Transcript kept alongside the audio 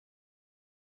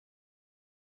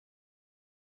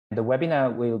The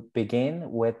webinar will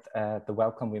begin with the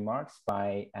welcome remarks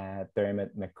by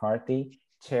Dermot McCarthy,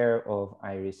 Chair of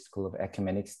Irish School of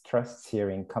Ecumenics Trust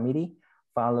Steering Committee,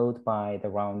 followed by the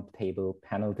roundtable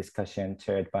panel discussion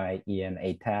chaired by Iain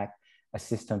Atack,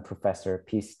 Assistant Professor,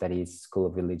 Peace Studies, School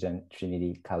of Religion,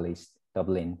 Trinity College,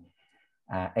 Dublin.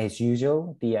 As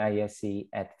usual, the ISE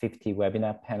at 50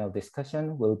 webinar panel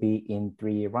discussion will be in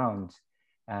 3 rounds.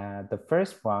 The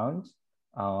first round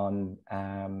on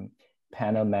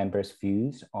panel members'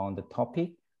 views on the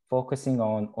topic, focusing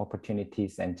on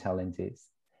opportunities and challenges.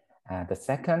 The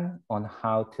second on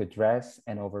how to address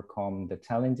and overcome the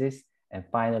challenges. And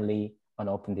finally, an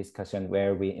open discussion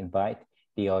where we invite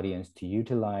the audience to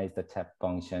utilize the chat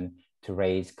function to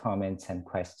raise comments and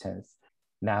questions.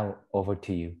 Now over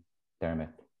to you,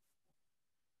 Dermot.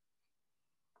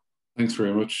 Thanks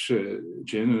very much,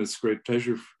 Jen, and it's a great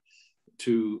pleasure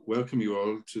to welcome you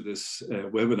all to this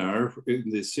webinar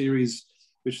in the series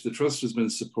which the Trust has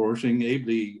been supporting,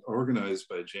 ably organised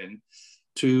by Jen,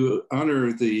 to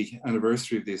honour the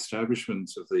anniversary of the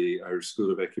establishment of the Irish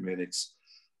School of Ecumenics,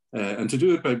 and to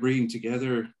do it by bringing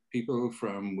together people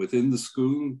from within the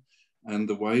school and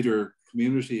the wider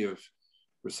community of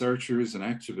researchers and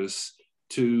activists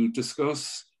to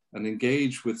discuss and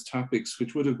engage with topics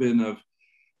which would have been of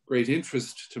great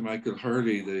interest to Michael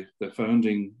Hurley, the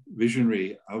founding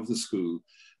visionary of the school.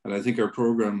 And I think our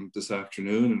programme this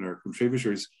afternoon and our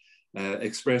contributors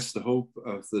express the hope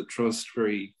of the Trust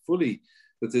very fully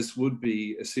that this would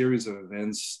be a series of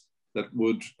events that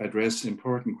would address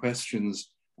important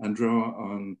questions and draw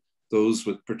on those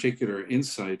with particular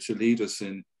insight to lead us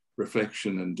in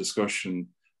reflection and discussion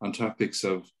on topics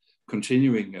of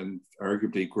continuing and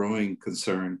arguably growing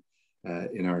concern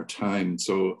in our time.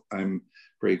 So I'm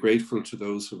very grateful to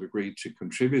those who have agreed to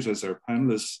contribute as our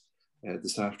panelists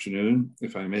this afternoon.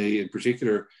 If I may, in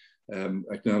particular,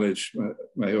 acknowledge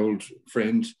my old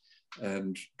friend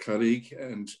and colleague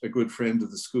and a good friend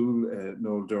of the school,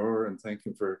 Noel Dorr, and thank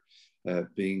him for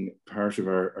being part of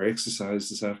our exercise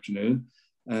this afternoon.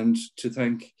 And to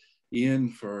thank Iain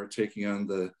for taking on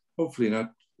the hopefully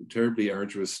not terribly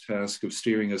arduous task of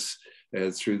steering us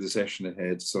through the session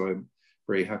ahead. So I'm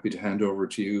very happy to hand over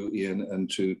to you, Iain, and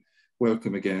to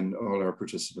welcome again all our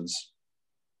participants.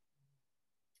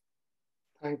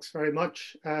 Thanks very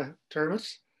much, Dermot.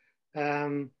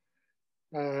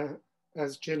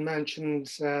 As Jill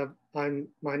mentioned,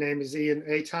 my name is Iain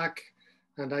Atack,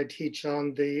 and I teach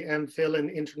on the MPhil in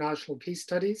International Peace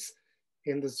Studies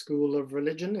in the School of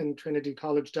Religion in Trinity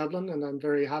College, Dublin, and I'm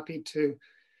very happy to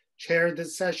chair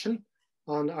this session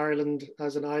on Ireland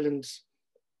as an island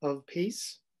of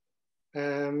peace.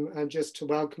 And just to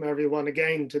welcome everyone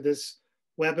again to this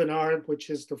webinar, which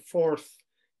is the 4th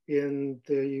in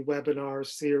the webinar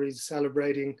series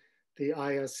celebrating the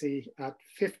ISE at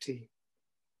 50.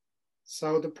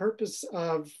 So the purpose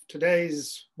of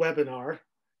today's webinar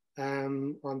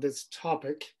on this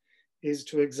topic is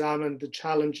to examine the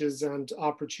challenges and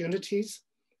opportunities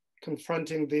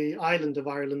confronting the island of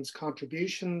Ireland's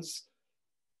contributions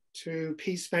to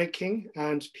peacemaking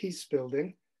and peace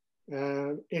building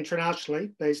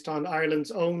internationally, based on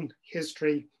Ireland's own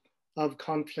history of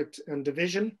conflict and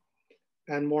division,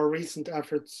 and more recent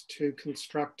efforts to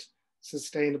construct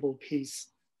sustainable peace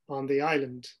on the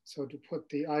island. So to put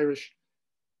the Irish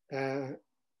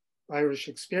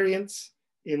experience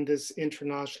in this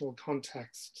international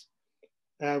context.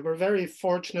 We're very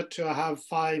fortunate to have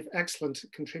 5 excellent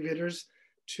contributors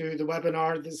to the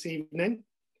webinar this evening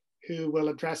who will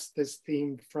address this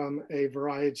theme from a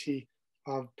variety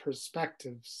of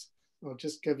perspectives. I'll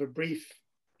just give a brief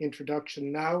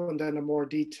introduction now and then a more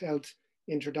detailed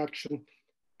introduction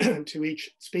to each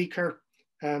speaker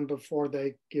before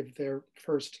they give their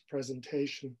first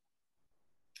presentation.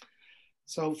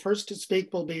 So first to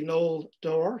speak will be Noel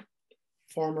Dorr,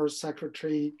 former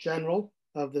Secretary General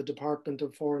of the Department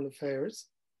of Foreign Affairs,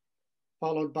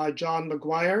 followed by John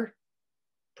Maguire,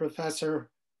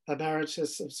 Professor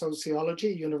Emeritus of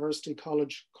Sociology, University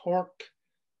College Cork,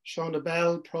 Shona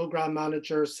Bell, Program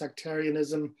Manager,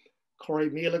 Sectarianism,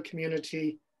 Corrymeela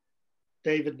Community,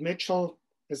 David Mitchell,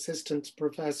 Assistant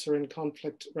Professor in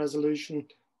Conflict Resolution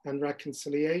and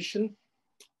Reconciliation,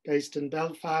 based in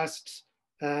Belfast,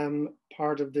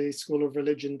 part of the School of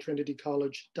Religion, Trinity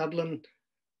College, Dublin,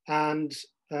 and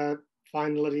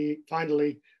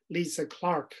finally, Lisa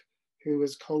Clark, who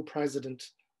is co-president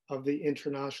of the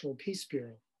International Peace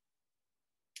Bureau.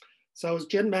 So as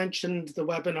Jim mentioned, the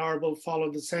webinar will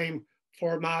follow the same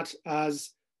format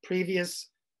as previous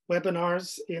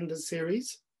webinars in the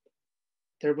series.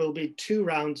 There will be 2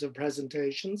 rounds of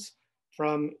presentations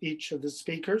from each of the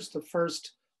speakers. The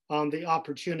first on the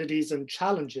opportunities and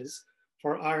challenges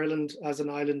for Ireland as an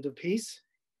island of peace.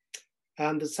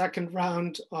 And the second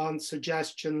round on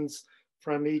suggestions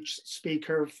from each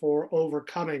speaker for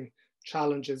overcoming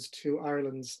challenges to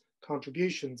Ireland's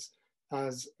contributions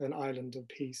as an island of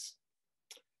peace.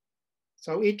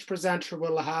 So each presenter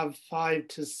will have 5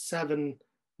 to 7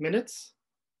 minutes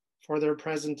for their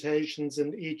presentations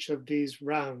in each of these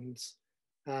rounds.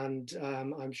 And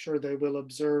I'm sure they will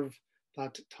observe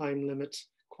that time limit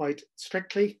quite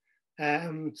strictly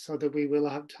so that we will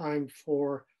have time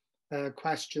for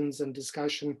questions and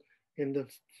discussion in the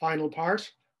final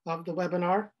part of the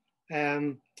webinar.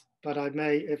 But I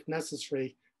may, if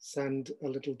necessary, send a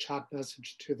little chat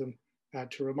message to them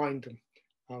to remind them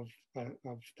of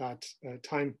that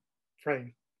time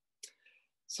frame.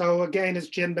 So again, as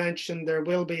Jim mentioned, there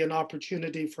will be an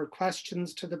opportunity for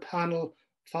questions to the panel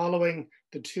following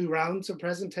the 2 rounds of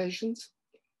presentations.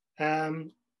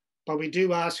 But we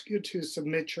do ask you to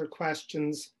submit your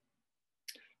questions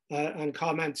and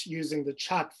comments using the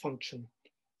chat function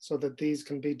so that these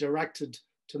can be directed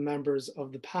to members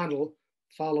of the panel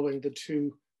following the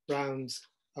 2 rounds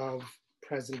of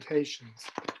presentations.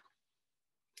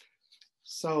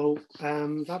 So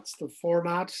that's the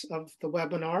format of the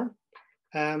webinar.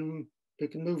 We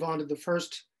can move on to the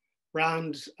first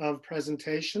round of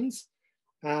presentations.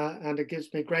 And it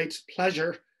gives me great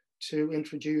pleasure to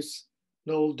introduce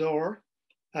Noel Dorr.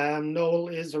 Noel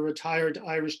is a retired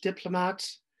Irish diplomat.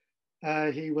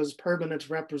 He was permanent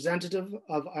representative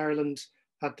of Ireland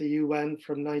at the UN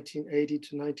from 1980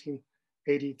 to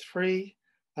 1983,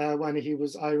 when he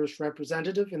was Irish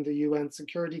representative in the UN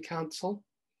Security Council.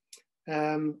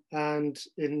 And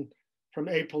from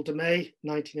April to May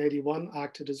 1981,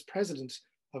 acted as president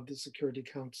of the Security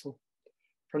Council.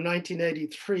 From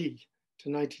 1983 to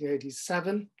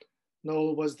 1987,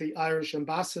 Noel was the Irish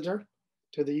ambassador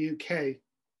to the UK.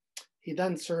 He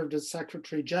then served as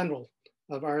Secretary General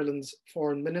of Ireland's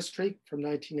Foreign Ministry from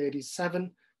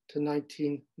 1987 to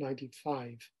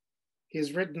 1995. He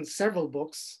has written several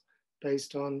books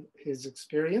based on his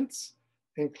experience,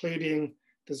 including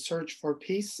The Search for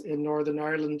Peace in Northern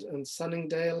Ireland and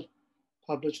Sunningdale,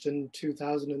 published in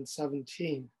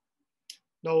 2017.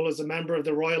 Noel is a member of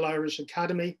the Royal Irish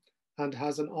Academy and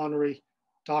has an honorary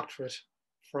doctorate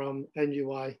from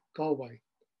NUI Galway.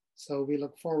 So we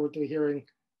look forward to hearing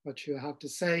what you have to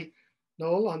say,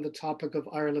 Noel, on the topic of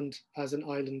Ireland as an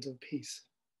island of peace.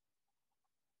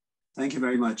 Thank you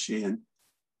very much, Iain.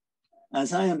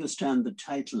 As I understand the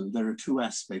title, there are 2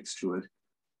 aspects to it.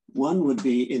 One would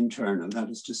be internal, that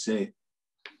is to say,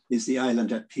 is the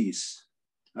island at peace?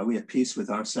 Are we at peace with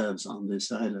ourselves on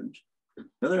this island?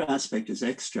 The other aspect is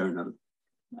external.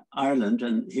 Ireland,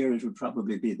 and here it would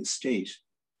probably be the state,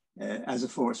 as a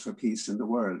force for peace in the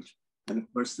world. And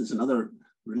of course, there's another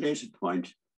related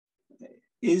point.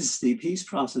 Is the peace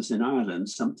process in Ireland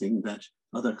something that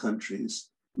other countries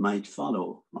might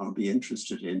follow or be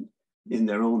interested in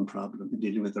their own problem,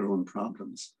 dealing with their own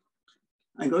problems?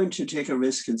 I'm going to take a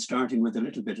risk in starting with a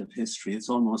little bit of history. It's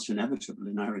almost inevitable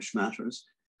in Irish matters.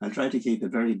 I'll try to keep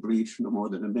it very brief, no more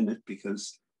than a minute,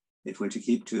 because if we're to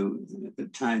keep to the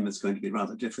time, it's going to be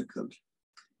rather difficult.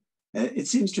 It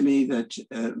seems to me that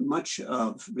much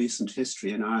of recent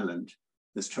history in Ireland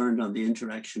has turned on the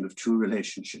interaction of 2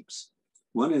 relationships.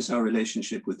 One is our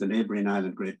relationship with the neighboring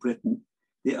island, Great Britain.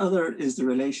 The other is the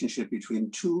relationship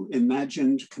between 2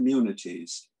 imagined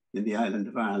communities in the island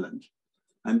of Ireland.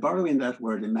 I'm borrowing that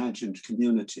word, imagined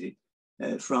community,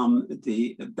 from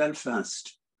the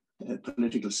Belfast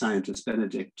political scientist,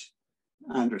 Benedict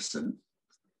Anderson.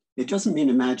 It doesn't mean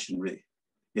imaginary.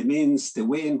 It means the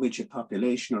way in which a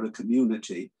population or a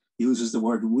community uses the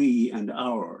word we and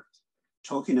our,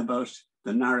 talking about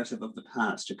the narrative of the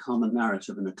past, a common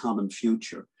narrative and a common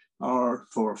future, our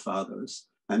forefathers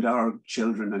and our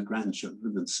children and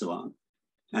grandchildren and so on.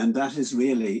 And that is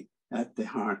really at the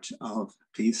heart of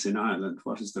peace in Ireland.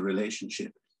 What is the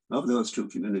relationship of those 2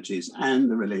 communities and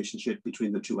the relationship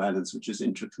between the 2 islands, which is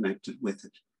interconnected with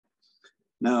it?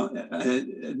 Now,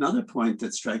 another point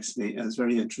that strikes me as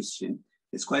very interesting,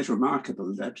 it's quite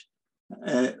remarkable that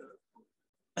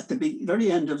at the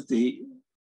very end of the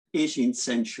 18th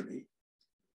century,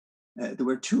 there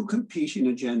were 2 competing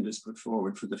agendas put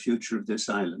forward for the future of this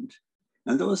island.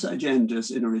 And those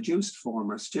agendas in a reduced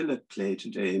form are still at play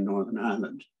today in Northern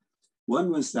Ireland. One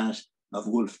was that of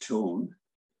Wolfe Tone.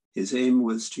 His aim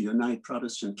was to unite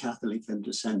Protestant, Catholic and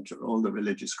Dissenter, all the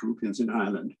religious groupings in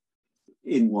Ireland,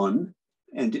 in one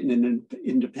and in an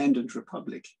independent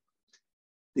republic.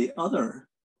 The other,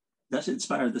 that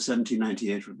inspired the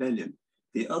 1798 rebellion.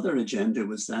 The other agenda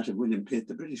was that of William Pitt,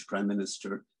 the British Prime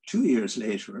Minister, 2 years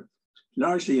later,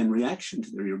 largely in reaction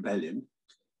to the rebellion,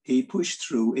 he pushed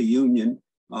through a union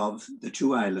of the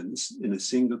two islands in a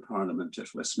single parliament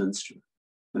at Westminster.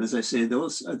 And as I say,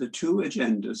 those are the two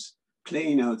agendas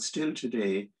playing out still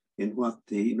today in what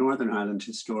the Northern Ireland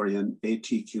historian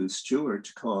A.T.Q. Stewart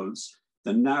calls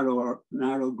the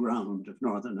narrow ground of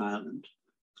Northern Ireland.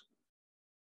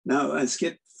 Now, I'll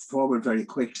skip forward very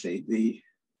quickly. The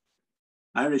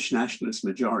Irish nationalist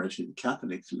majority, the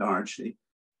Catholics largely,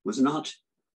 was not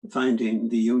finding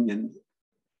the union,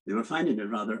 they were finding it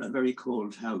rather a very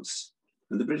cold house.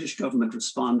 And the British government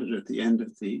responded at the end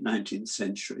of the 19th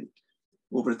century,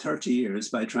 over 30 years,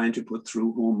 by trying to put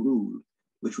through Home Rule,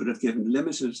 which would have given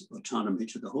limited autonomy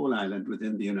to the whole island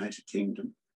within the United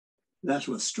Kingdom. That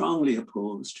was strongly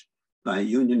opposed by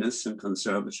Unionists and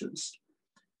Conservatives.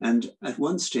 And at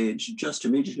one stage, just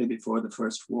immediately before the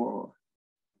First War,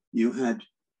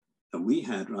 we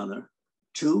had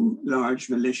two large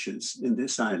militias in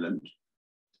this island,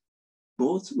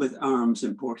 both with arms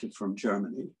imported from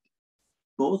Germany,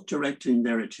 both directing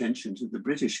their attention to the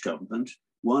British government,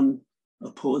 one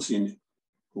opposing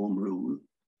Home Rule,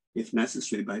 if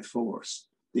necessary by force,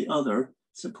 the other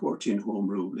supporting Home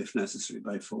Rule, if necessary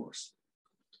by force.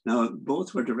 Now,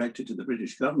 both were directed to the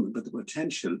British government, but the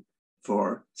potential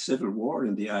for civil war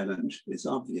in the island is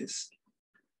obvious.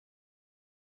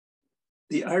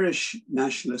 The Irish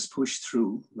nationalists pushed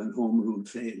through when Home Rule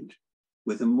failed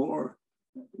with a more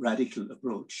radical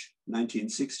approach,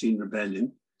 1916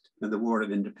 rebellion and the War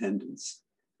of Independence.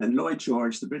 And Lloyd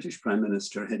George, the British Prime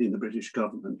Minister heading the British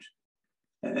government,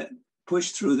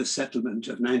 pushed through the settlement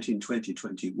of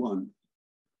 1920-21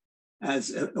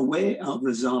 as a way of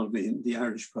resolving the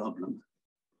Irish problem.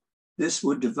 This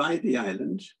would divide the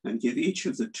island and give each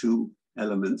of the two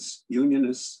elements,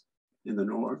 Unionists in the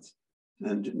north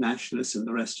and nationalists in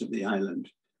the rest of the island,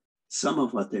 some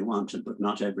of what they wanted, but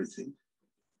not everything.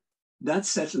 That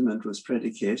settlement was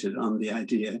predicated on the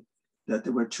idea that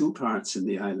there were two parts in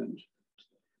the island.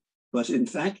 But in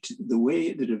fact, the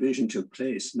way the division took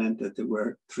place meant that there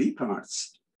were three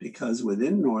parts, because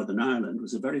within Northern Ireland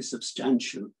was a very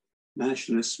substantial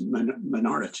nationalist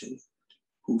minority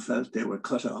who felt they were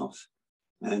cut off,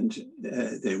 and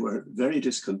they were very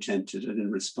discontented. And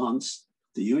in response,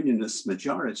 the Unionist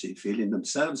majority, feeling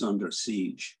themselves under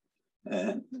siege,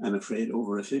 I'm afraid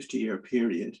over a 50-year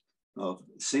period of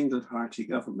single-party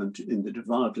government in the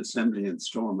devolved Assembly in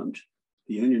Stormont,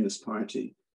 the Unionist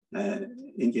Party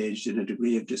engaged in a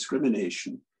degree of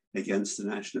discrimination against the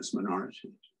nationalist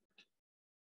minority.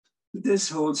 This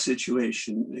whole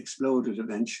situation exploded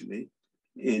eventually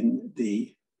in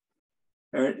the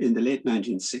late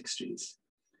 1960s.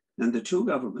 And the two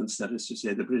governments, that is to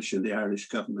say, the British and the Irish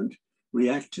government,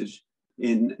 reacted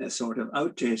in a sort of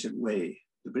outdated way.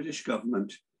 The British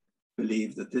government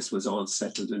believed that this was all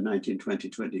settled in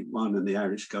 1920-21, and the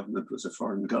Irish government was a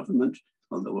foreign government,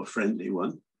 although a friendly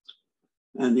one.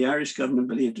 And the Irish government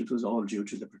believed it was all due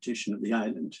to the partition of the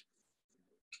island.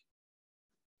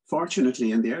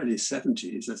 Fortunately, in the early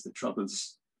 70s, as the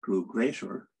troubles grew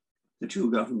greater, the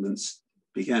two governments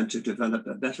began to develop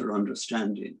a better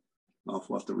understanding of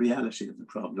what the reality of the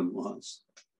problem was.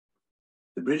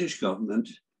 The British government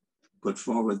put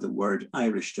forward the word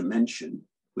Irish dimension,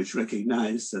 which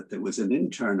recognized that there was an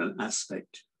internal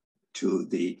aspect to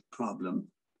the problem,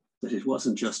 that it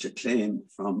wasn't just a claim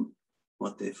from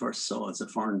what they first saw as a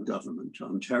foreign government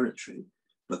on territory,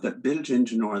 but that built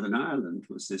into Northern Ireland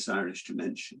was this Irish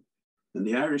dimension. And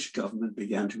the Irish government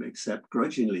began to accept,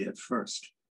 grudgingly at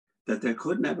first, that there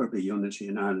could never be unity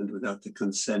in Ireland without the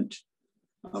consent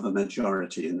of a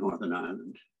majority in Northern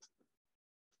Ireland.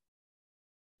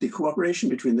 The cooperation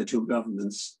between the two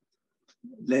governments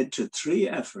led to three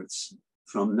efforts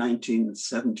from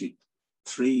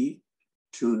 1973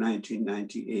 to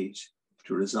 1998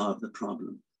 to resolve the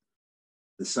problem.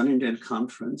 The Sunningdale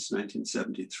Conference,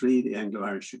 1973, the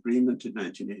Anglo-Irish Agreement in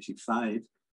 1985,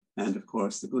 and of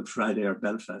course the Good Friday or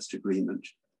Belfast Agreement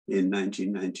in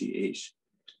 1998.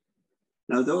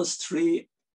 Now those three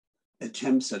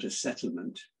attempts at a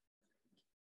settlement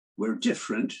were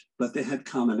different, but they had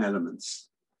common elements.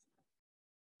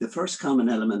 The first common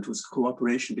element was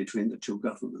cooperation between the two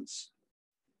governments.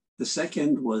 The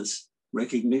second was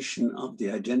recognition of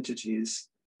the identities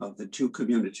of the two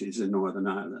communities in Northern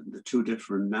Ireland, the two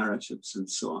different narratives and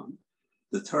so on.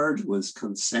 The third was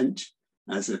consent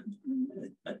as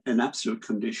an absolute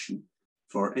condition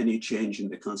for any change in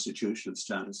the constitutional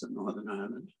status of Northern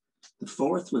Ireland. The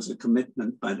fourth was a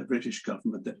commitment by the British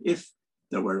government that if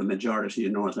there were a majority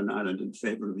in Northern Ireland in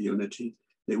favor of unity,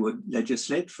 they would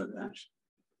legislate for that.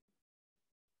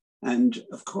 And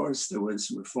of course, there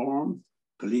was reform,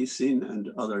 policing,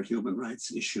 and other human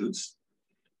rights issues.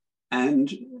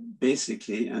 And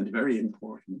basically, and very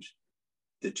important,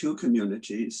 the two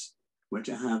communities were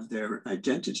to have their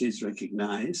identities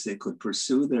recognized. They could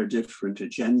pursue their different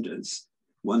agendas,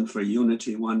 one for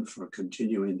unity, one for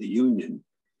continuing the union,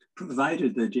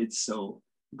 provided they did so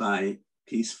by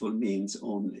peaceful means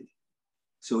only.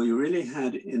 So you really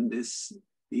had in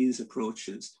these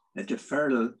approaches a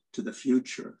deferral to the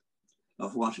future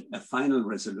of what a final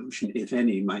resolution, if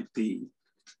any, might be,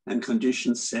 and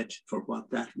conditions set for what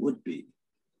that would be.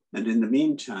 And in the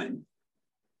meantime,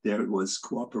 there was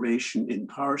cooperation in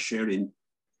power sharing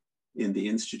in the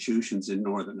institutions in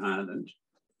Northern Ireland,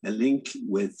 a link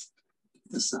with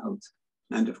the South,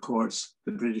 and of course,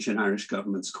 the British and Irish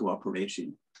governments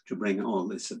cooperating to bring all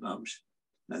this about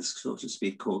as, so to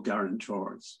speak,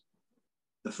 co-guarantors.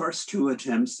 The first two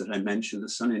attempts that I mentioned, the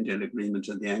Sunningdale Agreement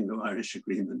and the Anglo-Irish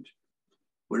Agreement,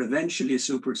 were eventually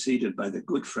superseded by the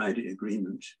Good Friday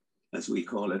Agreement, as we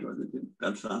call it, or the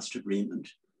Belfast Agreement,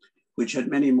 which had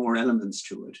many more elements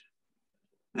to it.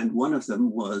 And one of them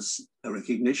was a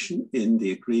recognition in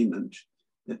the agreement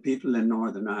that people in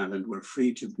Northern Ireland were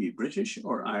free to be British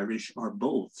or Irish or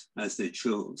both as they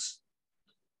chose.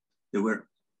 There were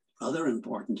other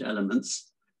important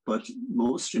elements, but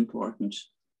most important,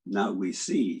 now we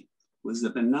see, was the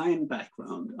benign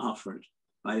background offered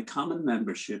by a common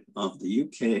membership of the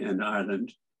UK and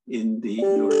Ireland in the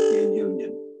European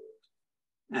Union.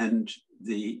 And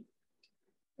the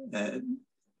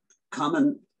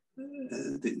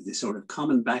sort of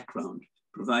common background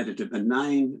provided a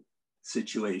benign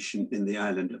situation in the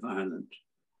island of Ireland.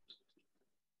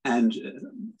 And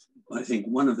I think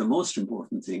one of the most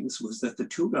important things was that the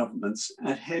two governments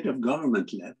at head of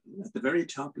government level, at the very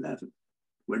top level,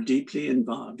 were deeply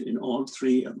involved in all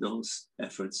three of those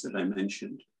efforts that I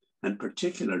mentioned, and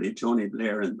particularly Tony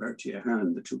Blair and Bertie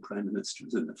Ahern, the two prime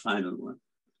ministers in the final one.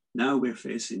 Now we're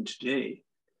facing today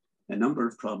a number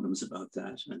of problems about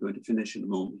that. I'm going to finish in a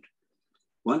moment.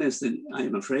 One is that I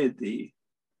am afraid the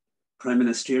prime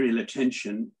ministerial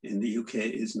attention in the UK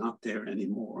is not there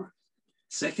anymore.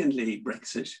 Secondly,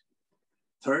 Brexit.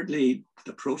 Thirdly,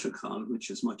 the protocol,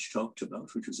 which is much talked about,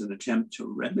 which was an attempt to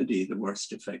remedy the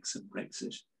worst effects of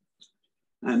Brexit.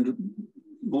 And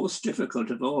most difficult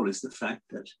of all is the fact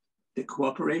that the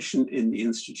cooperation in the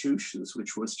institutions,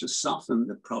 which was to soften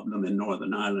the problem in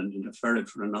Northern Ireland and defer it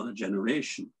for another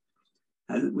generation,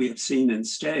 and we have seen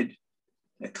instead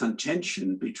a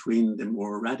contention between the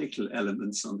more radical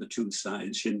elements on the two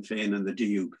sides, Sinn Féin and the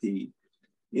DUP,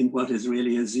 in what is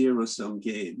really a zero-sum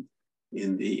game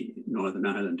in the Northern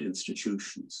Ireland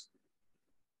institutions.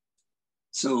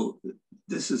 So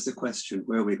this is the question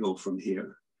where we go from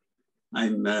here.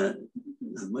 I'm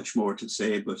much more to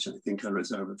say, but I think I'll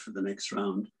reserve it for the next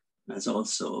round, as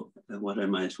also what I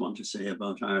might want to say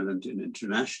about Ireland in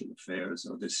international affairs,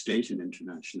 or the state in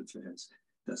international affairs.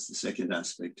 That's the second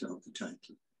aspect of the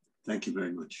title. Thank you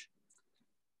very much.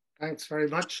 Thanks very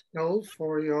much, Noel,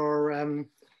 for your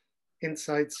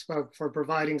insights, for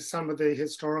providing some of the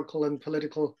historical and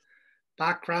political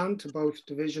background to both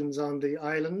divisions on the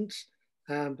island,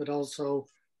 but also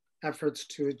efforts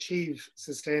to achieve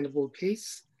sustainable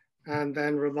peace, and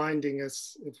then reminding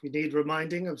us, if we need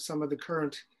reminding, of some of the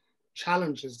current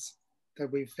challenges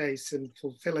that we face in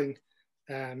fulfilling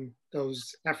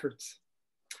those efforts.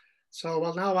 So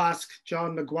I'll now ask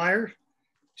John Maguire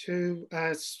to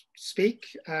speak.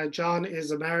 John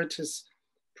is Emeritus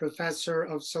Professor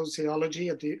of Sociology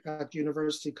at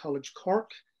University College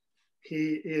Cork.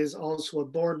 He is also a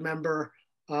board member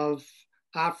of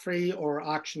AFRI, or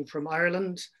Action from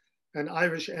Ireland, an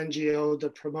Irish NGO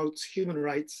that promotes human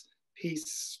rights,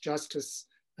 peace, justice,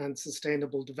 and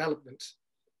sustainable development,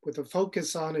 with a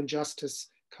focus on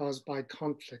injustice caused by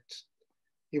conflict.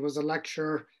 He was a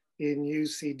lecturer in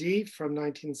UCD from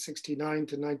 1969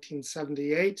 to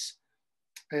 1978,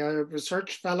 a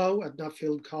research fellow at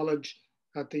Nuffield College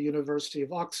at the University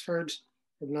of Oxford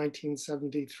from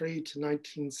 1973 to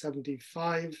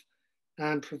 1975,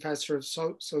 and professor of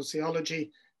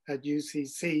sociology at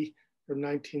UCC from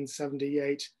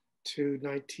 1978 to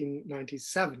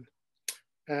 1997.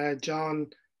 John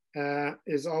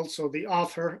is also the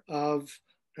author of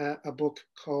a book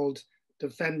called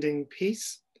Defending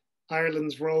Peace,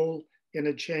 Ireland's Role in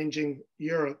a Changing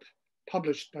Europe,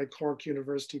 published by Cork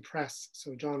University Press.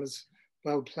 So John is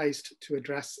well placed to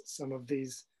address some of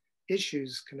these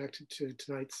issues connected to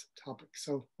tonight's topic.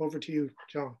 So over to you,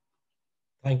 John.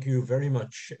 Thank you very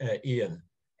much, Iain.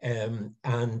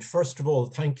 And first of all,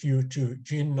 thank you to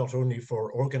Jean, not only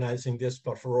for organizing this,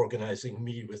 but for organizing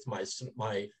me with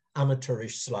my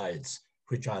amateurish slides,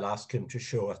 which I'll ask him to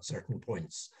show at certain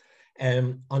points.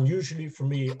 Unusually for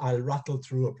me, I'll rattle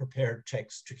through a prepared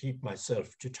text to keep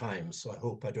myself to time, so I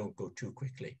hope I don't go too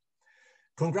quickly.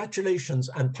 Congratulations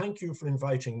and thank you for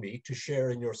inviting me to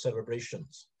share in your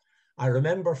celebrations. I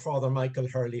remember Father Michael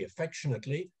Hurley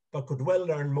affectionately, but could well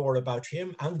learn more about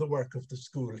him and the work of the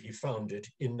school he founded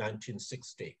in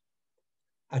 1960.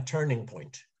 A turning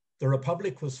point. The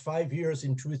Republic was 5 years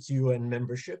into its UN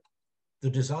membership. The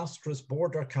disastrous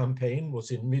border campaign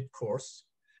was in mid-course,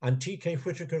 and T.K.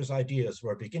 Whitaker's ideas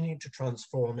were beginning to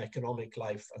transform economic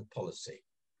life and policy.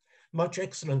 Much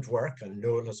excellent work, and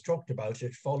Noel has talked about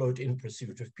it, followed in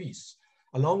pursuit of peace.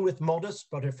 Along with modest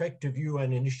but effective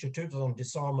UN initiatives on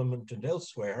disarmament and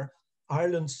elsewhere,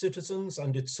 Ireland's citizens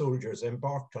and its soldiers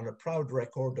embarked on a proud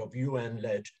record of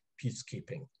UN-led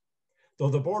peacekeeping. Though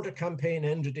the border campaign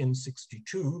ended in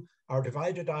 '62, our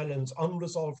divided island's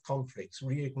unresolved conflicts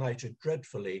reignited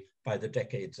dreadfully by the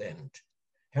decade's end.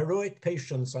 Heroic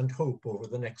patience and hope over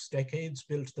the next decades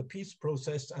built the peace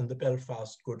process and the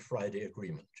Belfast Good Friday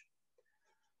Agreement.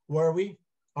 Were we?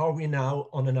 Are we now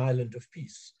on an island of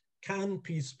peace? Can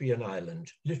peace be an island,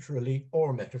 literally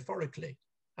or metaphorically?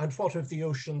 And what of the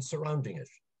oceans surrounding it?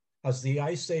 Has the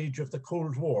ice age of the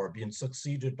Cold War been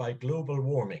succeeded by global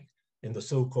warming in the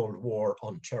so-called war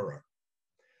on terror?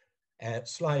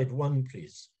 Slide 1,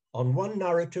 please. On one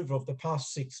narrative of the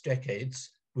past 6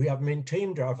 decades, we have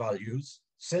maintained our values,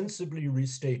 sensibly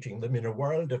restating them in a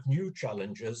world of new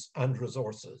challenges and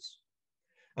resources.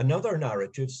 Another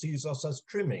narrative sees us as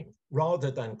trimming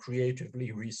rather than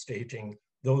creatively restating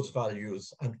those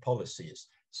values and policies.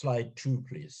 Slide 2,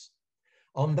 please.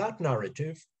 On that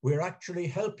narrative, we're actually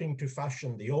helping to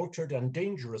fashion the altered and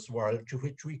dangerous world to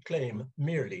which we claim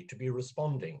merely to be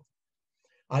responding.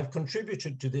 I've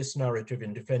contributed to this narrative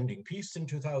in Defending Peace in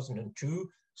 2002,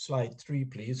 slide 3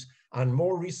 please, and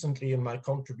more recently in my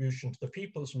contribution to the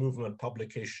People's Movement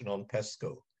publication on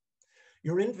PESCO.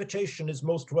 Your invitation is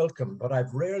most welcome, but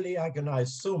I've rarely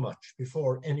agonized so much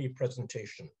before any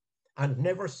presentation and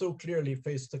never so clearly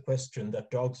faced the question that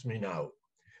dogs me now.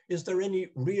 Is there any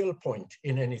real point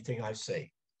in anything I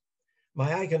say?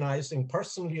 My agonizing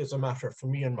personally is a matter for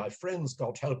me and my friends,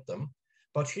 God help them,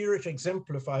 but here it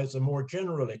exemplifies a more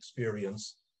general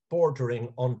experience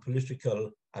bordering on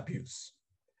political abuse.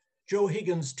 Joe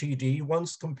Higgins TD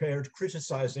once compared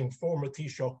criticizing former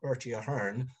Taoiseach Bertie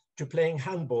Ahern to playing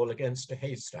handball against a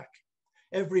haystack.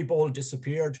 Every ball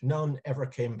disappeared, none ever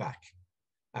came back.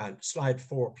 And slide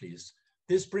 4, please.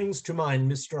 This brings to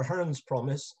mind Mr. Ahern's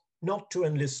promise not to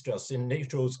enlist us in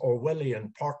NATO's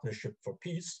Orwellian partnership for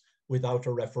peace without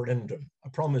a referendum, a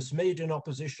promise made in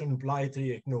opposition,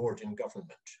 blithely ignored in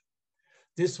government.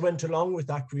 This went along with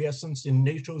acquiescence in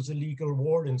NATO's illegal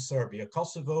war in Serbia,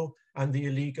 Kosovo, and the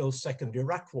illegal Second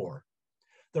Iraq War.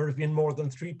 There have been more than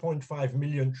 3.5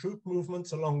 million troop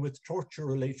movements along with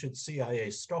torture-related CIA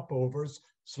stopovers,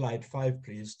 slide 5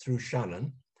 please, through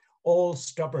Shannon, all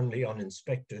stubbornly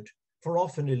uninspected, for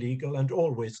often illegal and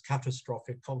always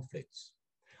catastrophic conflicts.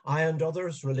 I and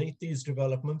others relate these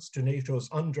developments to NATO's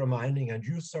undermining and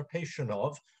usurpation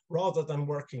of, rather than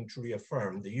working to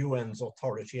reaffirm, the UN's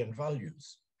authority and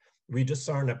values. We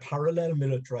discern a parallel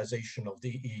militarization of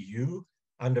the EU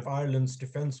and of Ireland's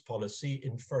defence policy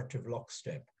in furtive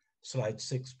lockstep. Slide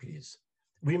 6, please.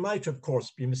 We might, of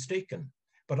course, be mistaken,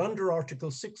 but under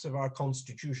Article 6 of our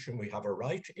Constitution, we have a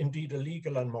right, indeed a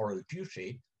legal and moral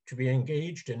duty, to be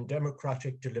engaged in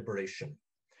democratic deliberation.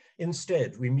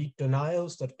 Instead, we meet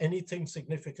denials that anything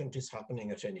significant is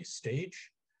happening at any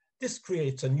stage. This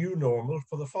creates a new normal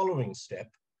for the following step,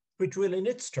 which will in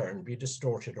its turn be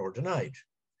distorted or denied.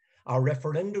 Our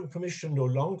referendum commission no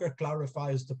longer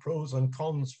clarifies the pros and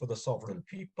cons for the sovereign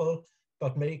people,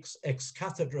 but makes ex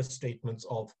cathedra statements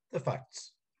of the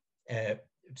facts.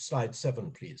 Slide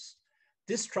 7, please.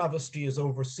 This travesty is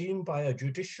overseen by a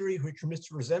judiciary which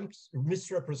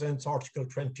misrepresents Article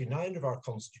 29 of our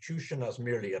Constitution as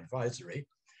merely advisory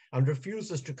and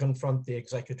refuses to confront the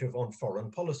executive on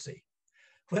foreign policy.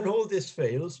 When all this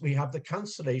fails, we have the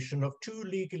cancellation of 2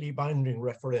 legally binding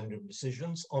referendum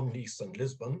decisions on Nice and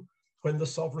Lisbon when the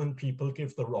sovereign people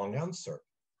give the wrong answer.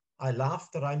 I laugh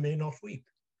that I may not weep.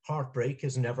 Heartbreak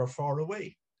is never far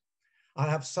away. I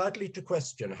have sadly to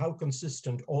question how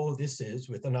consistent all this is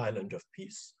with an island of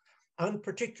peace, and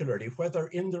particularly whether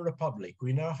in the Republic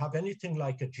we now have anything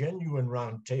like a genuine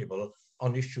round table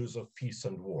on issues of peace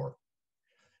and war.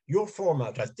 Your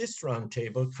format at this round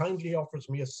table kindly offers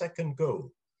me a second go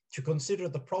to consider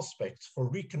the prospects for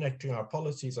reconnecting our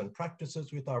policies and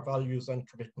practices with our values and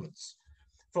commitments.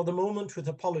 For the moment, with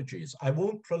apologies, I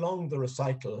won't prolong the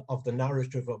recital of the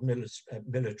narrative of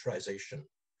militarization.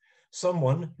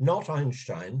 Someone, not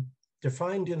Einstein,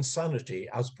 defined insanity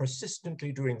as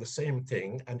persistently doing the same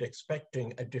thing and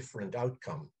expecting a different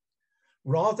outcome.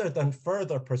 Rather than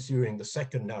further pursuing the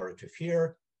second narrative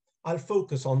here, I'll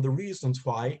focus on the reasons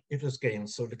why it has gained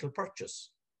so little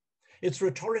purchase. It's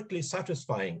rhetorically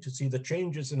satisfying to see the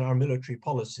changes in our military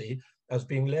policy as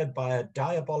being led by a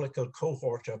diabolical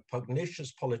cohort of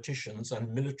pugnacious politicians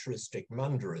and militaristic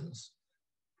mandarins.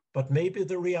 But maybe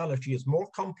the reality is more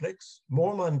complex,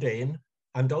 more mundane,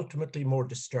 and ultimately more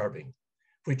disturbing,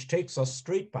 which takes us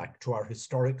straight back to our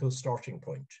historical starting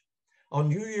point. On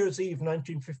New Year's Eve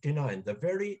 1959, the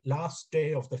very last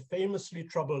day of the famously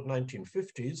troubled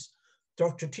 1950s,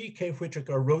 Dr. T.K.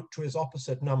 Whitaker wrote to his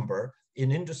opposite number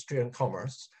in Industry and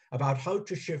Commerce about how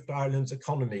to shift Ireland's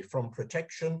economy from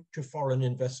protection to foreign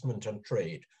investment and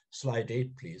trade. Slide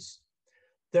 8, please.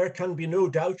 There can be no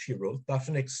doubt, he wrote, that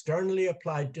an externally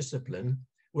applied discipline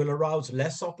will arouse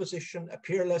less opposition,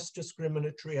 appear less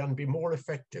discriminatory, and be more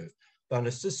effective than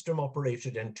a system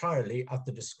operated entirely at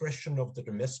the discretion of the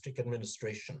domestic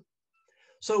administration.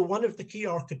 So one of the key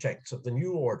architects of the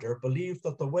new order believed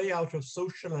that the way out of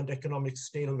social and economic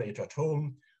stalemate at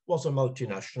home was a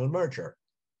multinational merger.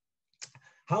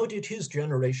 How did his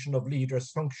generation of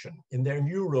leaders function in their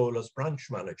new role as branch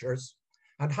managers?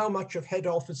 And how much of head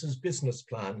office's business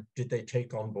plan did they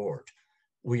take on board?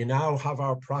 We now have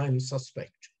our prime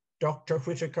suspect, Dr.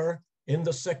 Whitaker, in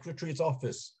the Secretary's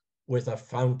office with a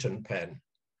fountain pen.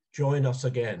 Join us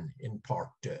again in part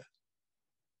 2.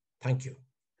 Thank you.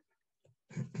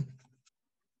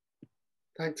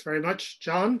 Thanks very much,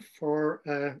 John, for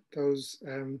those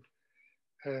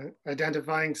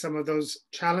identifying some of those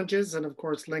challenges and of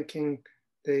course linking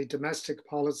the domestic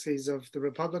policies of the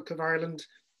Republic of Ireland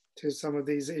to some of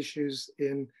these issues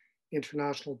in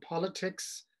international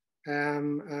politics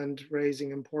and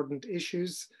raising important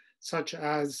issues such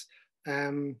as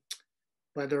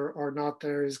whether or not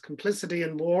there is complicity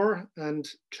in war and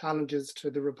challenges to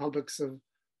the Republic's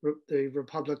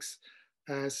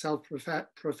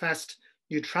self-professed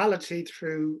neutrality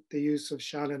through the use of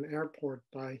Shannon Airport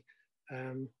by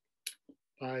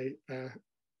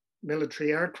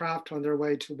military aircraft on their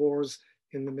way to wars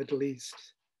in the Middle East.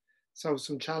 So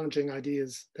some challenging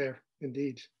ideas there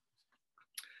indeed.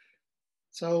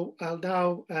 So I'll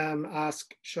now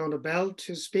ask Shona Bell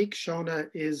to speak. Shona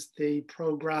is the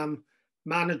program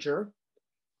manager,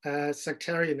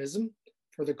 Sectarianism,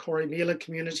 for the Corrymeela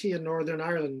community in Northern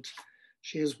Ireland.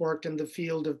 She has worked in the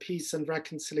field of peace and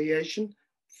reconciliation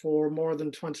for more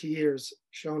than 20 years.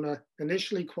 Shona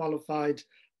initially qualified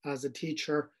as a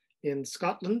teacher in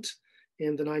Scotland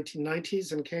in the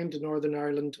 1990s and came to Northern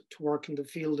Ireland to work in the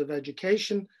field of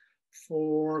education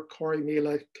for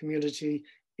Corrymeela community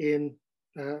in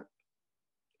the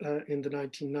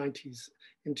 1990s.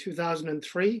 In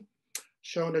 2003,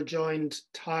 Shona joined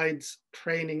Tides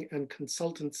Training and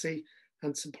Consultancy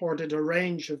and supported a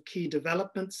range of key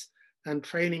developments and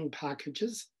training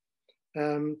packages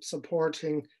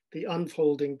supporting the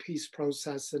unfolding peace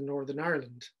process in Northern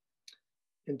Ireland.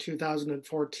 In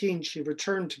 2014, she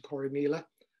returned to Corrymeela,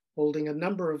 holding a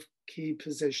number of key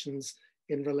positions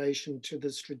in relation to the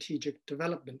strategic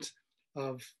development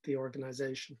of the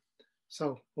organization.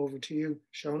 So over to you,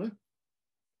 Shona.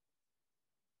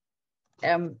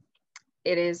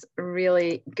 It is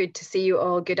really good to see you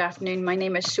all. Good afternoon. My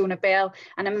name is Shona Bell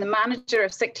and I'm the manager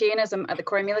of sectarianism at the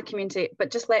Corrymeela community.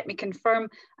 But just let me confirm,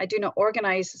 I do not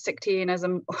organise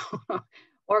sectarianism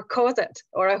or cause it,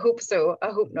 or I hope so, I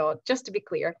hope not, just to be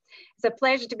clear. It's a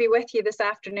pleasure to be with you this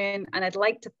afternoon and I'd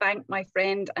like to thank my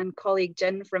friend and colleague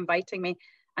Jin for inviting me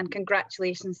and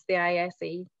congratulations to the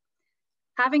ISE.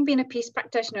 Having been a peace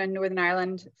practitioner in Northern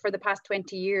Ireland for the past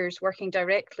 20 years, working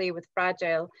directly with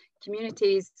fragile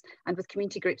communities and with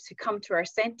community groups who come to our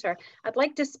centre, I'd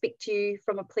like to speak to you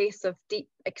from a place of deep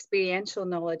experiential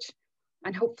knowledge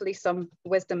and hopefully some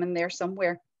wisdom in there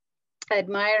somewhere. I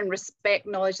admire and respect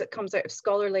knowledge that comes out of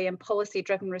scholarly and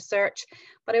policy-driven research,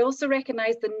 but I also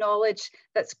recognise the knowledge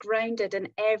that's grounded in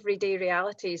everyday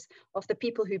realities of the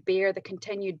people who bear the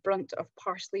continued brunt of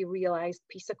partially realised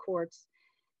peace accords.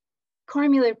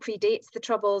 Corrymeela predates the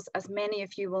Troubles, as many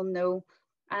of you will know,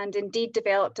 and indeed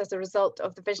developed as a result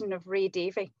of the vision of Ray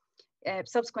Davey,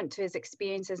 subsequent to his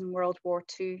experiences in World War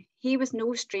II. He was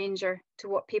no stranger to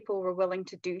what people were willing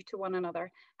to do to one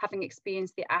another, having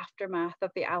experienced the aftermath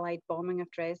of the Allied bombing of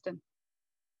Dresden.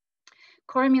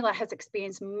 Corrymeela has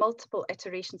experienced multiple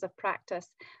iterations of practice,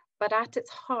 but at its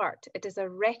heart, it is a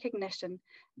recognition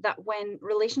that when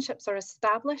relationships are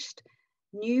established,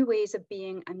 new ways of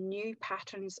being and new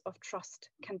patterns of trust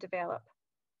can develop.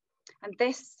 And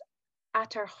this,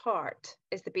 at our heart,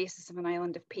 is the basis of an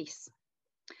island of peace.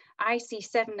 I see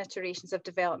 7 iterations of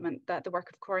development that the work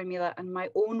of Corrymeela and my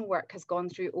own work has gone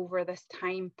through over this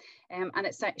time, and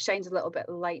it shines a little bit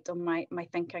of light on my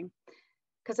thinking.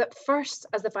 Because at first,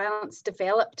 as the violence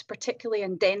developed, particularly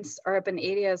in dense urban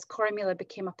areas, Corrymeela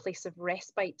became a place of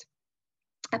respite,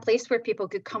 a place where people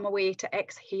could come away to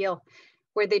exhale,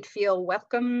 where they'd feel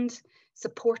welcomed,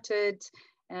 supported.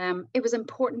 It was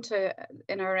important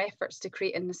in our efforts to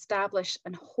create and establish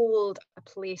and hold a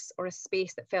place or a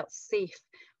space that felt safe,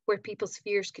 where people's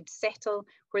fears could settle,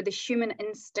 where the human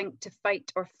instinct to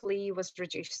fight or flee was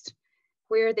reduced,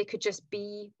 where they could just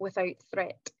be without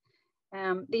threat.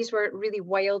 These were really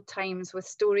wild times with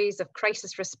stories of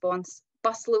crisis response,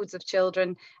 busloads of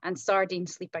children and sardine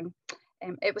sleeping.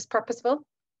 It was purposeful,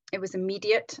 it was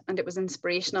immediate, and it was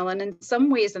inspirational. And in some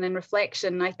ways, and in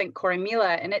reflection, I think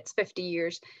Corrymeela in its 50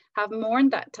 years have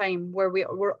mourned that time where we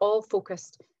were all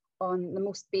focused on the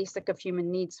most basic of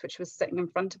human needs, which was sitting in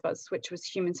front of us, which was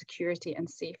human security and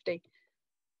safety.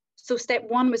 So step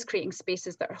 1 was creating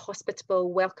spaces that are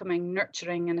hospitable, welcoming,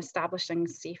 nurturing, and establishing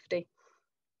safety.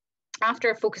 After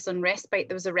a focus on respite,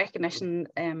 there was a recognition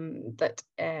that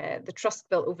the trust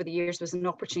built over the years was an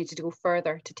opportunity to go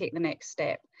further, to take the next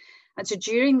step. And so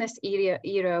during this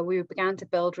era, we began to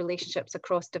build relationships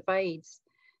across divides.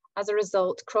 As a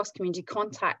result, cross-community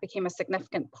contact became a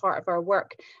significant part of our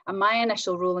work. And my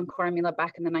initial role in Corrymeela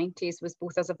back in the 90s was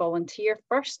both as a volunteer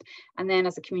first, and then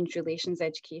as a community relations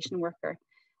education worker.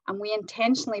 And we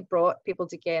intentionally brought people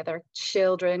together,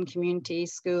 children,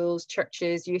 communities, schools,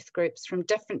 churches, youth groups from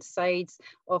different sides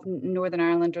of Northern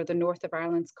Ireland or the north of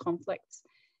Ireland's conflicts.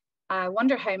 I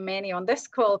wonder how many on this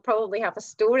call probably have a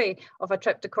story of a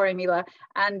trip to Corrymeela.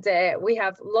 And we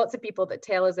have lots of people that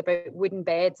tell us about wooden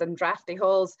beds and drafty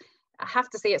halls. I have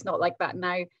to say it's not like that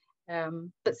now.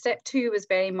 But step 2 was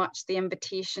very much the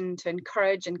invitation to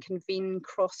encourage and convene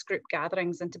cross-group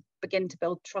gatherings and to begin to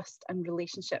build trust and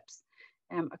relationships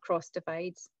across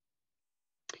divides.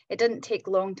 It didn't take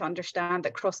long to understand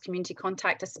that cross-community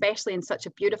contact, especially in such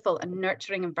a beautiful and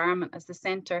nurturing environment as the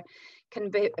centre,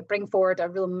 can bring forward a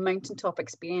real mountaintop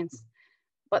experience.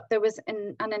 But there was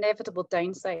an inevitable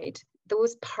downside.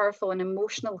 Those powerful and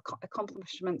emotional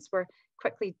accomplishments were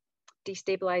quickly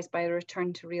destabilised by a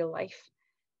return to real life.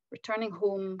 Returning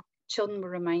home, children were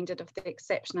reminded of the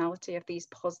exceptionality of these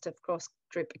positive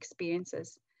cross-group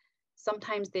experiences.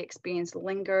 Sometimes the experience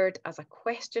lingered as a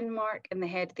question mark in the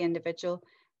head of the individual,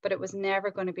 but it was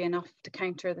never going to be enough to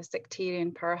counter the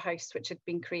sectarian powerhouse which had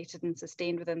been created and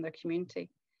sustained within their community.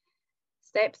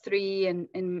 Step 3,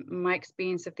 in my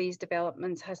experience of these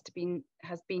developments, has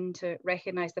been to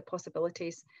recognise the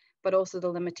possibilities, but also the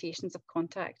limitations of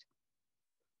contact.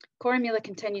 Corrymeela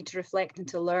continued to reflect and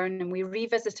to learn, and we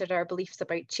revisited our beliefs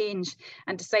about change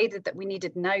and decided that we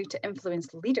needed now to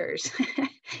influence leaders.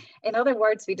 In other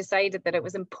words, we decided that it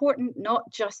was important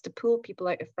not just to pull people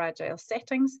out of fragile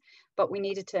settings, but we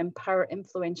needed to empower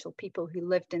influential people who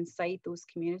lived inside those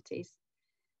communities.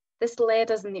 This led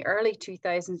us in the early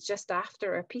 2000s, just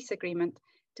after our peace agreement,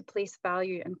 to place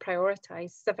value and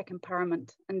prioritise civic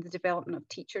empowerment and the development of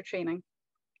teacher training.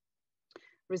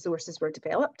 Resources were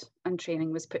developed and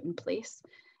training was put in place.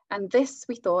 And this,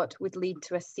 we thought, would lead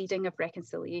to a seeding of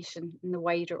reconciliation in the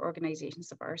wider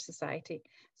organisations of our society.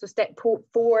 So step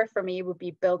 4 for me would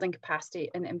be building capacity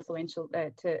in influential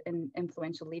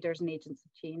leaders and agents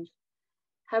of change.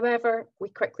 However, we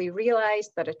quickly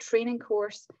realised that a training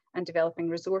course and developing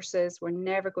resources were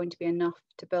never going to be enough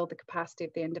to build the capacity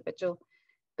of the individual,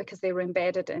 because they were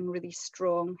embedded in really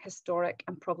strong, historic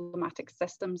and problematic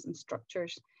systems and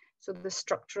structures. So the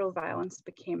structural violence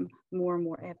became more and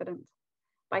more evident.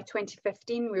 By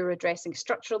 2015, we were addressing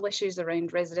structural issues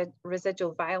around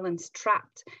residual violence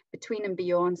trapped between and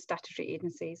beyond statutory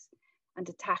agencies, and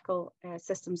to tackle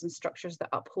systems and structures that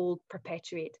uphold,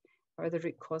 perpetuate, or the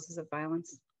root causes of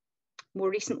violence. More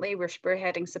recently, we're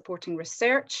spearheading supporting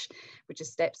research, which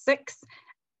is step 6.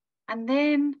 And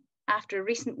then, after a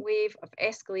recent wave of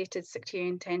escalated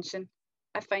sectarian tension,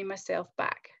 I find myself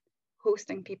back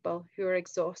hosting people who are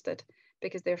exhausted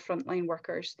because they're frontline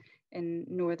workers in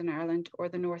Northern Ireland or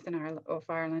the north of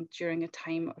Ireland during a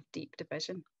time of deep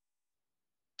division.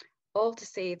 All to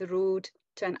say, the road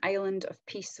to an island of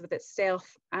peace with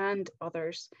itself and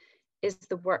others is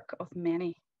the work of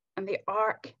many, and the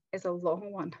arc is a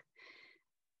long one.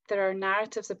 There are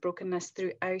narratives of brokenness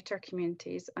throughout our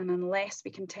communities, and unless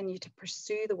we continue to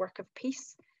pursue the work of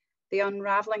peace, the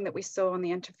unravelling that we saw on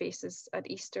the interfaces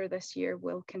at Easter this year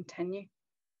will continue.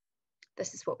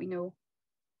 This is what we know.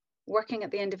 Working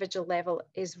at the individual level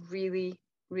is really,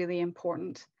 really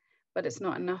important, but it's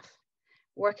not enough.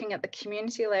 Working at the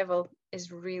community level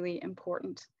is really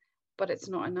important, but it's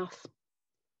not enough.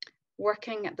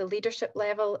 Working at the leadership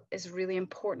level is really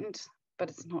important, but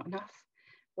it's not enough.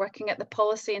 Working at the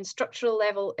policy and structural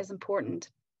level is important,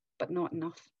 but not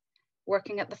enough.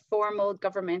 Working at the formal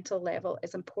governmental level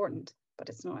is important, but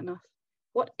it's not enough.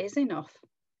 What is enough?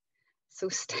 So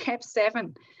step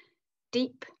 7,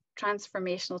 deep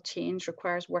transformational change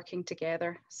requires working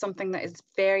together, something that is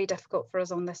very difficult for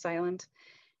us on this island.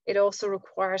 It also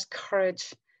requires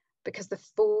courage, because the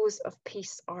foes of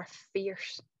peace are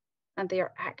fierce and they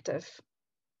are active.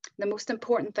 The most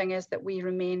important thing is that we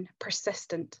remain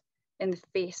persistent in the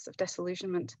face of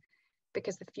disillusionment,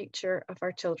 because the future of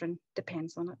our children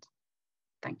depends on it.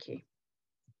 Thank you.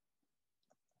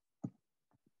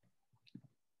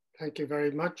 Thank you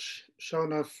very much,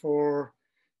 Shona, for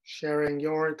sharing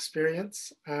your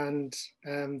experience and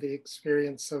the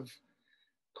experience of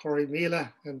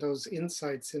Corrymeela and those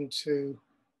insights into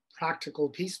practical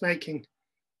peacemaking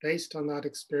based on that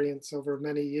experience over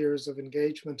many years of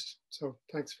engagement. So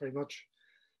thanks very much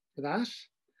for that.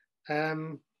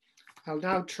 I'll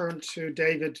now turn to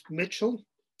David Mitchell,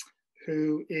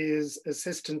 who is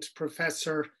Assistant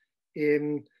Professor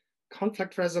in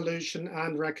Conflict Resolution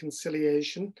and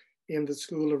Reconciliation in the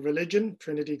School of Religion,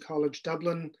 Trinity College,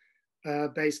 Dublin,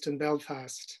 based in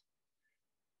Belfast.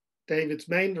 David's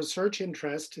main research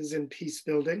interest is in peace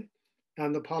building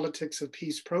and the politics of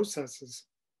peace processes,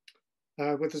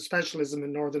 with a specialism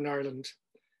in Northern Ireland.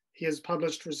 He has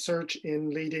published research in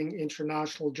leading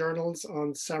international journals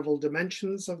on several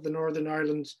dimensions of the Northern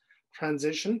Ireland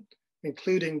transition,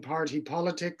 including party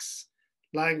politics,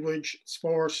 language,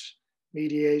 sport,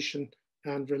 mediation,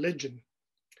 and religion.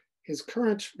 His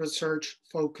current research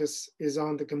focus is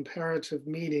on the comparative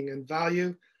meaning and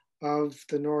value of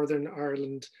the Northern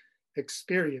Ireland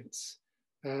experience.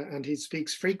 And he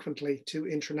speaks frequently to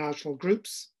international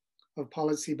groups of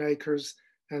policymakers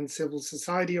and civil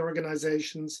society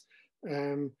organizations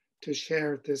to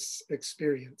share this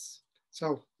experience.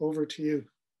 So over to you,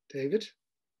 David.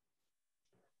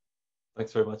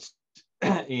 Thanks very much,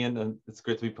 Iain, and it's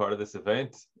great to be part of this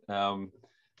event.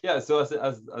 Yeah, so as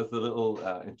the little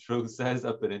intro says,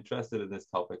 I've been interested in this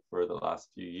topic for the last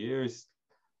few years,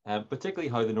 particularly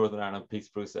how the Northern Ireland peace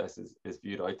process is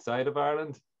viewed outside of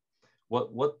Ireland,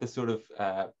 what the sort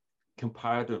of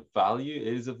comparative value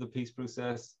is of the peace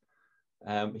process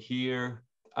here,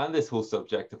 and this whole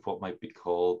subject of what might be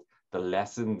called the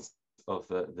lessons of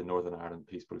the Northern Ireland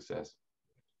peace process.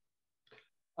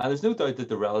 And there's no doubt that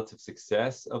the relative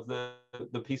success of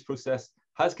the peace process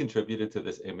has contributed to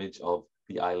this image of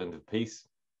the island of peace,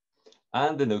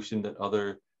 and the notion that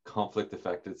other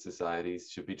conflict-affected societies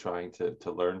should be trying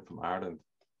to learn from Ireland.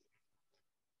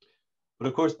 But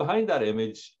of course, behind that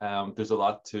image, there's a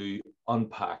lot to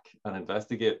unpack and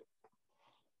investigate.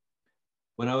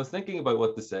 When I was thinking about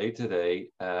what to say today,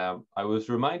 I was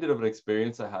reminded of an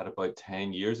experience I had about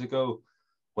 10 years ago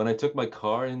when I took my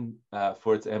car in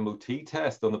for its MOT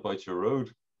test on the Boucher Road.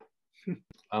 And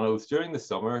it was during the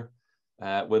summer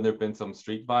when there'd been some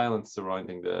street violence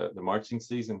surrounding the marching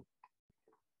season.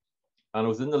 And I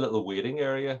was in the little waiting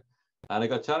area, and I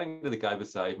got chatting to the guy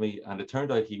beside me, and it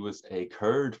turned out he was a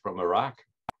Kurd from Iraq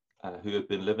who had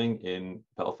been living in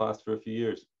Belfast for a few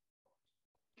years.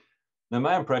 Now,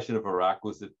 my impression of Iraq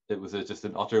was that it was just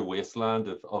an utter wasteland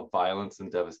of violence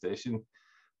and devastation.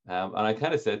 And I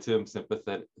kind of said to him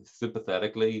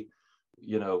sympathetically,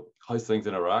 you know, how's things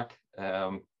in Iraq?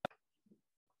 And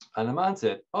the man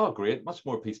said, oh, great, much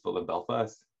more peaceful than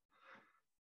Belfast.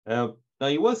 Now,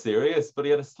 he was serious, but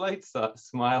he had a slight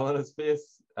smile on his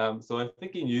face. So I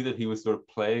think he knew that he was sort of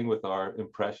playing with our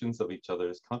impressions of each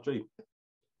other's country.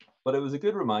 But it was a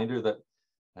good reminder that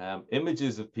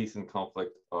images of peace and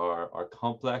conflict are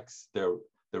complex, they're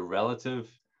relative,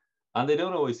 and they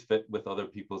don't always fit with other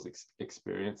people's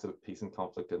experience of peace and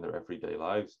conflict in their everyday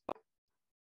lives.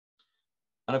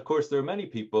 And of course, there are many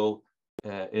people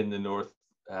in the North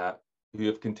who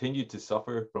have continued to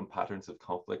suffer from patterns of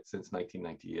conflict since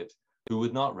 1998, who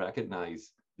would not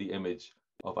recognize the image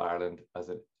of Ireland as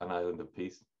an island of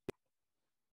peace.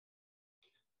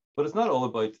 But it's not all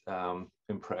about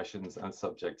impressions and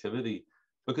subjectivity,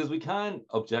 because we can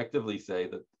objectively say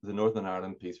that the Northern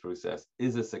Ireland peace process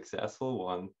is a successful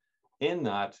one in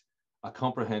that a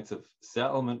comprehensive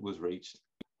settlement was reached,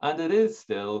 and it is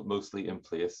still mostly in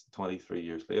place 23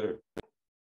 years later.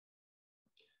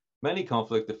 Many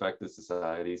conflict-affected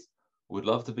societies would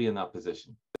love to be in that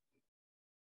position.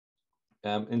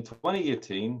 In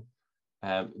 2018,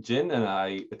 Jin and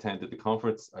I attended the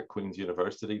conference at Queen's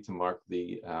University to mark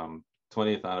the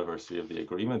 20th anniversary of the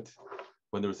agreement,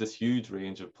 when there was this huge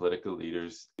range of political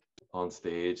leaders on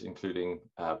stage, including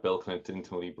Bill Clinton,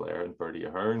 Tony Blair, and Bertie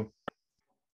Ahern.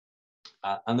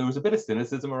 And there was a bit of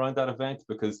cynicism around that event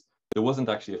because there wasn't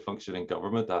actually a functioning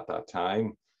government at that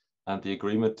time, and the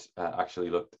agreement actually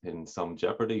looked in some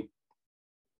jeopardy.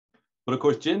 But of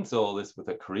course, Jin saw all this with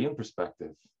a Korean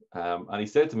perspective, and he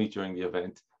said to me during the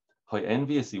event how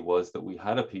envious he was that we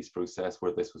had a peace process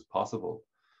where this was possible,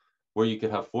 where you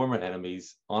could have former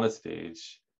enemies on a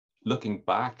stage looking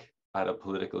back at a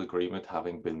political agreement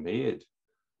having been made,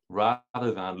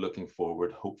 rather than looking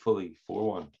forward, hopefully, for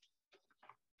one.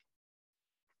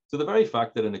 So the very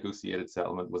fact that a negotiated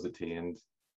settlement was attained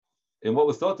in what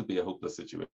was thought to be a hopeless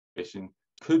situation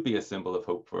could be a symbol of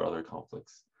hope for other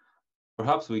conflicts.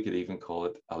 Perhaps we could even call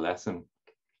it a lesson.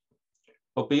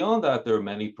 But beyond that, there are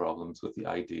many problems with the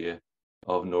idea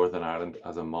of Northern Ireland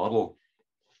as a model.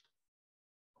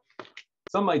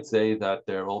 Some might say that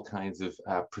there are all kinds of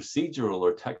procedural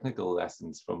or technical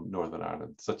lessons from Northern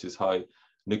Ireland, such as how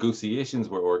negotiations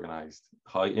were organised,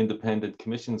 how independent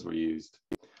commissions were used,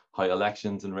 how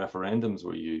elections and referendums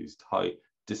were used, how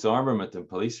disarmament and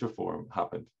police reform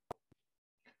happened.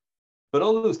 But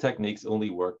all of those techniques only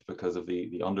worked because of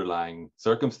the underlying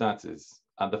circumstances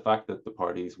and the fact that the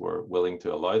parties were willing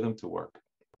to allow them to work.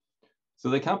 So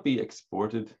they can't be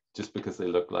exported just because they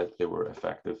look like they were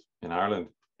effective in Ireland.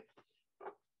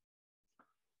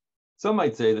 Some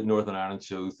might say that Northern Ireland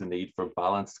shows the need for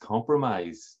balanced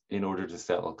compromise in order to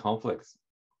settle conflicts.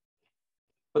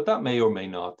 But that may or may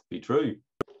not be true.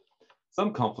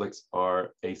 Some conflicts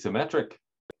are asymmetric.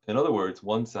 In other words,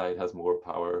 one side has more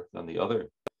power than the other.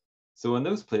 So in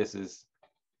those places,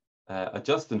 a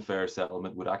just and fair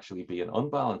settlement would actually be an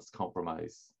unbalanced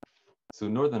compromise. So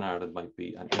Northern Ireland might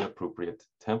be an inappropriate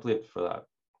template for that.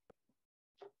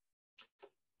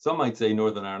 Some might say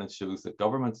Northern Ireland shows that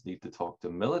governments need to talk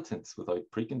to militants without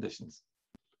preconditions.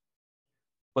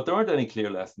 But there aren't any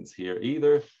clear lessons here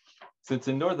either, since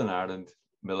in Northern Ireland,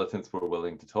 militants were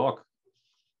willing to talk.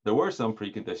 There were some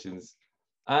preconditions,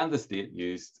 and the state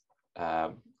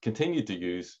continued to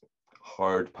use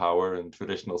hard power and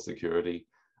traditional security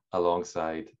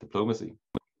alongside diplomacy.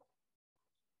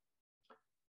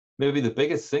 Maybe the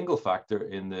biggest single factor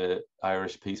in the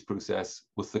Irish peace process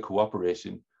was the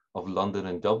cooperation of London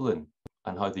and Dublin,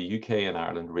 and how the UK and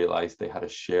Ireland realised they had a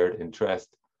shared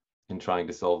interest in trying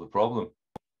to solve the problem.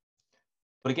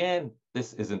 But again,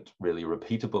 this isn't really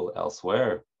repeatable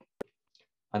elsewhere.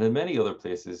 And in many other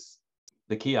places,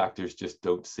 the key actors just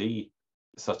don't see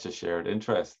such a shared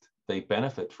interest. They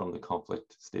benefit from the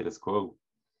conflict status quo.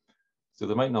 So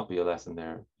there might not be a lesson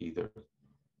there either.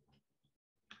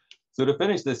 So to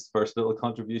finish this first little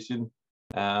contribution,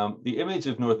 the image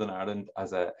of Northern Ireland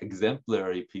as an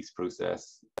exemplary peace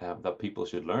process that people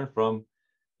should learn from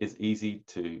is easy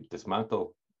to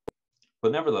dismantle.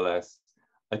 But nevertheless,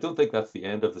 I don't think that's the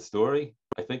end of the story.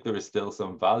 I think there is still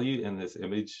some value in this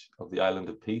image of the island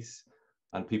of peace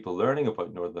and people learning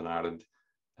about Northern Ireland.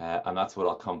 And that's what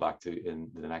I'll come back to in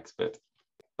the next bit.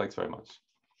 Thanks very much.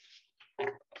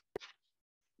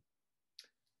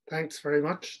 Thanks very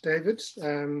much, David.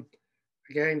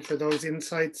 Again, for those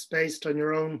insights based on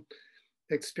your own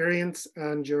experience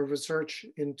and your research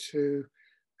into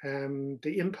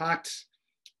the impact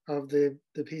of the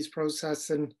peace process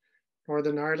in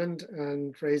Northern Ireland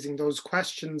and raising those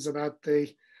questions about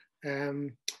the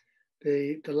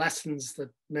lessons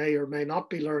that may or may not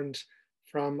be learned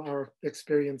from our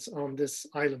experience on this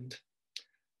island.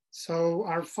 So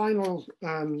our final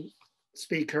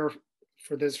speaker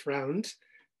for this round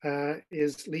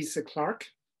is Lisa Clark.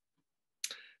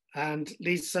 And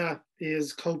Lisa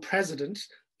is co-president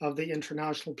of the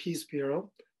International Peace Bureau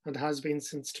and has been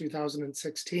since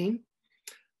 2016.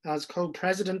 As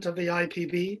co-president of the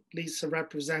IPB, Lisa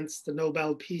represents the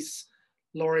Nobel Peace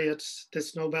Laureate,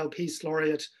 this Nobel Peace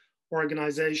Laureate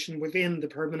organization within the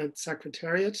Permanent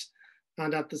Secretariat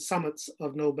and at the summits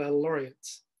of Nobel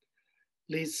laureates.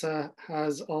 Lisa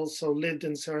has also lived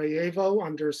in Sarajevo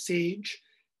under siege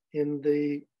in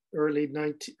the early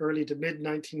to mid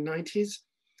 1990s,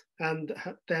 and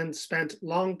then spent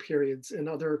long periods in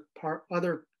other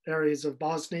areas of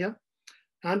Bosnia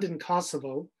and in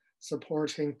Kosovo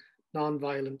supporting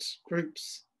non-violent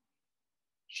groups.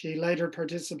 She later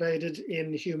participated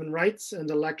in human rights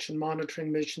and election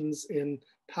monitoring missions in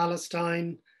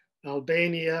Palestine,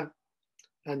 Albania,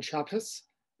 and Cyprus,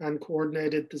 and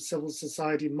coordinated the civil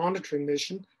society monitoring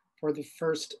mission for the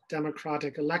first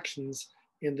democratic elections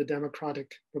in the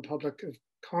Democratic Republic of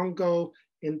Congo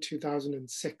in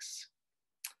 2006.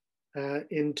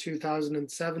 In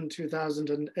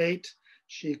 2007-2008,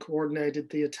 she coordinated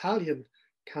the Italian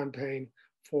campaign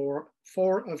for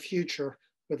a future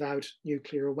without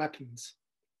nuclear weapons.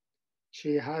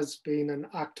 She has been an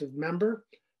active member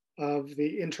of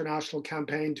the international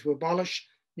campaign to abolish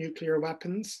nuclear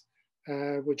weapons,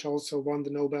 which also won the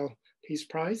Nobel Peace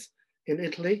Prize in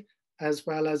Italy, as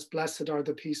well as Blessed Are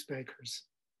the Peacemakers.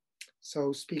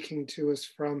 So speaking to us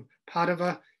from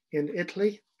Padova in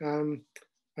Italy,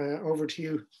 over to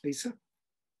you, Lisa.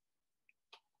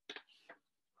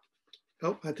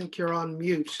 Oh, I think you're on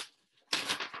mute.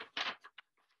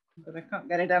 But I can't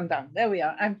get it undone. There we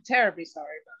are. I'm terribly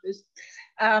sorry about this.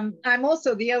 I'm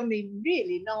also the only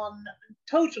really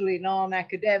totally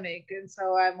non-academic, and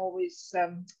so I'm always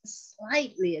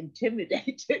slightly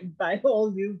intimidated by all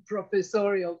new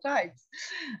professorial types.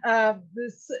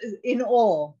 This is in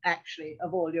awe, actually,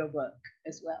 of all your work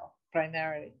as well,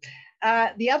 primarily.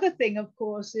 The other thing, of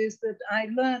course, is that I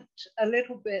learnt a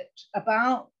little bit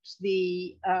about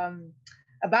the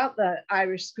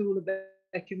Irish School of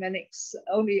Ecumenics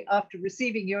only after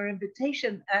receiving your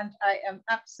invitation, and I am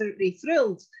absolutely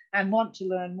thrilled and want to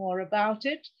learn more about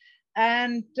it.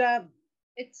 And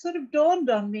it sort of dawned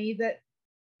on me that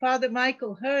Father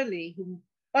Michael Hurley, who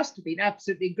must have been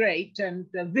absolutely great and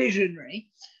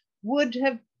visionary, would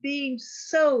have been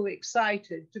so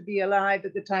excited to be alive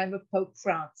at the time of Pope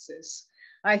Francis.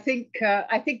 I think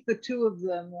the two of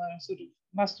them were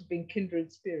must have been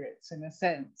kindred spirits in a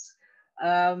sense.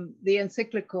 The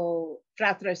encyclical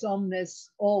Fratres Omnes,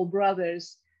 All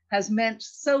Brothers, has meant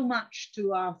so much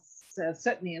to us,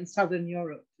 certainly in Southern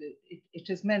Europe. It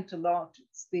has meant a lot.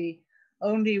 It's the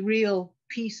only real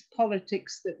peace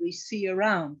politics that we see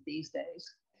around these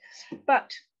days.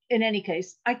 But in any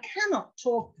case, I cannot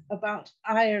talk about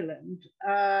Ireland.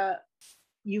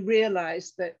 You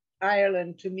realize that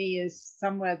Ireland to me is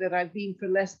somewhere that I've been for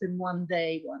less than one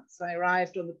day once. I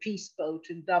arrived on the peace boat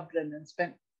in Dublin and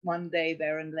spent one day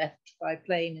there and left by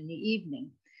plane in the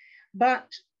evening. But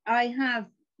I have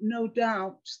no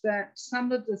doubt that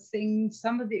some of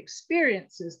the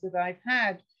experiences that I've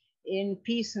had in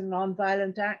peace and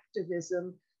nonviolent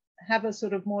activism have a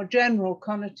sort of more general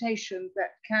connotation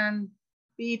that can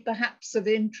be perhaps of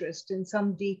interest in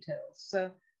some details,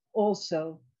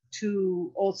 also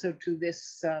to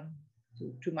this,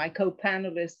 to my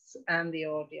co-panelists and the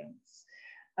audience.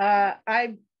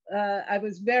 I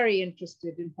was very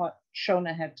interested in what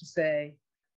Shona had to say.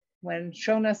 When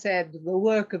Shona said the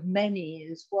work of many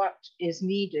is what is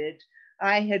needed,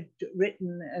 I had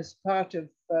written as part of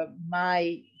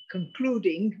my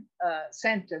concluding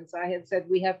sentence, I had said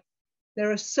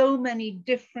there are so many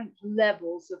different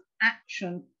levels of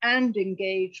action and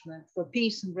engagement for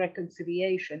peace and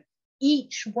reconciliation.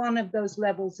 Each one of those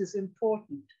levels is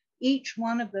important. Each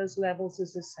one of those levels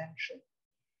is essential.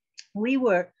 We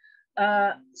were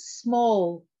at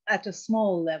a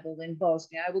small level in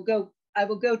Bosnia. I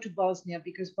will go to Bosnia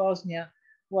because Bosnia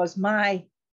was my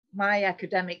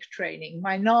academic training.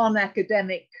 My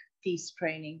non-academic peace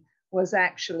training was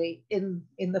actually in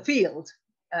the field.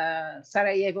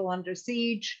 Sarajevo under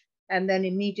siege, and then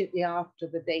immediately after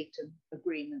the Dayton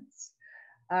agreements.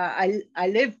 I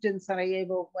lived in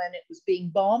Sarajevo when it was being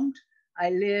bombed. I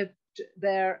lived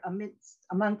there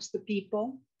amongst the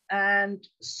people and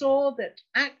saw that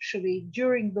actually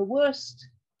during the worst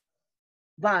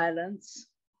violence,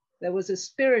 there was a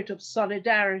spirit of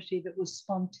solidarity that was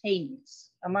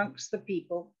spontaneous amongst the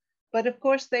people. But of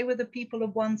course, they were the people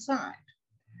of one side.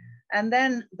 And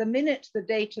then the minute the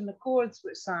Dayton Accords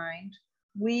were signed,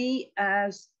 we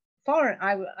as foreign,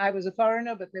 I was a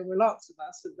foreigner, but there were lots of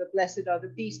us, of the Blessed Are the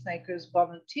Peacemakers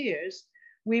volunteers,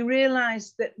 we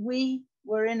realized that we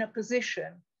were in a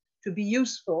position to be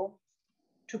useful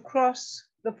to cross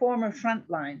the former front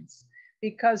lines,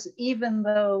 because even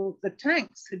though the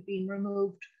tanks had been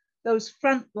removed, those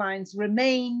front lines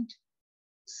remained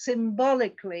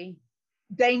symbolically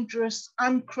dangerous,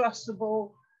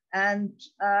 uncrossable, and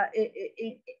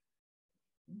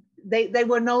they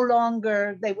were no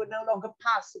longer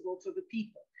passable for the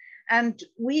people. And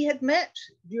we had met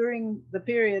during the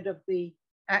period of the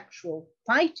actual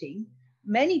fighting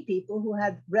many people who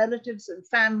had relatives and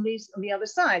families on the other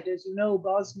side. As you know,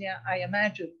 Bosnia, I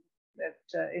imagine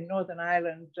that in Northern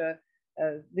Ireland,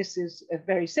 this is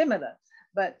very similar.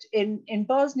 But in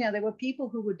Bosnia, there were people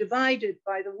who were divided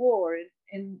by the war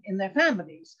in their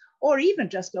families, or even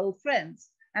just old friends.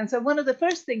 And so one of the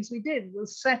first things we did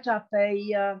was set up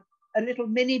a little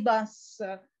minibus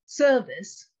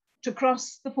service to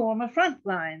cross the former front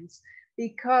lines,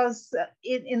 because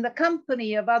in the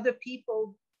company of other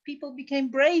people, people became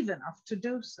brave enough to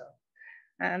do so.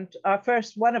 And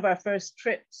one of our first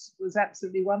trips was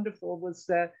absolutely wonderful, was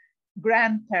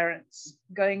grandparents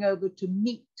going over to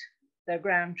meet their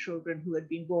grandchildren who had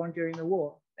been born during the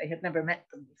war. They had never met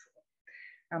them before.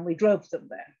 And we drove them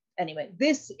there. Anyway,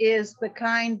 this is the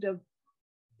kind of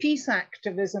peace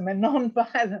activism and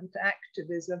nonviolent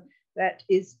activism that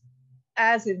is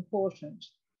as important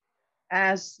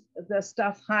as the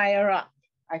stuff higher up.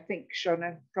 I think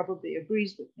Shona probably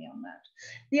agrees with me on that.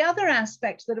 The other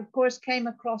aspect that, of course, came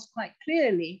across quite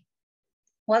clearly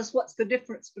was what's the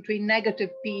difference between negative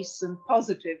peace and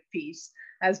positive peace,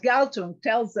 as Galtung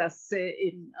tells us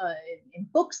in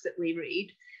books that we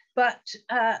read. But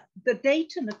the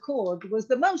Dayton Accord was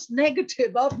the most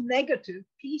negative of negative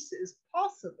peaces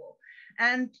possible.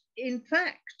 And in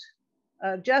fact,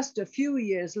 just a few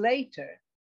years later,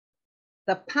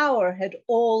 the power had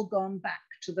all gone back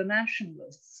to the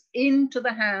nationalists, into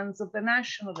the hands of the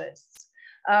nationalists.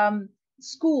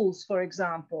 Schools, for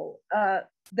example,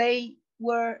 they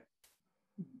were,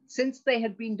 since they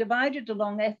had been divided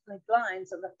along ethnic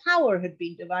lines and the power had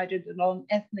been divided along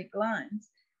ethnic lines,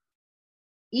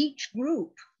 each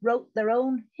group wrote their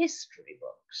own history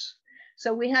books.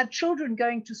 So we had children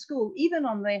going to school, even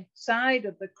on the side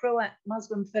of the Croat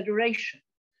Muslim Federation,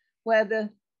 where the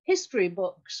history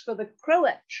books for the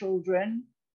Croat children,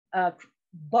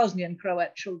 Bosnian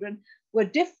Croat children, were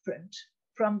different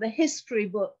from the history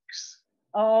books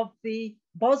of the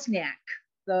Bosniak,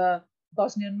 the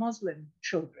Bosnian Muslim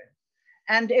children.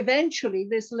 And eventually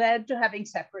this led to having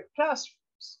separate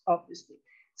classrooms, obviously.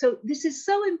 So this is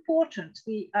so important,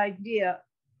 the idea,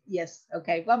 yes,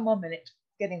 okay, one more minute,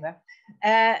 getting there.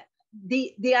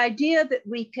 The idea that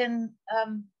we can,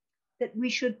 that we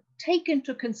should take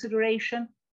into consideration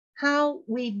how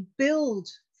we build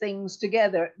things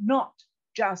together, not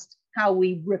just how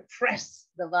we repress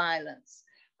the violence.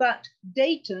 But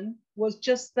Dayton was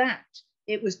just that.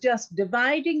 It was just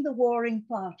dividing the warring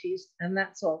parties, and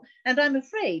that's all. And I'm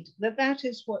afraid that that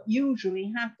is what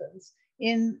usually happens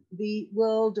in the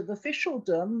world of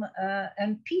officialdom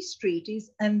and peace treaties,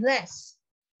 unless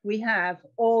we have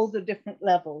all the different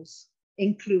levels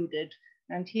included.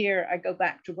 And here I go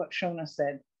back to what Shona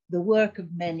said, the work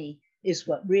of many is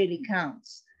what really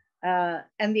counts.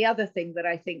 And the other thing that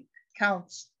I think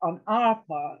counts on our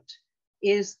part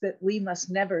is that we must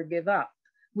never give up.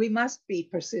 We must be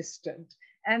persistent.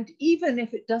 And even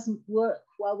if it doesn't work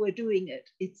while we're doing it,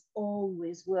 it's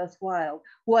always worthwhile.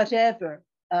 Whatever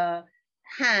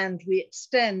hand we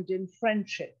extend in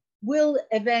friendship will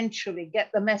eventually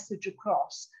get the message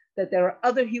across that there are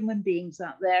other human beings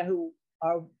out there who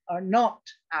are not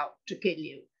out to kill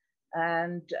you.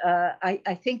 And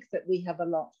I think that we have a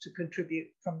lot to contribute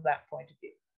from that point of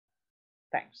view.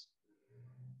 Thanks.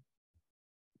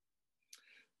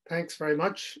 Thanks very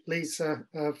much, Lisa,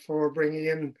 for bringing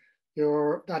in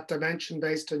that dimension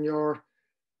based on your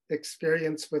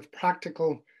experience with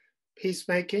practical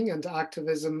peacemaking and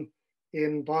activism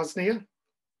in Bosnia,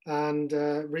 and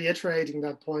reiterating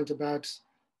that point about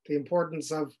the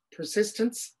importance of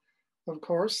persistence, of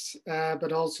course,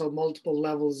 but also multiple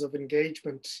levels of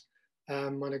engagement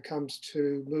when it comes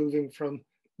to moving from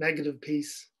negative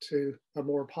peace to a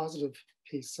more positive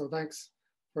peace. So thanks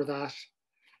for that.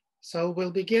 So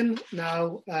we'll begin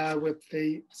now with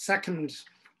the second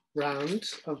round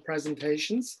of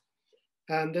presentations.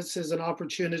 And this is an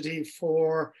opportunity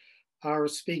for our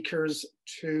speakers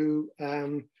to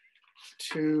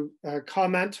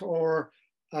comment or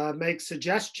make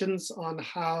suggestions on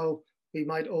how we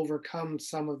might overcome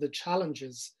some of the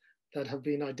challenges that have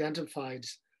been identified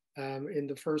in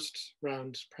the first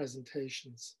round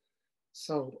presentations.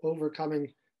 So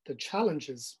overcoming the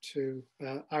challenges to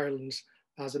Ireland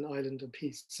as an island of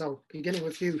peace. So beginning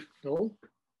with you, Noel.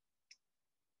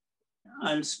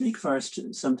 I'll speak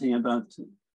first something about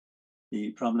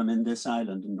the problem in this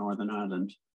island, in Northern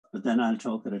Ireland, but then I'll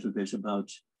talk a little bit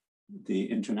about the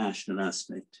international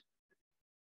aspect.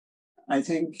 I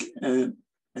think a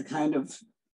kind of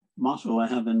motto I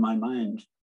have in my mind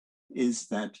is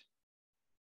that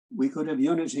we could have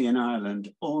unity in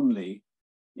Ireland only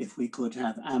if we could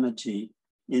have amity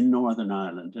in Northern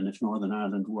Ireland and if Northern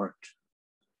Ireland worked.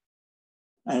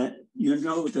 You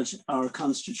know that our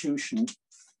constitution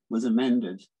was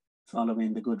amended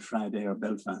following the Good Friday or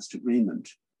Belfast Agreement.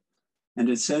 And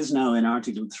it says now in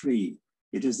Article 3,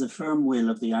 it is the firm will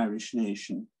of the Irish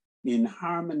nation in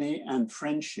harmony and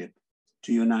friendship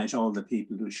to unite all the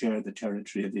people who share the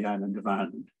territory of the island of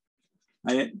Ireland.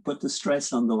 I put the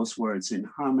stress on those words, in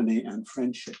harmony and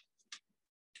friendship.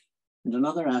 And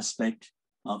another aspect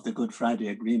of the Good Friday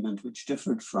Agreement, which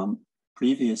differed from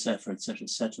previous efforts at a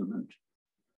settlement,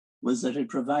 was that it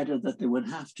provided that there would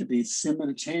have to be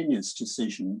simultaneous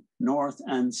decision, north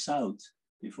and south,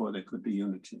 before there could be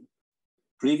unity.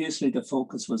 Previously, the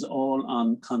focus was all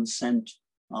on consent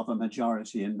of a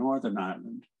majority in Northern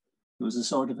Ireland. There was a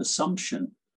sort of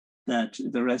assumption that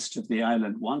the rest of the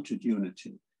island wanted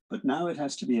unity, but now it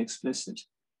has to be explicit.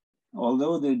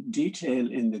 although the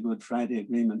detail in the Good Friday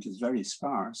Agreement is very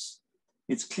sparse,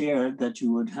 it's clear that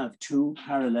you would have two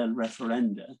parallel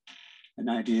referenda, an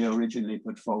idea originally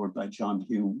put forward by John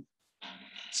Hume.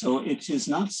 So it is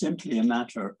not simply a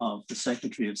matter of the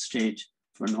Secretary of State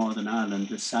for Northern Ireland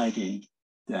deciding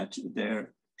that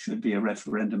there should be a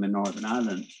referendum in Northern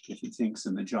Ireland if he thinks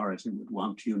a majority would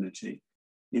want unity.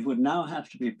 It would now have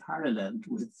to be paralleled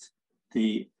with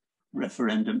the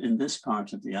referendum in this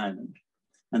part of the island.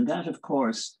 And that, of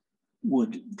course,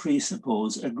 would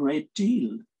presuppose a great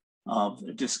deal of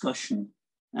discussion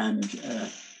and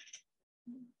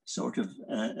sort of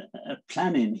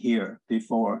planning here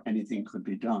before anything could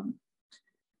be done.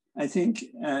 I think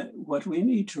what we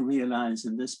need to realize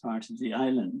in this part of the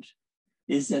island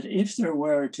is that if there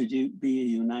were to be a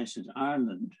united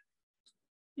Ireland,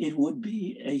 it would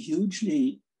be a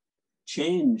hugely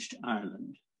changed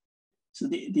Ireland. So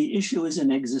the issue is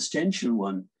an existential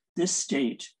one. This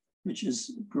state, which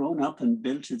has grown up and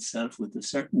built itself with a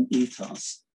certain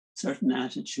ethos, certain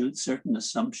attitudes, certain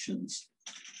assumptions,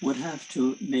 would have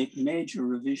to make major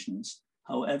revisions,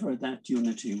 however that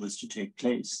unity was to take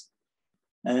place.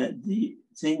 The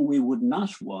thing we would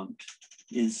not want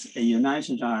is a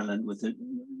united Ireland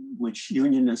which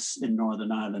unionists in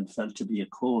Northern Ireland felt to be a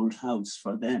cold house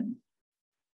for them.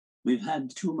 We've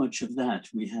had too much of that.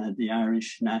 We had the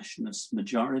Irish nationalist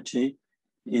majority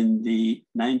in the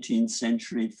 19th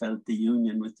century felt the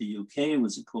union with the UK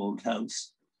was a cold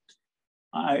house.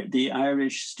 The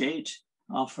Irish state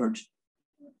offered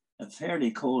a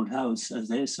fairly cold house, as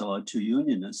they saw it, to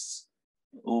unionists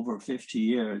over 50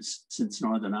 years since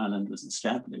Northern Ireland was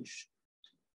established.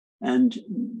 And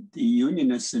the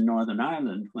unionists in Northern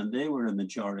Ireland, when they were a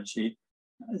majority,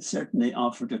 certainly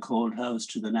offered a cold house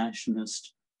to the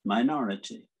nationalist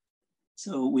minority.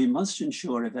 So we must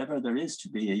ensure, if ever there is to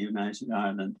be a united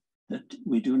Ireland, that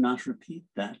we do not repeat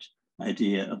that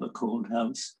idea of a cold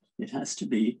house. It has to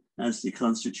be, as the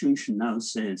Constitution now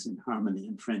says, in harmony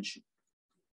and friendship.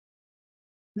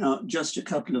 Now, just a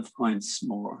couple of points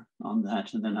more on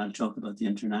that, and then I'll talk about the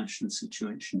international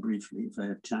situation briefly if I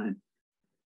have time.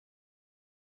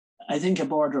 I think a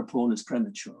border poll is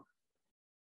premature.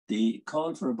 The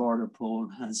call for a border poll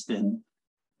has been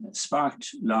sparked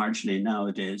largely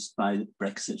nowadays by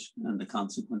Brexit and the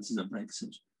consequences of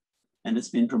Brexit. And it's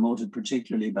been promoted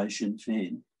particularly by Sinn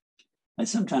Féin. I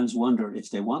sometimes wonder if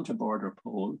they want a border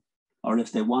poll or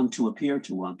if they want to appear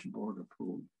to want a border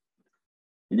poll.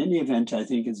 In any event, I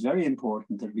think it's very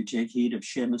important that we take heed of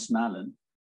Seamus Mallon,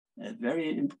 a very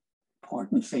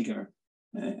important figure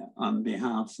on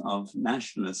behalf of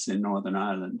nationalists in Northern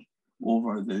Ireland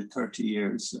over the 30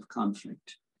 years of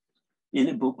conflict. In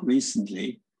a book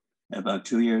recently, about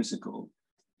 2 years ago,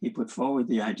 he put forward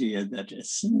the idea that a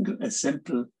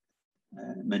simple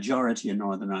majority in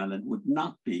Northern Ireland would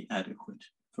not be adequate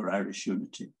for Irish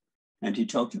unity. And he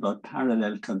talked about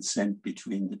parallel consent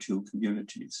between the two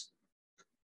communities.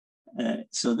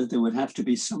 So that there would have to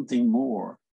be something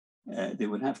more. There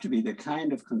would have to be the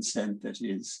kind of consent that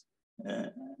is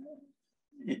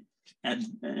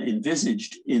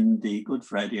envisaged in the Good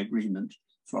Friday Agreement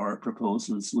for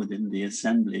proposals within the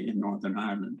Assembly in Northern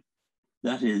Ireland.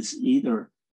 That is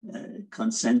either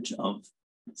consent of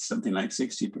something like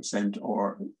 60%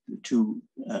 or the two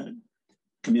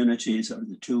communities or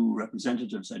the two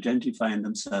representatives identifying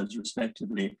themselves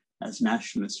respectively as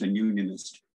nationalist and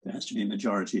unionist. There has to be a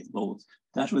majority of both.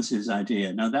 That was his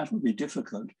idea. Now that would be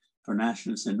difficult for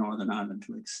nationalists in Northern Ireland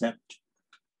to accept.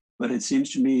 But it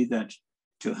seems to me that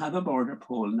to have a border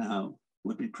poll now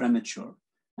would be premature,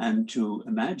 and to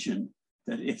imagine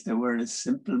that if there were a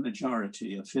simple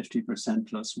majority of 50%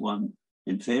 plus one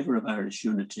in favor of Irish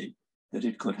unity, that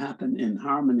it could happen in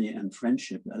harmony and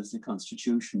friendship as the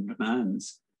Constitution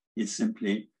demands is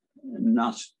simply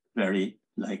not very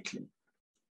likely.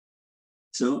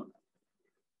 So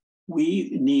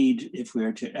we need, if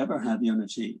we're to ever have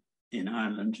unity in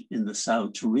Ireland, in the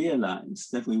South, to realize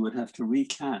that we would have to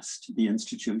recast the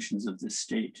institutions of this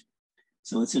state.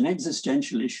 So it's an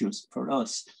existential issue for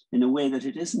us in a way that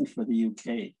it isn't for the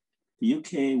UK. The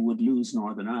UK would lose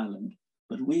Northern Ireland,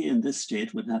 but we in this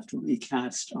state would have to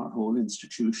recast our whole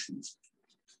institutions.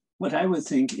 What I would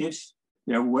think, if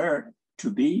there were to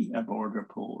be a border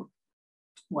poll,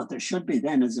 what there should be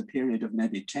then is a period of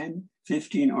maybe 10,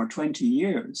 15 or 20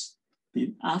 years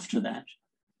after that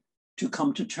to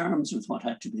come to terms with what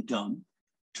had to be done,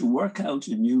 to work out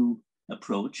a new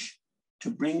approach, to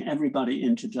bring everybody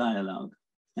into dialogue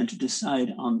and to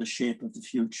decide on the shape of the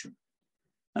future.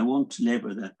 I won't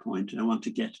labor that point. I want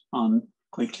to get on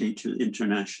quickly to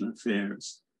international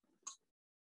affairs.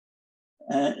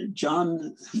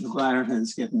 John Maguire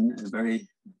has given a very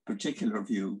particular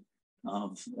view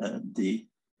of the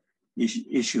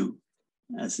issue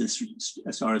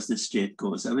as far as this state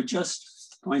goes. I would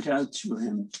just point out to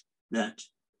him that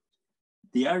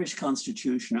the Irish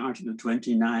Constitution, Article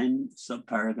 29,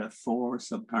 subparagraph 4,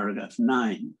 subparagraph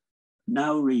 9,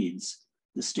 now reads,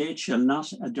 the state shall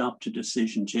not adopt a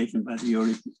decision taken by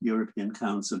the European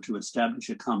Council to establish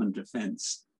a common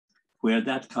defence, where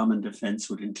that common defence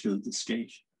would include the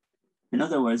state. In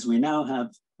other words, we now have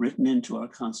written into our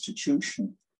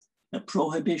Constitution a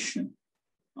prohibition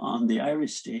on the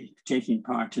Irish state taking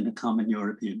part in a common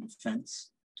European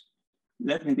defence.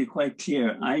 Let me be quite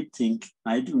clear. I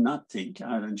do not think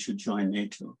Ireland should join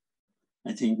NATO.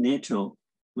 I think NATO,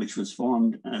 which was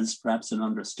formed as perhaps an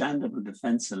understandable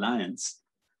defence alliance,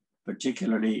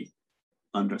 particularly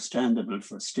understandable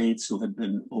for states who had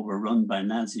been overrun by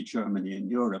Nazi Germany in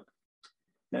Europe,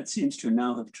 that seems to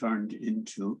now have turned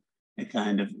into a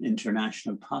kind of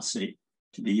international posse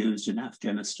to be used in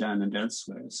Afghanistan and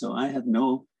elsewhere. So I have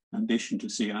no ambition to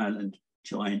see Ireland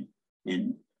join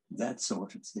in that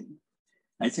sort of thing.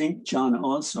 I think John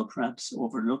also perhaps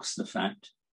overlooks the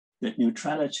fact that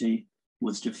neutrality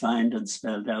was defined and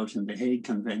spelled out in the Hague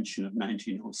Convention of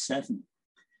 1907,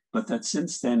 but that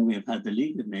since then we have had the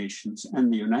League of Nations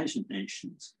and the United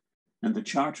Nations, and the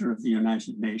Charter of the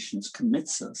United Nations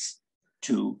commits us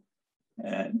to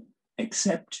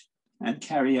accept and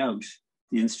carry out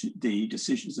the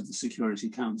decisions of the Security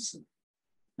Council.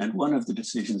 And one of the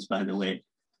decisions, by the way,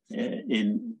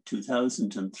 in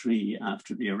 2003,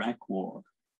 after the Iraq War,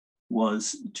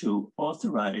 was to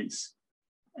authorize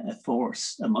a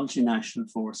force, a multinational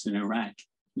force in Iraq,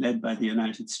 led by the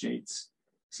United States.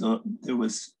 So there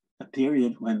was a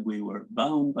period when we were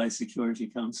bound by Security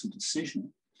Council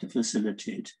decision to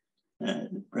facilitate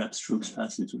perhaps troops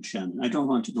passing through Shannon. I don't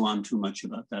want to go on too much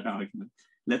about that argument.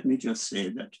 Let me just say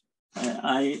that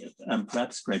I am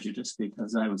perhaps prejudiced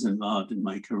because I was involved in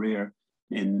my career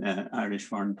in Irish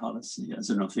foreign policy as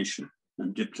an official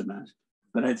and diplomat.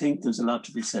 But I think there's a lot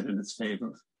to be said in its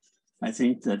favor. I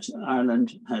think that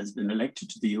Ireland has been elected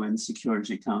to the UN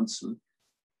Security Council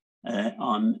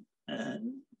on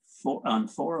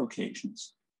 4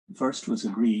 occasions. The first was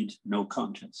agreed, no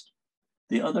contest.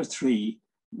 The other 3,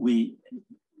 we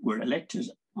were elected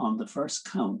on the first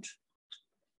count.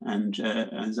 And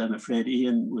as I'm afraid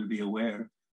Iain will be aware,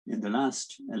 in the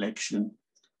last election,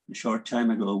 a short time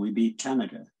ago, we beat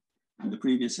Canada. In the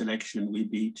previous election, we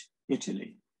beat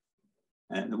Italy.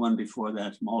 The one before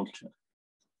that, Malta.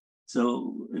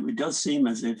 So it does seem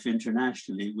as if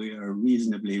internationally we are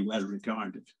reasonably well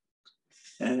regarded.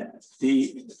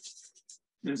 There's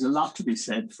a lot to be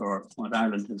said for what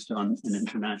Ireland has done in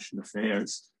international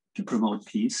affairs to promote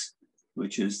peace,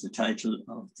 which is the title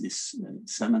of this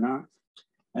seminar.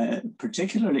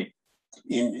 Particularly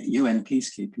in UN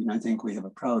peacekeeping, I think we have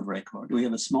a proud record. We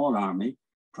have a small army,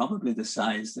 probably the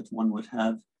size that one would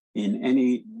have in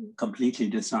any completely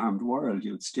disarmed world.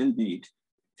 You would still need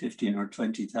 15 or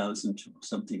 20,000 or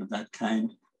something of that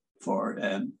kind for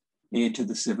aid to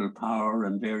the civil power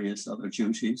and various other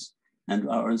duties. And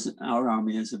our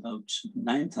army is about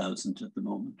 9,000 at the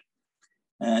moment.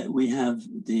 We have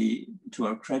to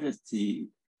our credit, the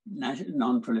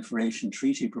Non-Proliferation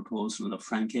Treaty proposal of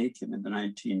Frank Aiken in the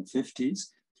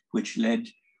 1950s, which led,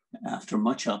 after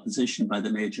much opposition by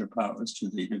the major powers, to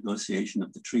the negotiation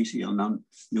of the Treaty on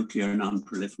Nuclear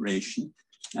Non-Proliferation.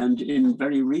 And in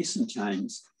very recent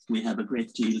times, we have a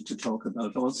great deal to talk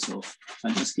about also.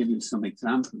 I'll just give you some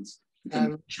examples.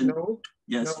 No,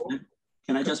 yes, no.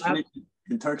 Can I just finish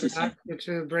in 30 seconds? I'd like you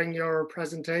to bring your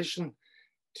presentation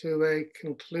to a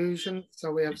conclusion,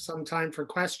 so we have some time for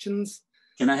questions.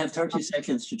 Can I have 30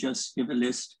 seconds to just give a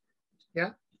list?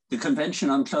 Yeah. The Convention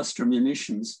on Cluster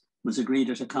Munitions was agreed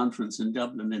at a conference in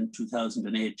Dublin in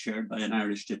 2008, chaired by an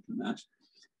Irish diplomat.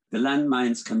 The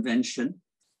Landmines Convention,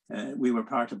 we were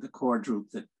part of the core group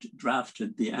that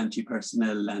drafted the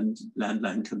Anti-Personnel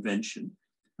Landline Convention.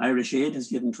 Irish Aid has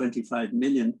given 25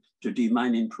 million to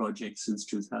demining projects since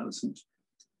 2000.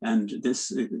 And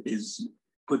this is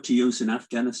put to use in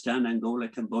Afghanistan, Angola,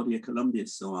 Cambodia, Colombia,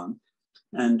 so on.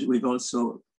 And we've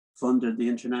also funded the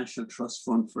International Trust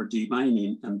Fund for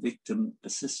Demining and Victim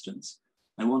Assistance.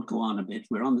 I won't go on a bit.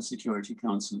 We're on the Security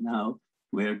Council now.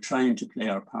 We're trying to play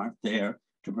our part there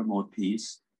to promote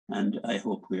peace, and I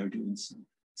hope we are doing so.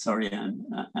 Sorry,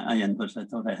 Iain, but I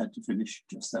thought I had to finish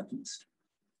just that list.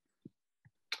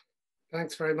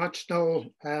 Thanks very much, Noel,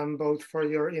 both for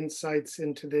your insights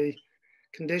into the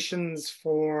conditions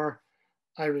for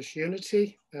Irish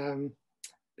unity,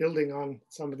 building on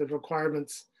some of the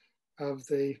requirements of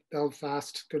the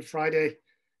Belfast Good Friday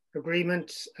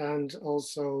Agreement, and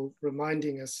also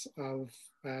reminding us of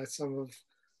some of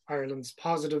Ireland's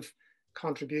positive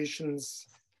contributions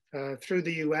through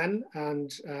the UN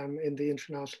and in the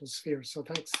international sphere. So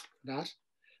thanks for that.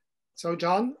 So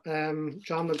John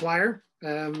Maguire,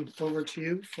 over to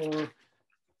you for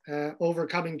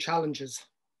overcoming challenges.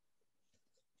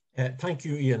 Thank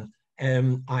you, Iain.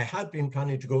 I had been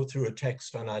planning to go through a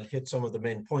text and I'll hit some of the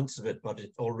main points of it, but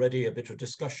already a bit of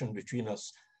discussion between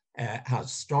us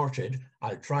has started.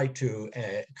 I'll try to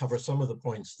cover some of the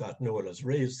points that Noel has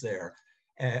raised there.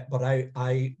 But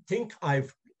I think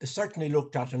I've certainly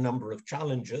looked at a number of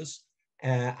challenges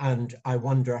and I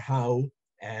wonder how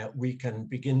we can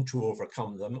begin to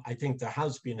overcome them. I think there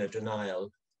has been a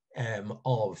denial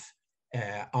of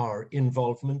our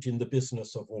involvement in the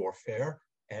business of warfare.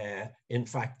 In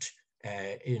fact,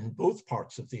 in both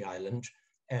parts of the island.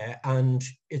 And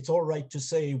it's all right to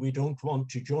say we don't want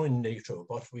to join NATO,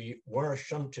 but we were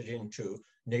shunted into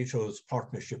NATO's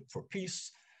Partnership for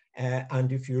Peace.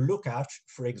 And if you look at,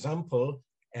 for example,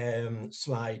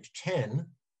 slide 10,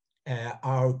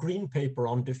 our green paper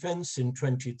on defense in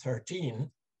 2013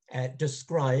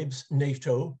 describes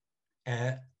NATO,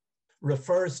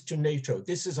 refers to NATO.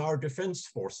 This is our defense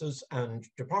forces and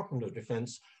Department of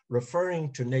Defense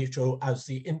referring to NATO as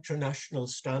the international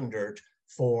standard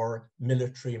for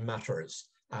military matters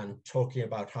and talking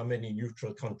about how many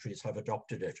neutral countries have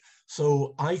adopted it.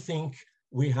 So I think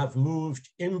we have moved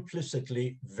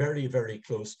implicitly very, very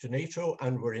close to NATO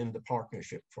and we're in the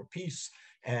Partnership for Peace.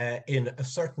 In a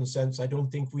certain sense, I don't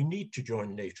think we need to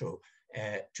join NATO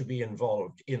to be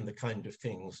involved in the kind of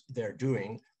things they're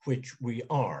doing, which we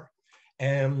are.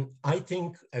 I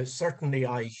think certainly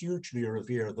I hugely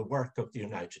revere the work of the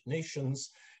United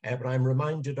Nations, but I'm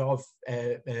reminded of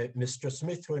Mr.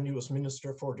 Smith when he was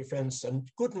Minister for Defence a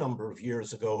good number of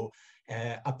years ago,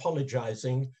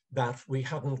 apologising that we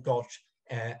hadn't got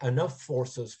enough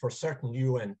forces for certain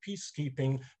UN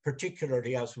peacekeeping,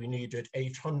 particularly as we needed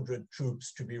 800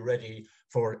 troops to be ready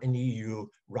for an EU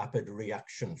rapid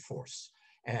reaction force.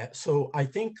 So I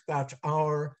think that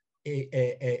our,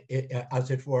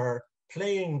 as it were,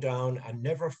 playing down and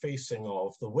never facing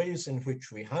off the ways in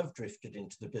which we have drifted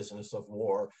into the business of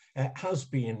war has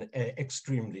been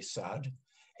extremely sad.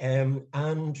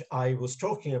 And I was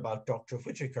talking about Dr.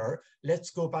 Whitaker.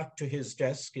 Let's go back to his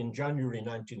desk in January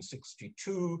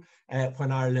 1962,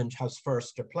 when Ireland has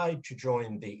first applied to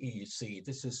join the EEC.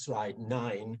 This is slide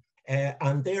 9.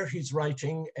 And there he's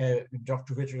writing,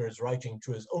 Dr. Whitaker is writing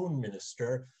to his own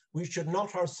minister, we should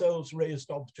not ourselves raise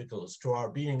obstacles to our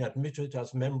being admitted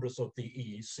as members of the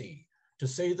EEC. To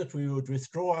say that we would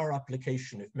withdraw our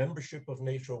application if membership of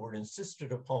NATO were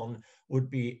insisted upon would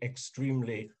be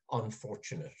extremely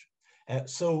unfortunate.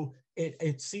 So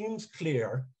it seems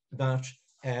clear that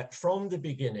from the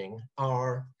beginning,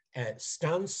 our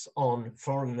stance on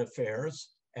foreign affairs,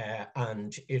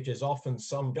 and it is often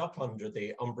summed up under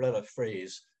the umbrella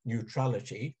phrase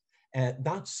neutrality,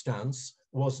 that stance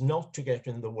was not to get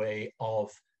in the way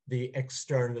of the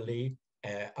externally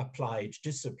applied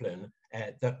discipline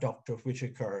that Dr.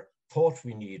 Whitaker thought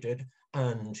we needed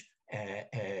and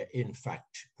in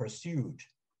fact pursued.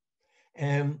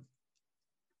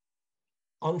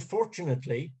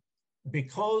 Unfortunately,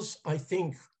 because I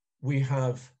think we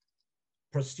have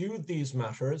pursued these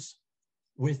matters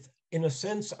with, in a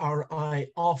sense, our eye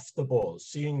off the ball,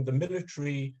 seeing the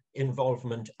military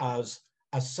involvement as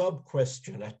a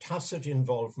sub-question, a tacit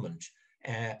involvement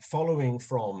following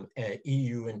from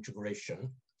EU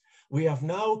integration, we have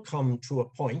now come to a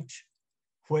point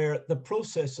where the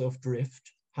process of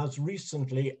drift has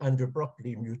recently and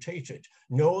abruptly mutated.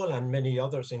 Noel and many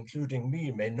others, including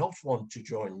me, may not want to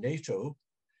join NATO,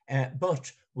 but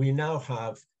we now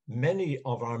have many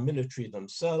of our military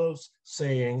themselves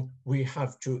saying we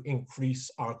have to increase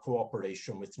our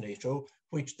cooperation with NATO,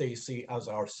 which they see as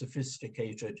our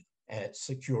sophisticated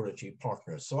security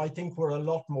partners. So I think we're a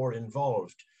lot more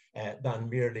involved than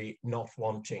merely not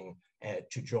wanting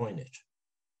to join it.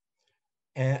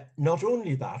 Not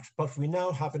only that, but we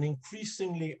now have an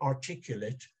increasingly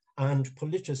articulate and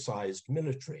politicized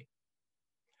military.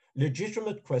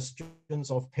 Legitimate questions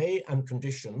of pay and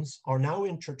conditions are now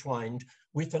intertwined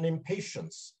with an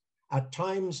impatience, at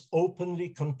times openly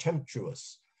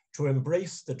contemptuous, to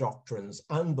embrace the doctrines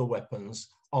and the weapons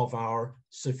of our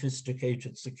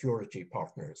sophisticated security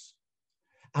partners.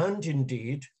 And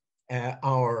indeed,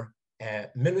 our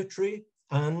military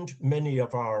and many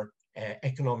of our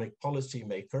economic policy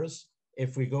makers,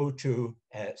 if we go to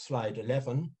slide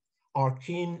 11, are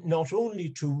keen not only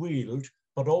to wield,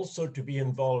 but also to be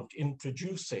involved in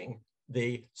producing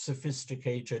the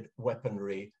sophisticated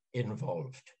weaponry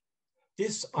involved.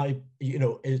 This,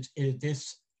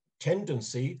 this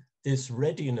tendency, this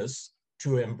readiness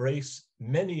to embrace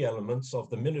many elements of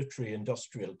the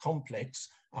military-industrial complex,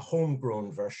 a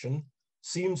homegrown version,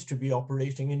 seems to be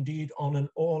operating indeed on an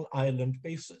all-island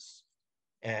basis,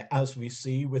 as we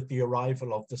see with the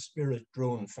arrival of the Spirit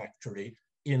drone factory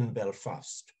in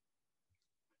Belfast.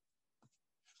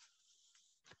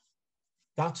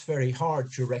 That's very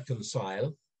hard to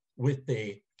reconcile with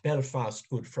the Belfast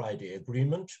Good Friday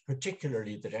Agreement,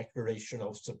 particularly the Declaration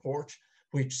of Support,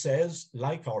 which says,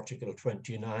 like Article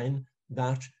 29,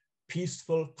 that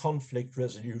peaceful conflict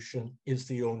resolution is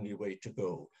the only way to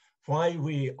go. Why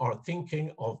we are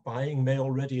thinking of buying, may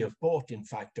already have bought, in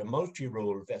fact, a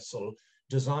multi-role vessel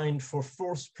designed for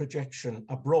force projection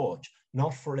abroad,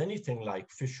 not for anything like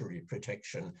fishery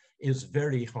protection, is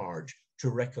very hard to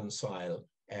reconcile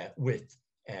with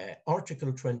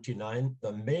Article 29,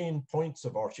 the main points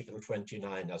of Article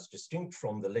 29 as distinct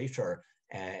from the later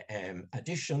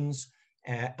additions,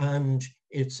 and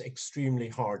it's extremely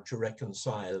hard to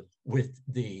reconcile with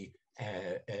the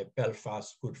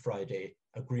Belfast Good Friday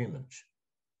Agreement.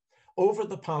 Over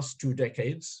the past 2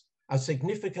 decades, a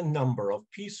significant number of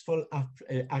peaceful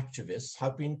activists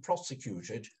have been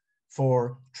prosecuted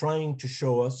for trying to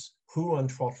show us who and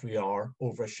what we are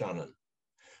over Shannon.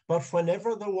 But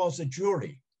whenever there was a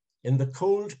jury, in the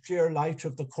cold, clear light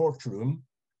of the courtroom,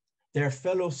 their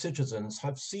fellow citizens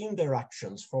have seen their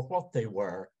actions for what they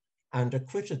were and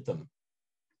acquitted them.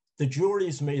 The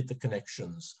juries made the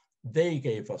connections. They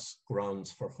gave us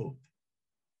grounds for hope.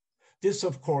 This,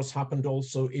 of course, happened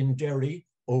also in Derry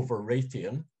over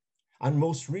Raytheon, and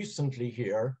most recently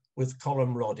here with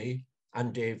Colm Roddy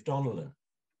and Dave Donnellan.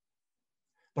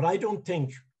 But I don't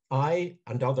think I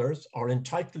and others are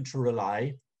entitled to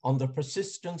rely on the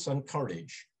persistence and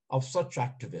courage of such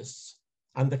activists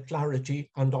and the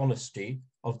clarity and honesty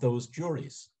of those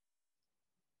juries.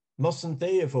 Mustn't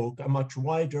they evoke a much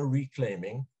wider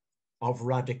reclaiming of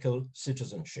radical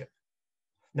citizenship?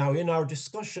 Now, in our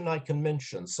discussion, I can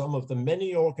mention some of the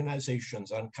many organizations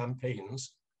and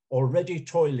campaigns already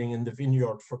toiling in the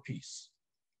vineyard for peace.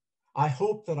 I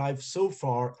hope that I've so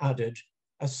far added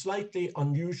a slightly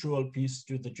unusual piece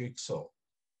to the jigsaw,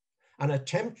 an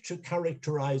attempt to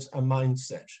characterize a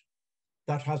mindset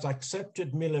that has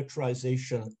accepted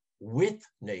militarization with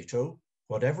NATO,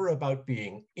 whatever about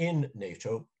being in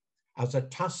NATO, as a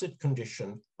tacit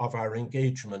condition of our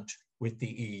engagement with the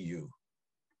EU.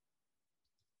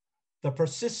 The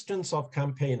persistence of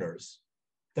campaigners,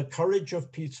 the courage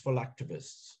of peaceful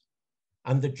activists,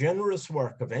 and the generous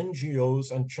work of NGOs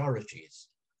and charities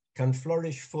can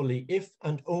flourish fully if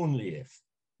and only if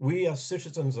we as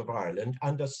citizens of Ireland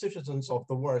and as citizens of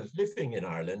the world living in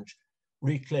Ireland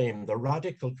reclaim the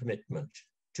radical commitment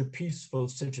to peaceful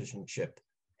citizenship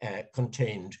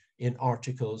contained in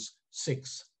Articles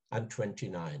 6 and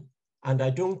 29. And I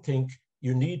don't think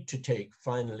you need to take,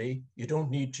 finally, you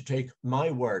don't need to take my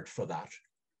word for that.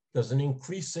 There's an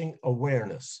increasing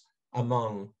awareness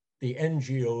among the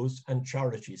NGOs and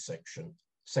charity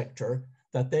sector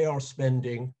that they are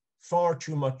spending far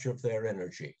too much of their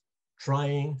energy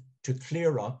trying to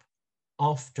clear up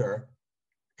after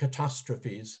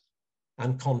catastrophes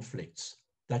and conflicts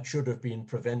that should have been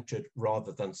prevented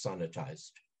rather than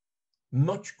sanitized.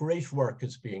 Much great work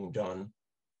is being done.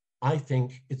 I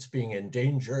think it's being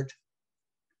endangered,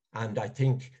 and I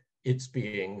think it's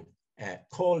being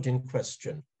called in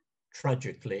question,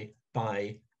 tragically,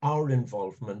 by our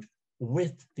involvement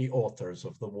with the authors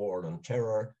of the War on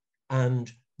Terror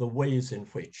and the ways in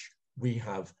which we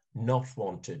have not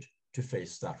wanted to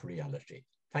face that reality.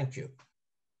 Thank you.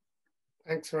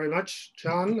 Thanks very much,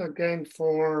 John, again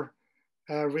for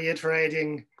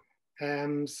reiterating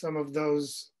some of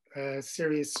those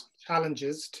serious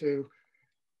challenges to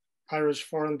Irish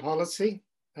foreign policy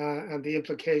and the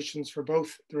implications for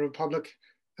both the Republic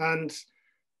and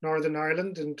Northern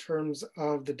Ireland in terms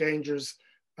of the dangers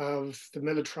of the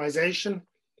militarization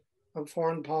of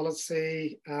foreign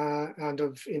policy and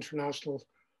of international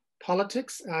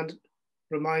politics, and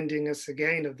reminding us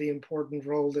again of the important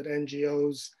role that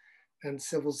NGOs and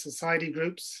civil society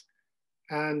groups,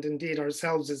 and indeed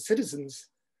ourselves as citizens,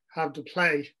 have to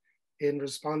play in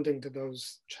responding to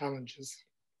those challenges.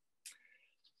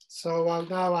 So I'll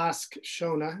now ask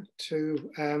Shona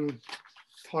to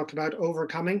talk about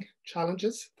overcoming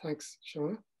challenges. Thanks,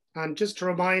 Shona. And just to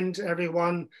remind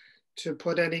everyone to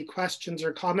put any questions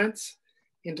or comments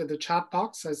into the chat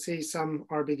box. I see some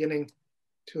are beginning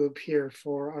to appear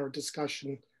for our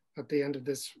discussion at the end of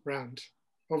this round.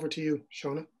 Over to you,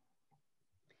 Shona.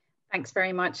 Thanks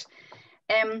very much.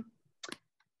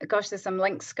 gosh, there's some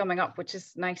links coming up, which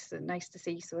is nice to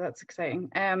see, so that's exciting.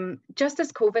 Just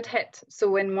as COVID hit,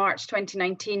 so in March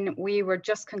 2019, we were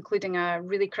just concluding a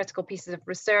really critical piece of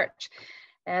research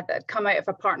that had come out of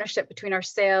a partnership between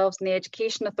ourselves and the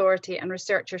Education Authority and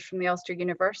researchers from the Ulster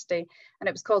University, and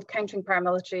it was called Countering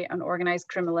Paramilitary and Organised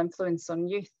Criminal Influence on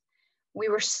Youth. We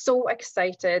were so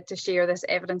excited to share this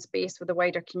evidence base with the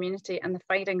wider community, and the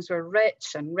findings were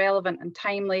rich and relevant and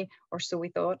timely, or so we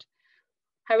thought.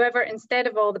 However, instead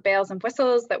of all the bells and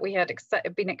whistles that we had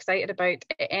been excited about,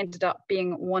 it ended up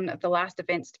being one of the last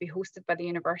events to be hosted by the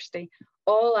university.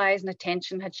 All eyes and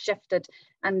attention had shifted,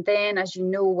 and then, as you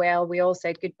know well, we all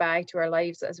said goodbye to our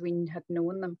lives as we had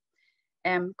known them.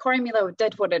 Corrymeela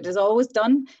did what it has always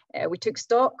done. We took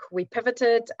stock, we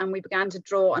pivoted, and we began to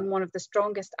draw on one of the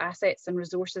strongest assets and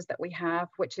resources that we have,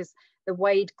 which is the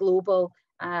wide global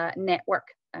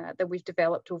network that we've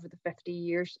developed over the 50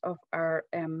 years of our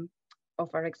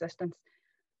existence.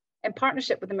 In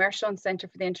partnership with the Mershon Centre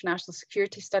for the International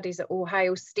Security Studies at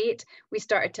Ohio State, we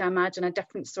started to imagine a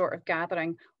different sort of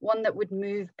gathering, one that would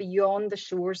move beyond the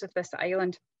shores of this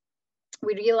island.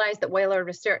 We realised that while our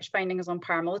research findings on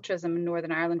paramilitarism in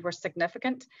Northern Ireland were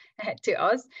significant to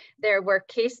us, there were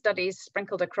case studies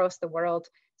sprinkled across the world,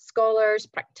 scholars,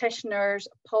 practitioners,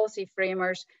 policy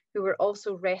framers who were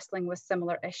also wrestling with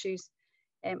similar issues.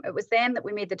 It was then that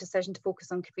we made the decision to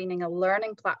focus on convening a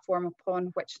learning platform upon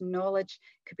which knowledge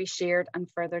could be shared and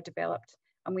further developed.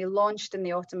 And we launched in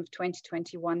the autumn of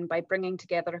 2021 by bringing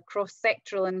together a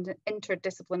cross-sectoral and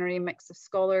interdisciplinary mix of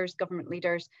scholars, government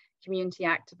leaders, community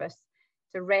activists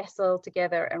to wrestle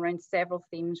together around several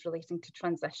themes relating to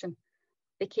transition.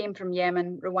 They came from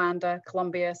Yemen, Rwanda,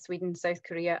 Colombia, Sweden, South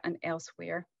Korea, and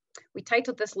elsewhere. We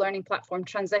titled this learning platform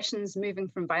Transitions Moving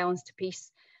from Violence to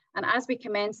Peace. And as we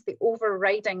commenced, the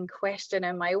overriding question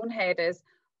in my own head is,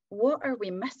 what are we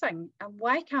missing? And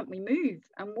why can't we move?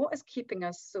 And what is keeping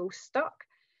us so stuck?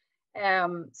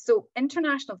 So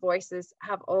international voices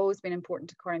have always been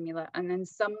important to Corrymeela, and then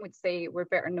some would say we're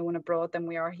better known abroad than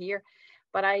we are here.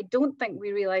 But I don't think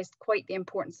we realised quite the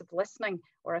importance of listening,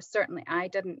 or certainly I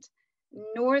didn't.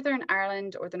 Northern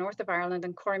Ireland, or the north of Ireland,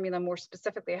 and Corrymeela more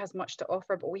specifically, has much to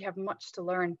offer, but we have much to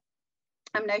learn.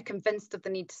 I'm now convinced of the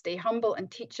need to stay humble and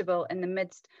teachable in the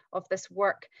midst of this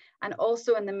work, and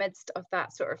also in the midst of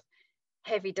that sort of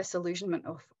heavy disillusionment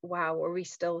of, wow, are we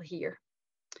still here?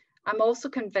 I'm also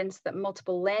convinced that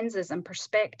multiple lenses and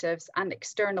perspectives and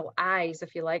external eyes,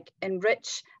 if you like,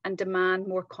 enrich and demand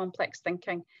more complex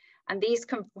thinking. And these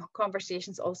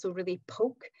conversations also really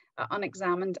poke at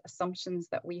unexamined assumptions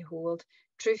that we hold,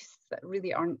 truths that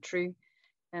really aren't true,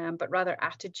 but rather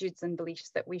attitudes and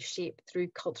beliefs that we shape through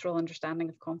cultural understanding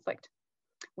of conflict.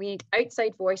 We need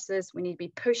outside voices, we need to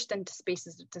be pushed into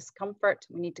spaces of discomfort,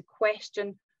 we need to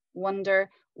question, wander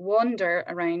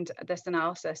around this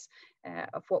analysis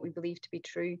of what we believe to be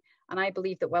true. And I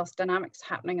believe that whilst dynamics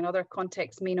happening in other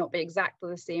contexts may not be exactly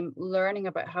the same, learning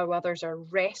about how others are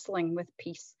wrestling with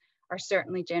peace are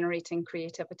certainly generating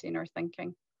creativity in our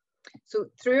thinking. So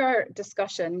through our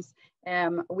discussions,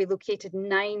 we located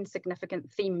 9 significant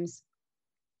themes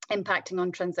impacting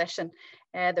on transition.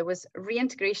 There was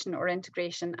reintegration or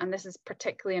integration, and this is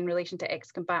particularly in relation to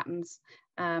ex-combatants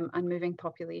and moving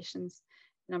populations.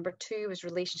 Number 2 was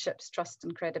relationships, trust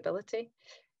and credibility.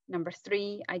 Number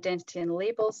 3, identity and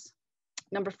labels.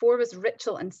 Number 4 was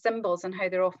ritual and symbols and how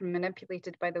they're often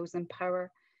manipulated by those in power.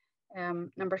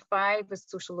 Number 5 was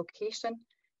social location.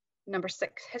 Number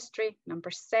 6, history.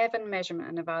 Number 7, measurement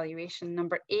and evaluation.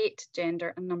 Number 8,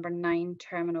 gender. And number 9,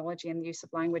 terminology and the use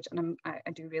of language. And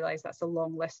I do realise that's a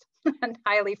long list and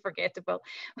highly forgettable,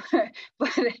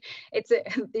 but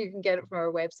you can get it from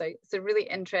our website. It's a really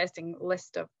interesting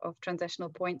list of transitional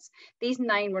points. These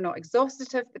 9 were not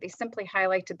exhaustive, but they simply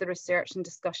highlighted the research and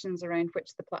discussions around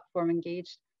which the platform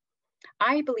engaged.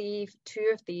 I believe 2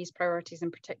 of these priorities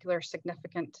in particular are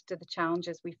significant to the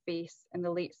challenges we face in the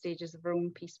late stages of our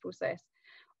own peace process.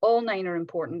 All 9 are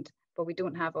important, but we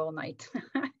don't have all night.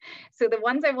 So the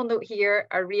ones I will note here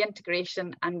are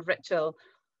reintegration and ritual.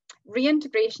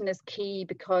 Reintegration is key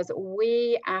because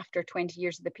way after 20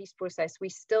 years of the peace process, we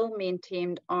still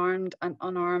maintained armed and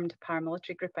unarmed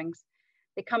paramilitary groupings.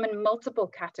 They come in multiple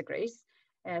categories.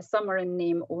 Some are in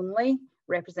name only,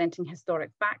 representing historic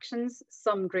factions.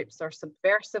 Some groups are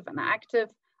subversive and active.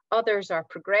 Others are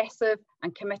progressive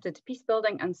and committed to peace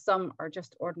building, and some are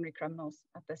just ordinary criminals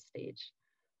at this stage.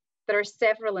 There are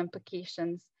several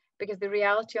implications because the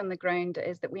reality on the ground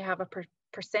is that we have a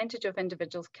percentage of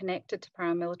individuals connected to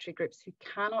paramilitary groups who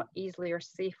cannot easily or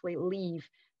safely leave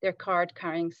their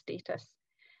card-carrying status.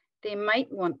 They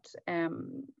might want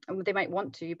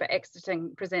to, but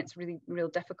exiting presents real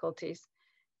difficulties.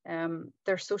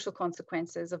 There's social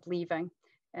consequences of leaving.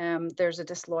 There's a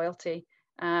disloyalty,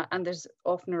 and there's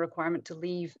often a requirement to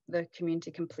leave the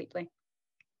community completely.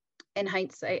 In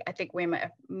hindsight, I think we might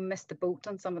have missed the boat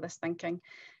on some of this thinking,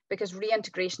 because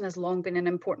reintegration has long been an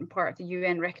important part of the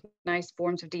UN recognised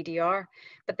forms of DDR,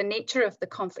 but the nature of the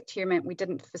conflict here meant we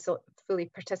didn't fully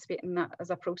participate in that as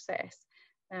a process.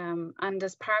 And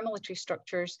as paramilitary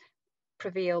structures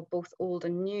prevail, both old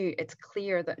and new, it's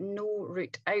clear that no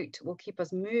route out will keep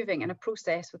us moving in a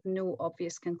process with no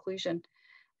obvious conclusion.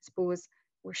 I suppose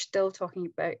we're still talking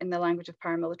about, in the language of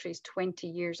paramilitaries, 20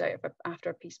 years out of after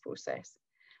a peace process.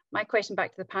 My question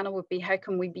back to the panel would be, how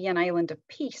can we be an island of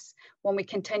peace when we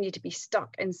continue to be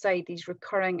stuck inside these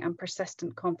recurring and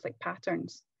persistent conflict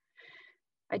patterns?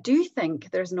 I do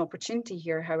think there's an opportunity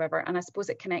here, however, and I suppose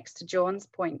it connects to John's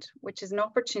point, which is an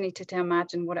opportunity to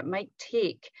imagine what it might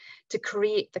take to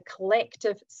create the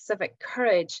collective civic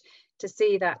courage to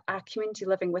say that a community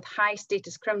living with high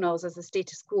status criminals as the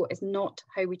status quo is not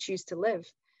how we choose to live.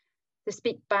 To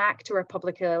speak back to our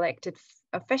publicly elected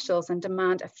officials and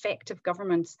demand effective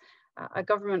governments, a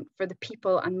government for the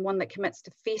people, and one that commits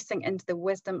to facing into the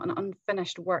wisdom and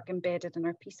unfinished work embedded in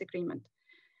our peace agreement.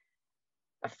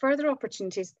 A further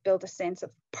opportunity is to build a sense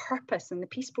of purpose in the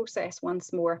peace process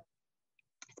once more.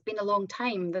 It's been a long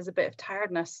time, there's a bit of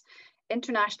tiredness.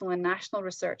 International and national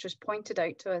researchers pointed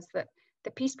out to us that the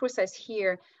peace process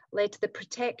here led to the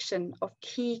protection of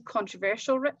key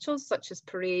controversial rituals such as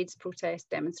parades, protests,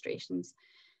 demonstrations,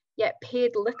 yet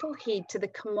paid little heed to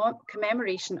the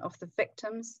commemoration of the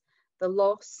victims, the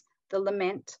loss, the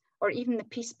lament, or even the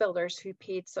peace builders who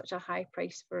paid such a high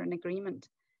price for an agreement.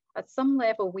 At some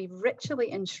level, we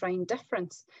ritually enshrine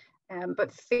difference,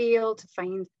 but fail to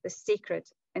find the sacred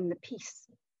in the peace.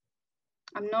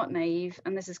 I'm not naive,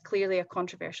 and this is clearly a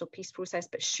controversial peace process,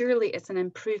 but surely it's an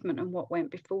improvement on what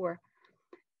went before.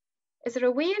 Is there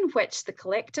a way in which the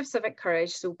collective civic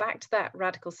courage, so back to that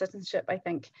radical citizenship, I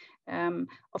think,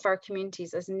 of our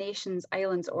communities as nations,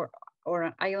 islands, or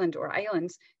an island or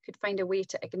islands, could find a way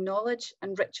to acknowledge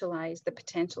and ritualize the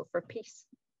potential for peace?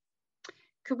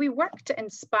 Could we work to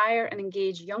inspire and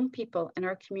engage young people in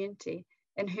our community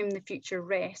in whom the future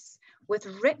rests with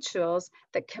rituals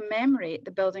that commemorate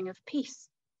the building of peace?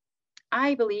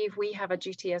 I believe we have a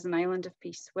duty as an island of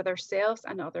peace with ourselves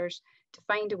and others to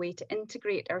find a way to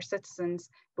integrate our citizens,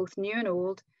 both new and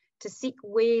old, to seek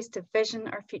ways to vision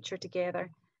our future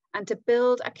together, and to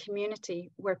build a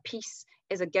community where peace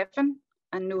is a given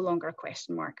and no longer a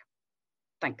question mark.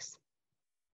 Thanks.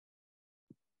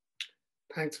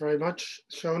 Thanks very much,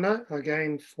 Shona,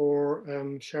 again for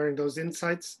sharing those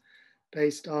insights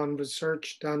based on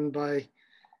research done by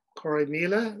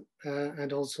Corrymeela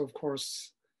and also, of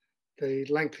course, the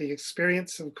lengthy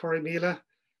experience of Corrymeela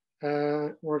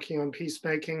working on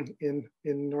peacemaking in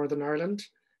Northern Ireland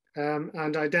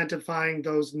and identifying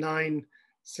those 9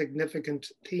 significant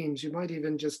themes. You might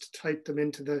even just type them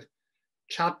into the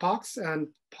chat box and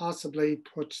possibly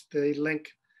put the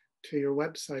link to your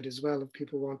website as well if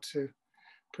people want to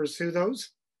pursue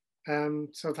those.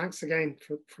 So thanks again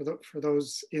for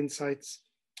those insights.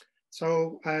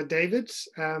 So David,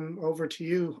 over to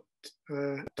you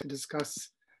to discuss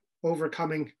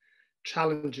overcoming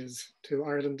challenges to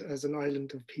Ireland as an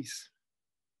island of peace.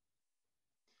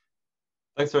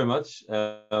 Thanks very much.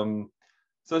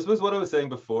 So I suppose what I was saying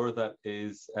before, that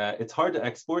is, it's hard to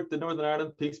export the Northern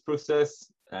Ireland peace process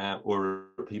or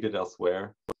repeat it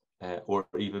elsewhere, or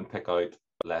even pick out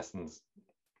lessons.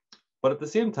 But at the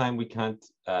same time, we can't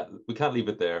leave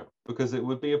it there, because it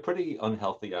would be a pretty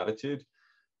unhealthy attitude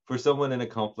for someone in a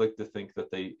conflict to think that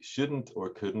they shouldn't or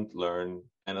couldn't learn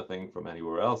anything from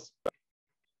anywhere else.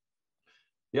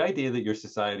 The idea that your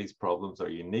society's problems are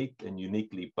unique and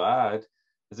uniquely bad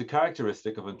is a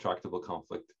characteristic of intractable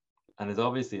conflict, and is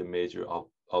obviously a major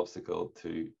obstacle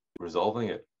to resolving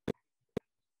it.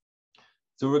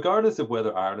 So regardless of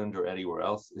whether Ireland or anywhere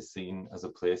else is seen as a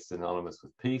place synonymous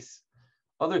with peace,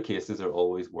 other cases are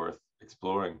always worth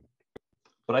exploring.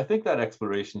 But I think that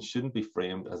exploration shouldn't be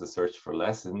framed as a search for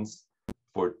lessons,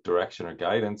 for direction or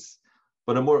guidance,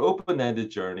 but a more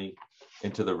open-ended journey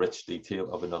into the rich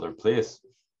detail of another place.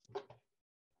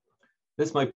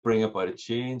 This might bring about a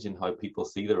change in how people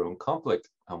see their own conflict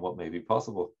and what may be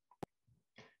possible.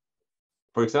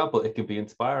 For example, it can be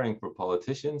inspiring for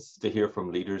politicians to hear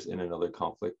from leaders in another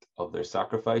conflict of their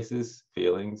sacrifices,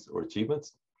 failings, or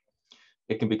achievements.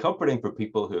 It can be comforting for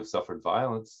people who have suffered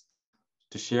violence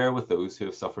to share with those who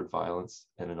have suffered violence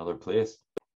in another place.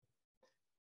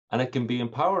 And it can be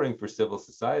empowering for civil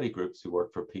society groups who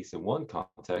work for peace in one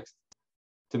context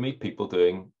to meet people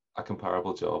doing a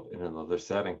comparable job in another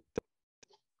setting.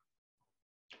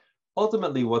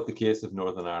 Ultimately, what the case of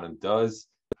Northern Ireland does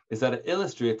is that it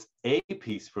illustrates a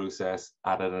peace process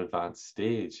at an advanced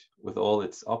stage with all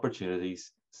its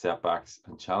opportunities, setbacks,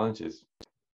 and challenges.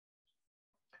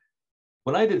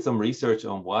 When I did some research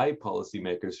on why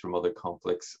policymakers from other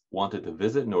conflicts wanted to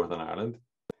visit Northern Ireland,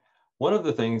 one of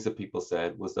the things that people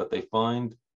said was that they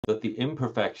found that the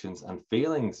imperfections and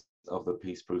failings of the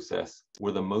peace process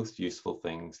were the most useful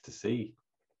things to see.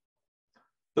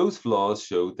 Those flaws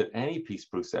showed that any peace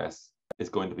process is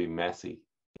going to be messy,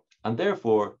 and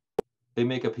therefore they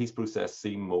make a peace process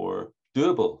seem more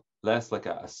doable, less like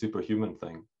a superhuman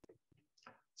thing.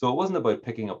 So it wasn't about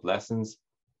picking up lessons,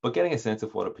 but getting a sense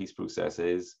of what a peace process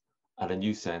is and a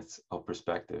new sense of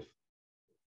perspective.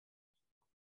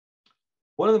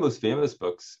 One of the most famous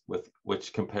books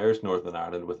which compares Northern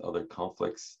Ireland with other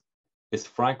conflicts is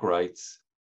Frank Wright's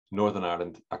Northern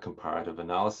Ireland, A Comparative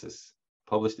Analysis,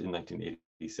 published in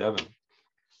 1987.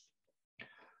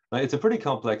 Now, it's a pretty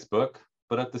complex book,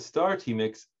 but at the start, he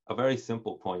makes a very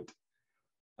simple point.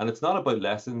 And it's not about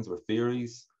lessons or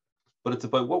theories, but it's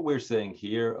about what we're saying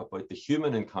here about the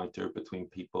human encounter between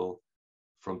people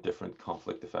from different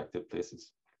conflict-affected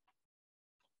places.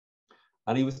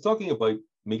 And he was talking about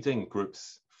meeting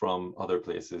groups from other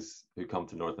places who come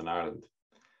to Northern Ireland.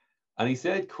 And he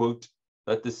said, quote,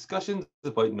 that discussions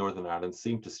about Northern Ireland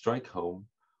seem to strike home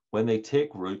when they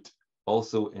take root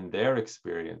also in their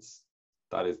experience,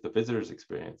 that is the visitor's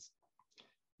experience.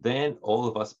 Then all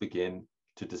of us begin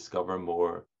to discover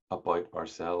more about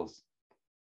ourselves.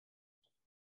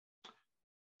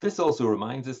 This also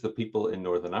reminds us that people in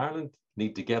Northern Ireland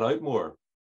need to get out more,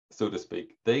 so to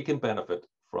speak. They can benefit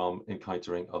from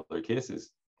encountering other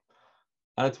cases.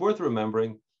 And it's worth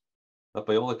remembering that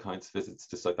by all accounts, visits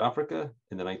to South Africa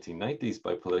in the 1990s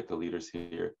by political leaders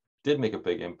here did make a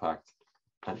big impact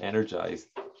and energized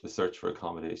the search for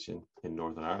accommodation in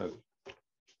Northern Ireland.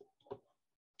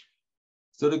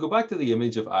 So to go back to the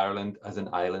image of Ireland as an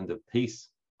island of peace,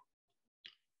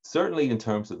 certainly in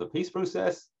terms of the peace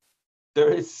process,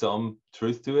 there is some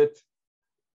truth to it,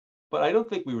 but I don't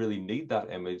think we really need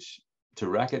that image to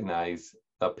recognize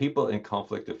that people in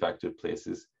conflict-affected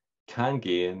places can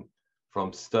gain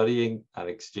from studying and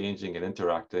exchanging and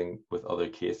interacting with other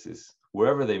cases,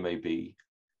 wherever they may be,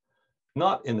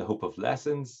 not in the hope of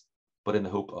lessons, but in the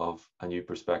hope of a new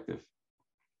perspective.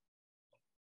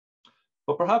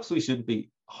 But perhaps we shouldn't be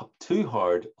too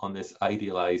hard on this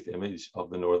idealized image of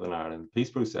the Northern Ireland peace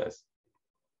process.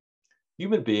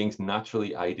 Human beings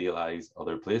naturally idealize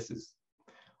other places.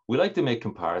 We like to make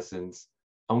comparisons,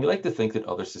 and we like to think that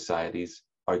other societies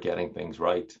are getting things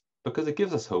right, because it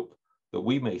gives us hope that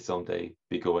we may someday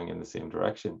be going in the same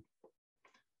direction.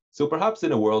 So perhaps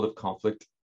in a world of conflict,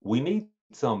 we need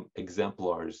some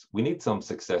exemplars, we need some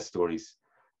success stories,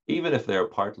 even if they're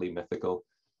partly mythical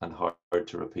and hard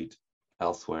to repeat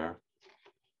elsewhere.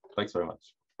 Thanks very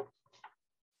much.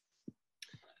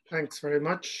 Thanks very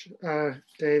much,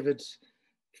 David,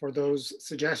 for those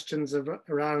suggestions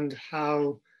around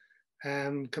how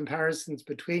comparisons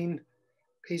between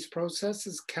peace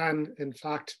processes can in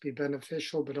fact be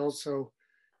beneficial, but also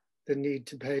the need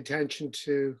to pay attention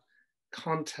to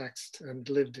context and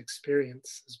lived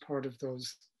experience as part of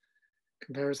those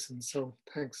comparisons. So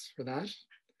thanks for that.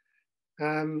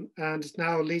 And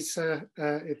now, Lisa,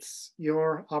 it's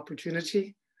your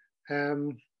opportunity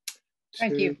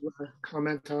Thank you.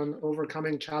 Comment on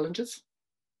overcoming challenges.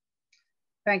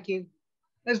 Thank you.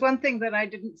 There's one thing that I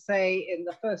didn't say in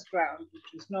the first round,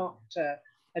 which is not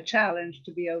a challenge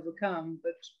to be overcome,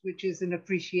 but which is an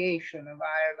appreciation of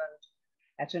Ireland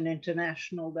at an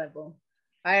international level.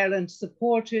 Ireland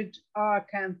supported our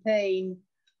campaign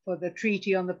for the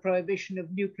Treaty on the Prohibition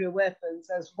of Nuclear Weapons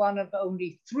as one of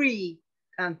only 3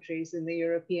 countries in the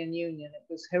European Union. It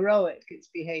was heroic, its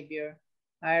behavior.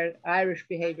 Irish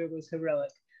behavior was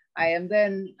heroic. I am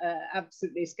then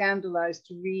absolutely scandalized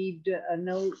to read a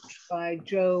note by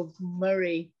Joe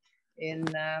Murray in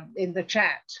the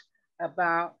chat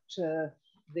about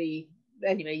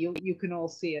anyway, you can all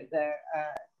see it there,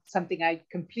 something I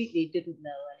completely didn't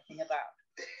know anything about.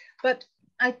 But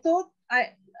I thought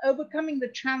overcoming the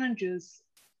challenges,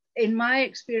 in my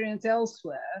experience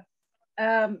elsewhere,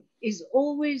 is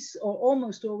always or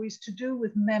almost always to do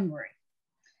with memory.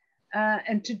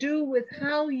 And to do with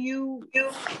how you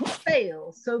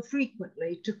fail so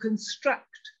frequently to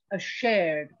construct a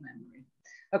shared memory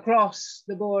across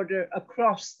the border,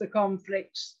 across the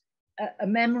conflicts, a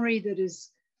memory that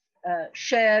is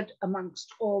shared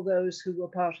amongst all those who were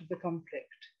part of the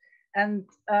conflict. And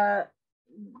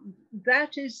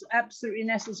that is absolutely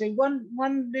necessary.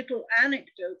 One little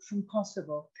anecdote from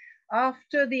Kosovo.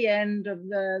 After the end of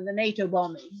the NATO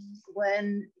bombing,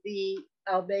 when the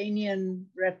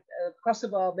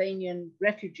Kosovo Albanian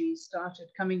refugees started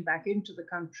coming back into the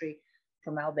country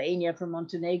from Albania, from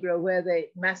Montenegro,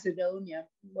 Macedonia,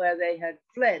 where they had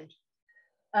fled,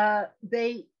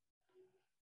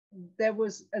 there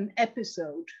was an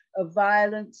episode of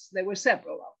violence. There were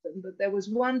several of them, but there was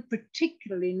one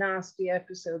particularly nasty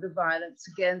episode of violence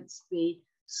against the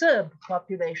Serb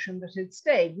population that had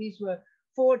stayed. These were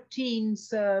 14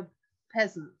 Serb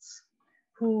peasants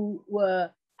who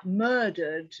were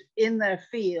murdered in their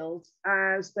fields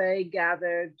as they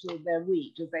gathered their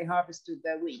wheat, as they harvested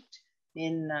their wheat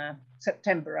in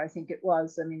September, I think it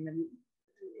was, I mean,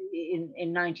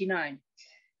 in 99.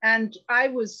 And I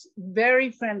was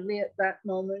very friendly at that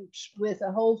moment with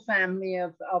a whole family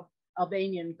of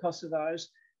Albanian Kosovars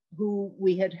who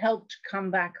we had helped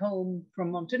come back home from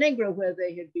Montenegro, where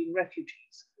they had been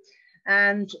refugees.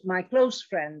 And my close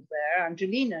friend there,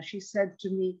 Angelina, she said to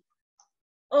me,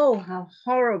 "Oh, how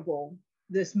horrible,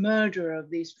 this murder of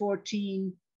these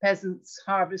 14 peasants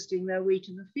harvesting their wheat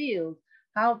in the field.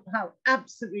 How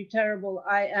absolutely terrible.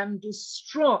 I am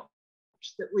distraught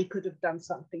that we could have done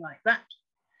something like that."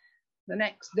 The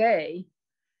next day,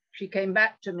 she came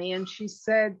back to me and she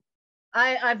said,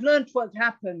 I've learned what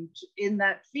happened in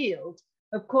that field.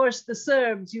 Of course, the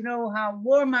Serbs, you know how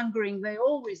warmongering they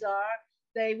always are.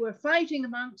 They were fighting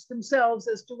amongst themselves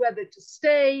as to whether to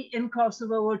stay in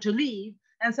Kosovo or to leave.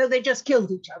 And so they just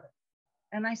killed each other.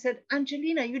 And I said,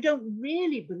 "Angelina, you don't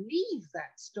really believe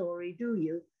that story, do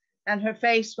you?" And her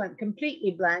face went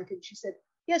completely blank. And she said,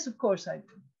 "Yes, of course I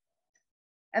do."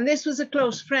 And this was a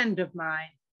close friend of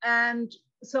mine. And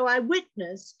so I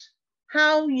witnessed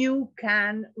how you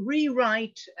can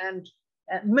rewrite and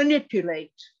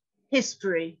manipulate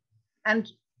history. And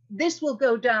this will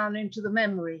go down into the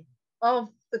memory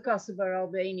of the Kosovo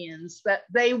Albanians, that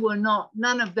they were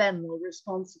none of them were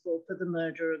responsible for the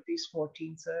murder of these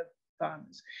 14 Serb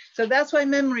farmers. So that's why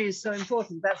memory is so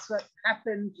important. That's what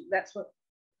happened. That's what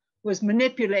was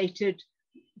manipulated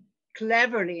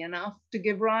cleverly enough to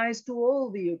give rise to all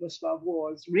the Yugoslav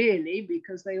wars, really,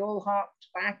 because they all harked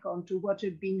back onto what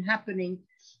had been happening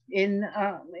in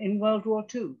World War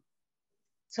II.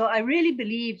 So I really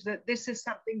believe that this is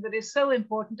something that is so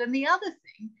important. And the other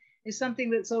thing is something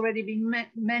that's already been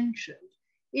mentioned,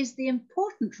 is the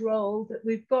important role that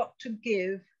we've got to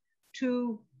give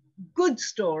to good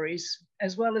stories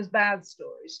as well as bad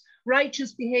stories,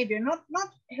 righteous behavior, not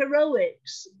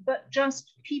heroics, but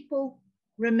just people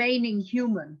remaining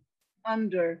human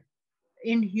under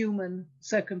inhuman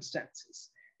circumstances.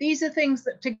 These are things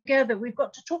that together we've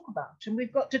got to talk about, and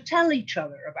we've got to tell each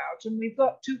other about, and we've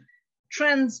got to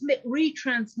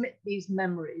retransmit these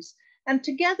memories. And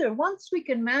together, once we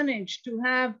can manage to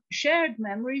have shared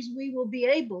memories, we will be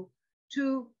able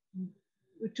to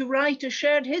write a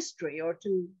shared history, or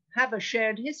to have a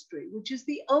shared history, which is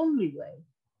the only way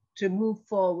to move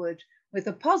forward with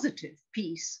a positive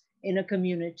peace in a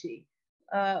community.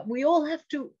 We all have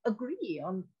to agree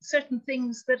on certain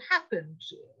things that happened,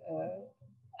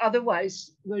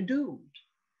 otherwise we're doomed.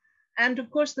 And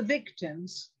of course, the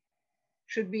victims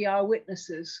should be our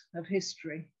witnesses of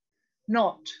history,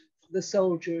 not the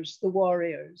soldiers, the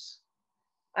warriors.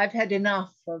 I've had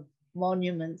enough of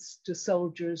monuments to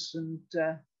soldiers and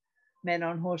men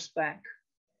on horseback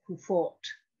who fought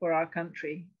for our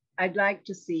country. I'd like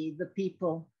to see the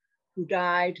people who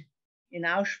died in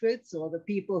Auschwitz, or the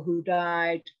people who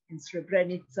died in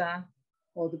Srebrenica,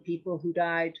 or the people who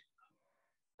died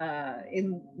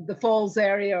in the Falls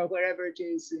area, or wherever it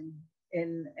is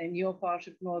in your part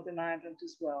of Northern Ireland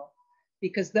as well,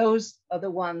 because those are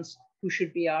the ones who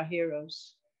should be our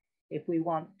heroes if we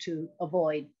want to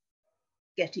avoid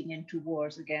getting into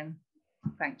wars again.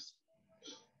 Thanks.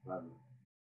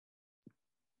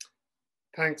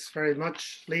 Thanks very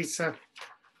much, Lisa,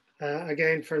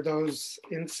 again for those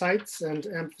insights and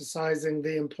emphasizing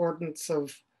the importance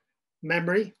of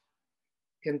memory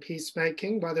in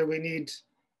peacemaking, whether we need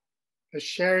a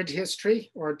shared history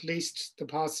or at least the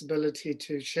possibility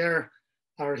to share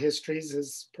our histories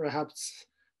is perhaps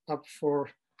up for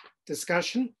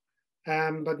discussion.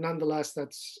 But nonetheless,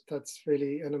 that's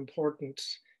really an important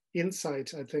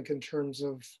insight, I think, in terms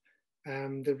of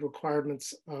the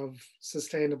requirements of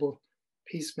sustainable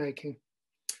peacemaking.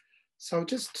 So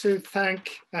just to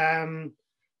thank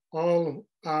all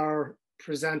our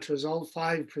presenters, all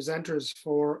 5 presenters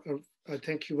for, I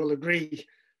think you will agree,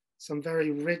 some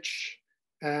very rich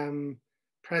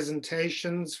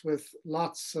presentations with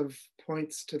lots of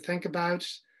points to think about,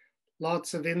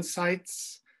 lots of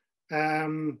insights,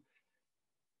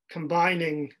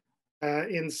 combining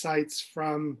insights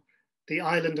from the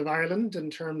island of Ireland in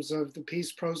terms of the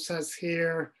peace process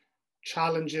here,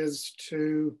 challenges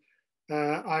to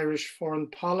Irish foreign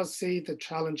policy, the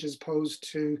challenges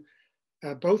posed to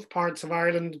both parts of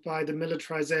Ireland by the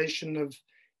militarization of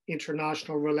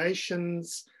international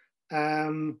relations,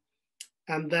 and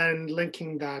then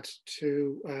linking that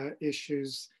to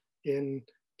issues in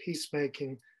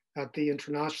peacemaking at the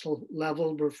international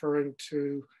level, referring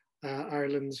to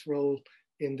Ireland's role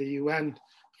in the UN,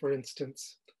 for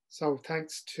instance. So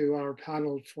thanks to our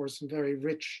panel for some very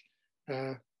rich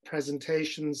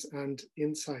presentations and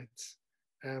insights,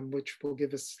 which will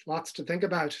give us lots to think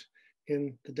about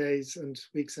in the days and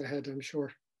weeks ahead, I'm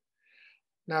sure.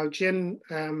 Now, Jin,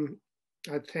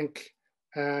 I think,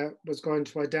 was going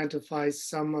to identify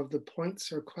some of the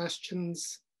points or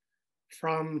questions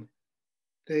from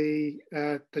the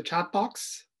chat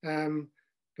box,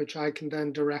 which I can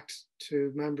then direct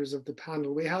to members of the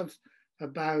panel. We have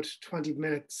about 20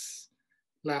 minutes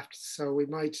left, so we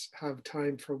might have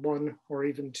time for one or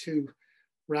even two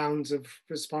rounds of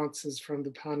responses from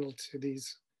the panel to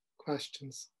these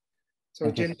questions.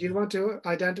 So Jin, do you want to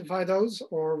identify those,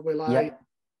 or will I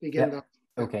begin that?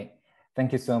 Okay,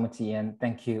 thank you so much, Iain.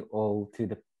 Thank you all to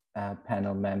the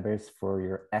panel members for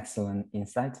your excellent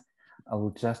insights. I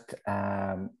will just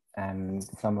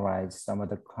summarize some of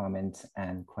the comments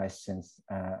and questions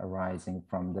arising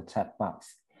from the chat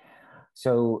box.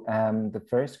 So the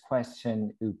first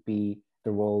question would be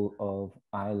the role of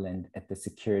Ireland at the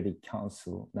Security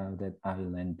Council, now that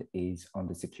Ireland is on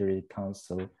the Security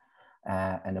Council,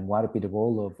 and then what would be the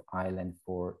role of Ireland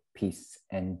for peace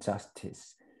and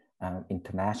justice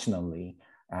internationally,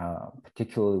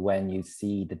 particularly when you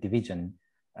see the division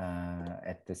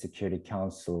at the Security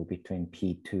Council between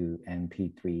P2 and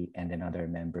P3 and then other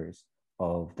members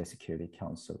of the Security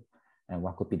Council, and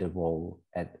what could be the role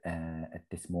at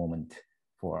this moment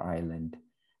for Ireland.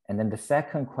 And then the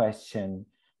second question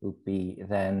would be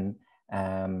then,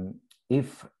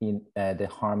 if the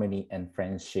harmony and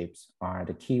friendships are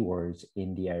the keywords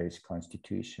in the Irish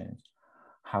Constitution,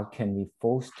 how can we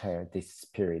foster this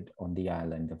spirit on the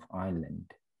island of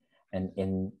Ireland?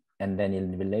 And then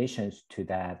in relation to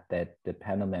that the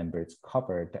panel members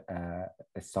covered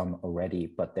some already,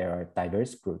 but there are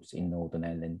diverse groups in Northern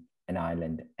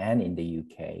Ireland and in the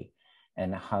UK.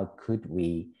 And how could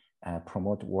we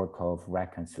promote work of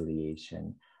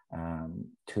reconciliation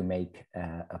to make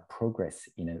a progress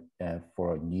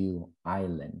for a new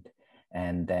Ireland,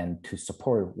 and then to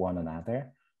support one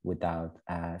another without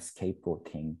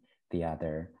scapegoating the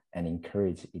other, and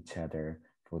encourage each other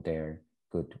for their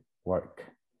good work.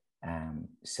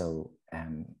 So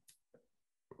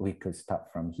we could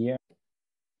start from here.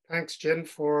 Thanks, Jin,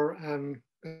 for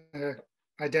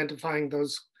identifying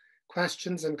those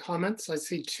questions and comments. I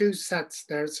see two sets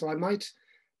there, so I might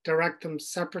direct them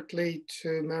separately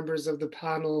to members of the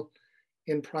panel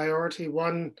in priority.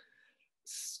 One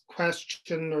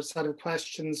question or set of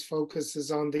questions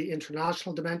focuses on the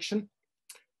international dimension,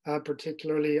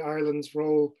 particularly Ireland's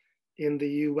role in the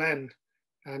UN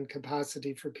and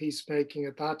capacity for peacemaking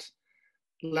at that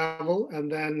level.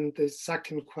 And then the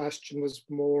second question was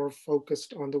more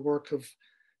focused on the work of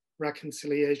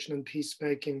reconciliation and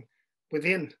peacemaking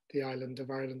within the island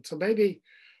of Ireland. So maybe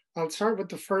I'll start with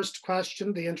the first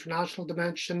question, the international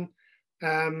dimension,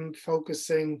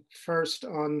 focusing first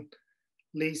on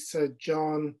Lisa,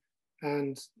 John,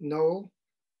 and Noel.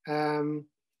 And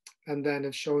then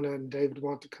if Shona and David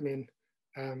want to come in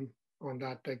on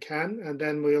that, they can. And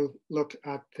then we'll look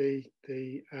at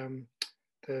the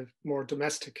more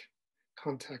domestic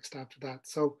context after that.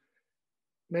 So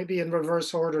maybe in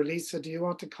reverse order, Lisa, do you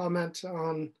want to comment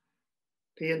on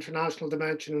the international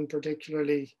dimension and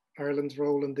particularly Ireland's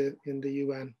role in the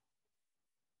UN?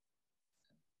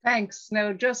 Thanks.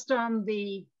 Now, just on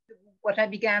what I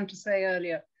began to say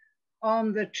earlier,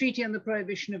 on the Treaty on the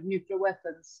Prohibition of Nuclear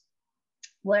Weapons,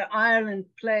 where Ireland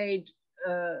played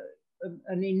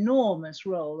an enormous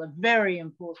role, a very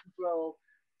important role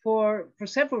for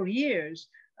several years.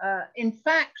 In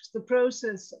fact, the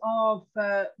process of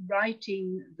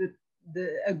writing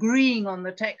agreeing on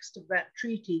the text of that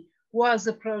treaty was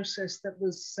a process that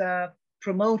was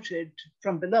promoted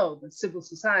from below, the civil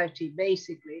society,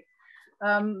 basically,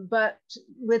 but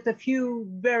with a few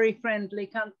very friendly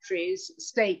countries,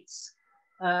 states,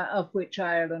 of which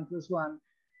Ireland was one.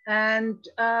 And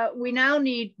we now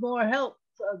need more help,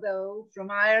 though, from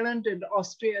Ireland and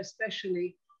Austria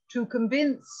especially, to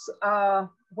convince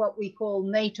what we call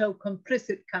NATO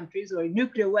complicit countries, or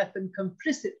nuclear weapon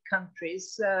complicit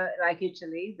countries, like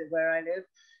Italy, where I live,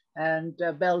 and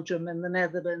Belgium and the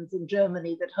Netherlands and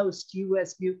Germany that host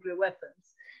US nuclear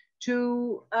weapons,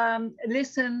 to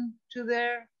listen to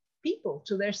their people,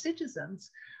 to their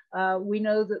citizens, We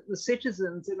know that the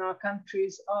citizens in our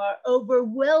countries are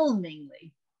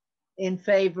overwhelmingly in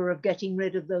favor of getting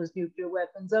rid of those nuclear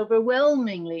weapons,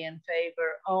 overwhelmingly in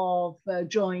favor of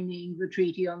joining the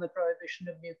Treaty on the Prohibition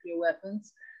of Nuclear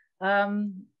Weapons.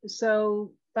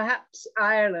 So perhaps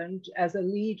Ireland as a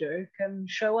leader can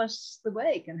show us the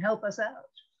way, can help us out.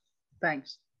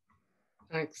 Thanks.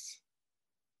 Thanks.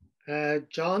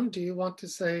 John, do you want to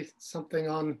say something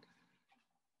on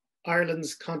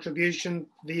Ireland's contribution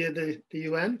via the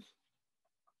UN?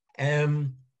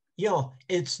 Yeah,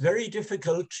 it's very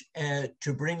difficult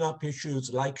to bring up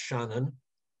issues like Shannon.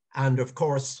 And of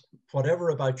course,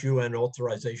 whatever about UN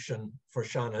authorization for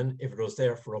Shannon, if it was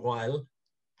there for a while,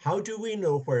 how do we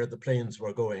know where the planes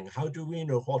were going? How do we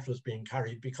know what was being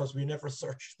carried? Because we never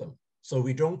searched them. So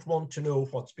we don't want to know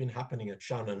what's been happening at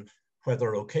Shannon,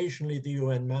 whether occasionally the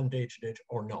UN mandated it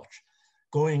or not.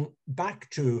 Going back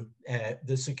to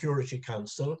the Security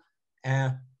Council,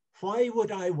 why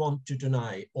would I want to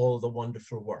deny all the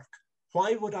wonderful work?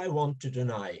 Why would I want to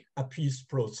deny a peace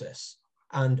process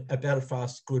and a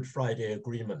Belfast Good Friday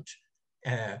Agreement,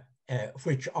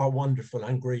 which are wonderful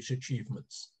and great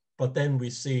achievements? But then we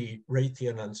see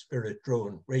Raytheon and Spirit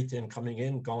Drone, Raytheon coming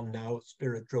in, gone now,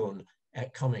 Spirit Drone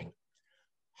coming.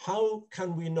 How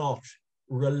can we not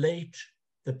relate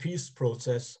the peace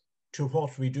process to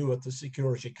what we do at the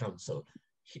Security Council?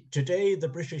 Today, the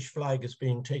British flag is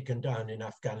being taken down in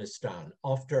Afghanistan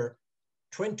after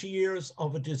 20 years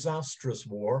of a disastrous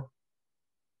war.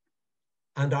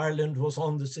 And Ireland was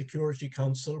on the Security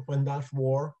Council when that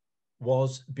war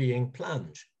was being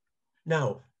planned.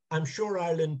 Now, I'm sure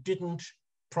Ireland didn't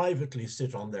privately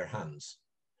sit on their hands,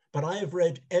 but I have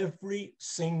read every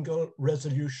single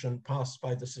resolution passed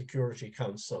by the Security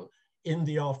Council in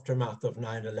the aftermath of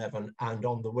 9/11 and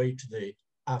on the way to the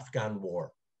Afghan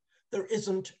war. There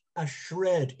isn't a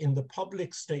shred in the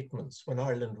public statements when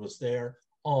Ireland was there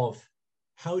of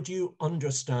how do you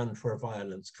understand where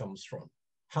violence comes from?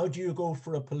 How do you go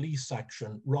for a police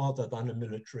action rather than a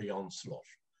military onslaught?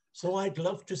 So I'd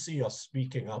love to see us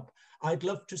speaking up. I'd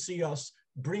love to see us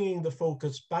bringing the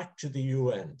focus back to the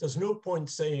UN. There's no point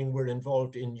saying we're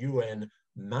involved in UN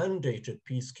mandated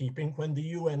peacekeeping when the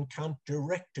UN can't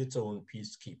direct its own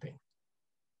peacekeeping.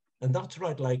 And that's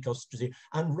what I'd like us to see.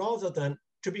 And rather than,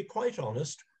 to be quite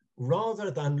honest,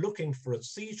 rather than looking for a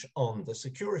seat on the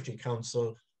Security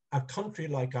Council, a country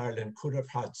like Ireland could have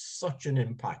had such an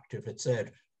impact if it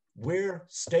said, we're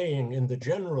staying in the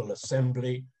General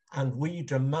Assembly and we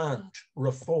demand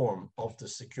reform of the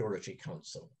Security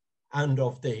Council and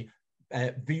of the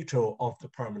veto of the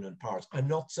permanent powers. I'm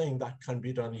not saying that can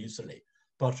be done easily,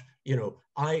 but you know,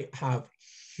 I have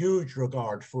huge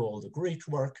regard for all the great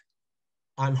work.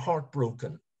 I'm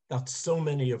heartbroken that so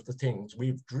many of the things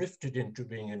we've drifted into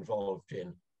being involved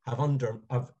in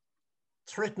have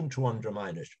threatened to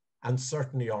undermine it and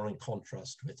certainly are in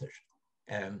contrast with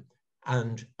it.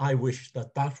 And I wish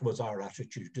that that was our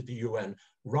attitude to the UN,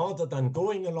 rather than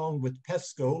going along with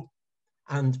PESCO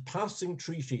and passing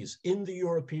treaties in the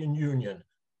European Union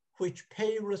which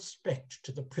pay respect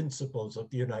to the principles of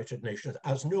the United Nations.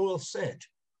 As Noel said,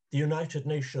 the United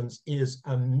Nations is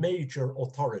a major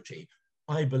authority.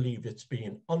 I believe it's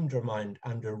being undermined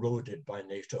and eroded by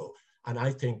NATO. And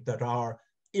I think that our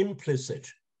implicit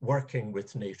working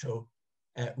with NATO,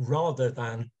 rather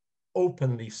than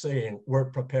openly saying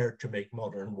we're prepared to make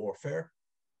modern warfare,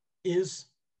 is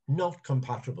not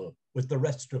compatible with the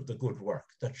rest of the good work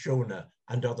that Shona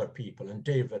and other people and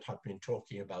David have been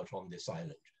talking about on this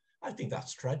island. I think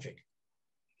that's tragic.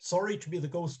 Sorry to be the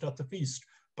ghost at the feast,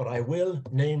 but I will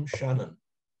name Shannon,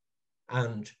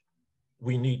 and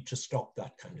we need to stop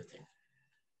that kind of thing.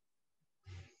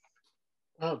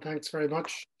 Well, thanks very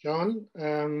much, John.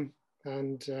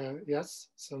 Yes,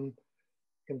 some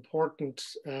important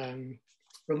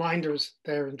reminders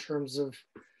there in terms of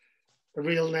the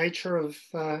real nature of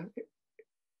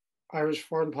Irish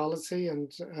foreign policy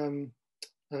and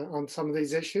on some of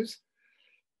these issues.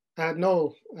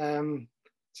 Noel,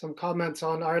 some comments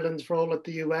on Ireland's role at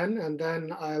the UN, and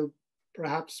then I'll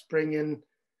perhaps bring in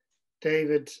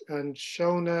David and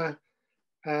Shona,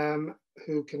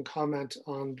 who can comment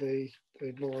on the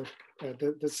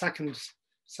second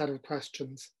set of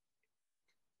questions.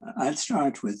 I'll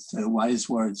start with wise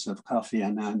words of Kofi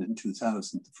Annan in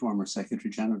 2000, the former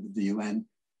Secretary General of the UN.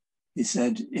 He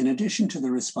said, in addition to the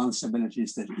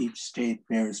responsibilities that each state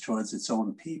bears towards its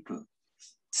own people,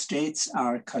 states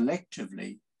are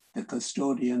collectively the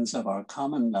custodians of our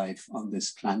common life on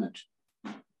this planet.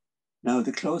 Now,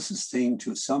 the closest thing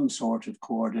to some sort of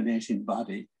coordinating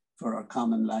body for our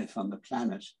common life on the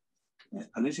planet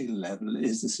at political level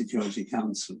is the Security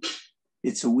Council.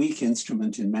 It's a weak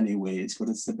instrument in many ways, but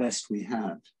it's the best we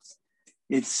have.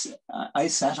 I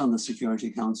sat on the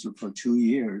Security Council for 2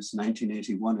 years,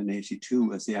 1981 and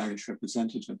 82, as the Irish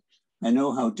representative. I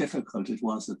know how difficult it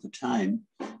was at the time,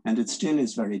 and it still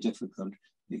is very difficult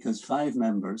because 5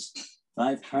 members,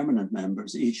 5 permanent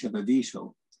members, each have a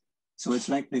veto. So it's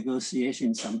like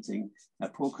negotiating something, a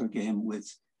poker game with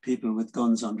people with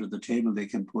guns under the table they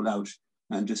can pull out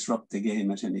and disrupt the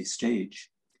game at any stage.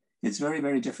 It's very,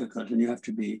 very difficult, and you have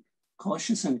to be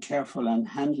cautious and careful and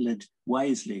handle it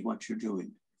wisely, what you're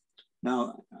doing.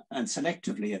 Now, and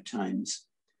selectively at times,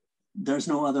 there's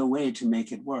no other way to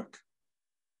make it work.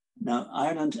 Now,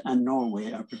 Ireland and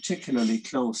Norway are particularly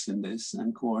close in this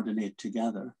and coordinate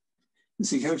together. The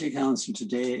Security Council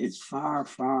today is far,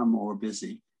 far more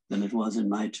busy than it was in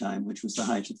my time, which was the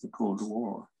height of the Cold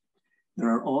War. There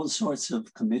are all sorts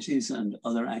of committees and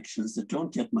other actions that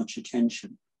don't get much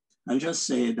attention. I'll just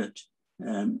say that,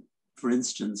 for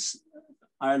instance,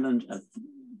 Ireland at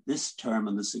this term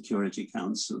on the Security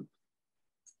Council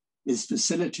is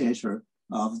facilitator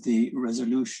of the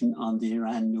resolution on the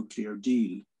Iran nuclear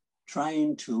deal,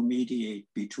 trying to mediate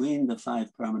between the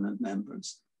 5 permanent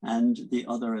members and the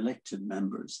other elected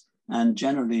members, and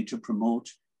generally to promote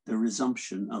the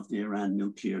resumption of the Iran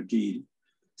nuclear deal.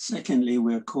 Secondly,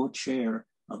 we're co-chair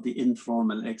of the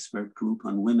informal expert group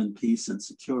on women, peace and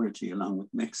security, along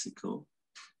with Mexico.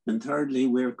 And thirdly,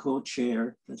 we're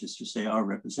co-chair, that is to say our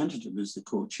representative is the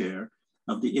co-chair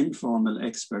of the informal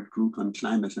expert group on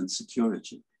climate and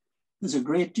security. There's a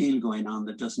great deal going on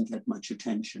that doesn't get much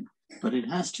attention, but it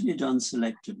has to be done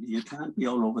selectively. You can't be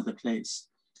all over the place.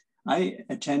 I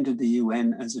attended the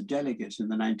UN as a delegate in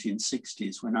the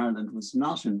 1960s when Ireland was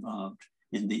not involved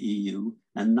in the EU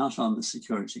and not on the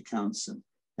Security Council.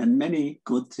 And many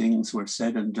good things were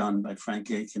said and done by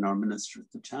Frank Aiken, our minister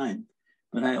at the time.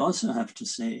 But I also have to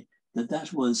say that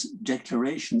that was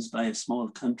declarations by a small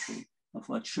country of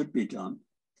what should be done.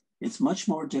 It's much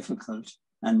more difficult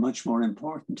and much more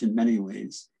important in many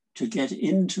ways to get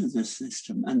into this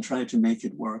system and try to make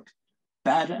it work,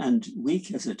 bad and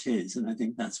weak as it is. And I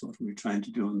think that's what we're trying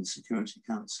to do in the Security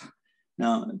Council.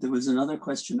 Now, there was another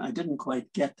question. I didn't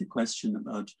quite get the question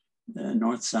about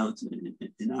North-South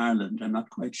in Ireland. I'm not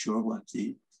quite sure what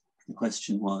the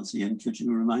question was. Iain, could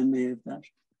you remind me of that?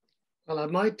 Well, I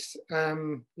might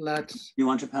let... You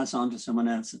want to pass on to someone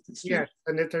else at this stage? Yes,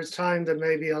 and if there's time, then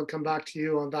maybe I'll come back to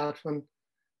you on that one,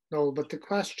 Noel. But the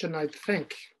question, I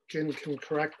think, Jim can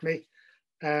correct me,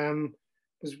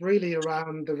 was really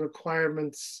around the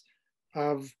requirements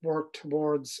of work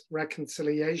towards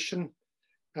reconciliation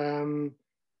in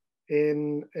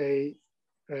a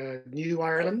new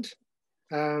Ireland.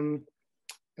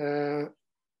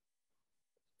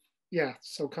 Yeah,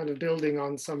 so kind of building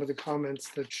on some of the comments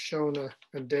that Shona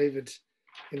and David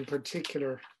in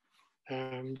particular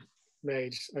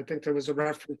made. I think there was a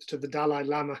reference to the Dalai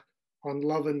Lama on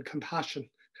love and compassion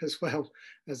as well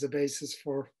as a basis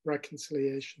for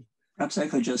reconciliation. Perhaps I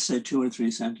could just say 2 or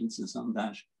 3 sentences on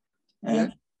that. Yeah.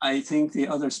 I think the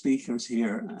other speakers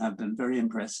here have been very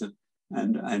impressive,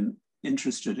 and I'm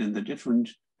interested in the different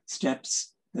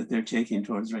steps that they're taking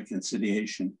towards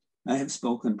reconciliation. I have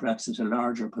spoken perhaps at a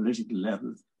larger political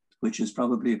level, which is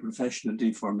probably a professional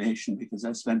deformation because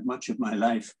I've spent much of my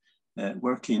life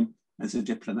working as a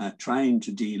diplomat, trying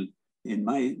to deal in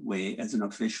my way as an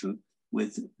official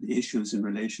with the issues in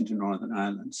relation to Northern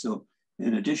Ireland. So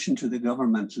in addition to the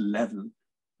governmental level,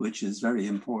 which is very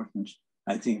important,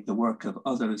 I think the work of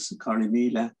others,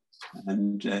 Corrymeela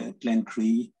and Glenn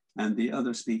Cree, and the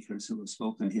other speakers who have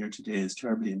spoken here today is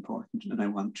terribly important. And I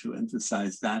want to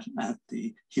emphasize that at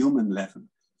the human level,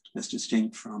 as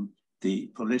distinct from the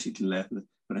political level,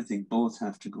 but I think both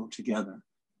have to go together,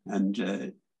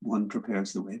 and one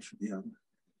prepares the way for the other.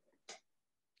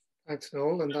 Thanks,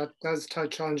 Noel. And that does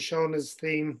touch on Shona's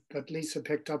theme that Lisa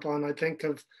picked up on, I think,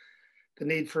 of the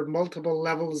need for multiple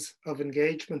levels of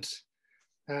engagement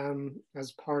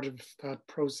as part of that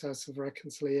process of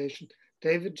reconciliation.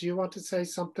 David, do you want to say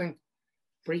something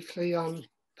briefly on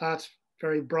that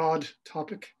very broad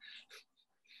topic?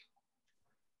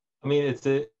 I mean, it's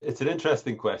an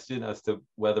interesting question as to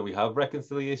whether we have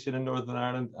reconciliation in Northern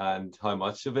Ireland and how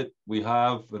much of it we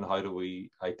have and how do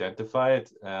we identify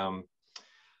it.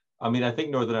 I mean, I think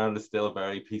Northern Ireland is still a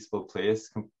very peaceful place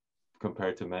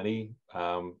compared to many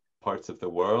parts of the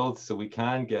world. So we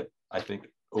can get, I think,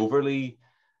 overly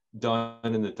down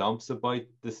in the dumps about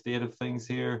the state of things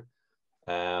here.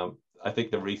 I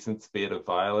think the recent spate of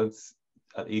violence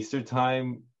at Easter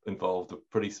time involved a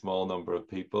pretty small number of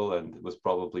people and was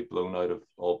probably blown out of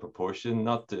all proportion,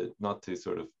 not to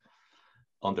sort of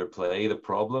underplay the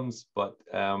problems, but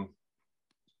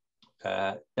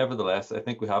nevertheless, I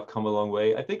think we have come a long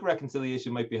way. I think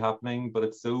reconciliation might be happening, but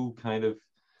it's so kind of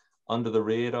under the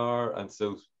radar and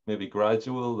so maybe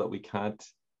gradual that we can't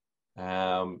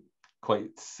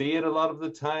quite see it a lot of the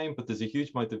time. But there's a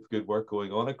huge amount of good work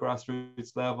going on at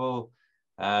grassroots level,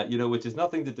 you know, which has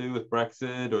nothing to do with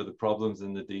Brexit or the problems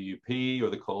in the DUP or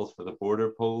the calls for the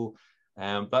border poll.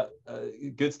 But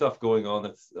good stuff going on.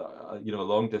 It's you know,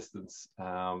 a long distance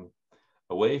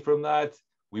away from that.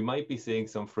 We might be seeing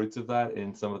some fruits of that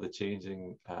in some of the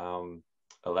changing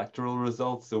electoral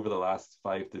results over the last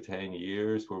 5 to 10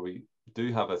 years, where we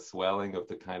do have a swelling of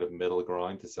the kind of middle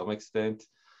ground to some extent.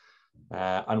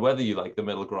 And whether you like the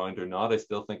middle ground or not, I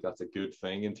still think that's a good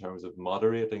thing in terms of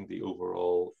moderating the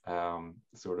overall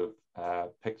sort of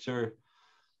picture.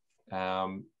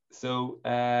 So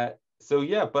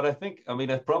yeah, but I think, I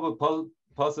mean, I probably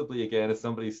possibly again, as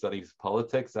somebody who studies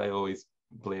politics, I always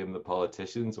blame the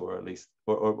politicians, or at least,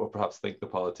 or perhaps think the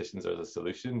politicians are the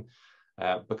solution,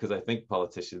 because I think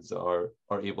politicians are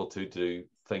able to do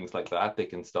things like that. They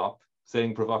can stop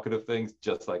saying provocative things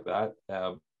just like that.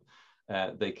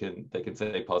 They can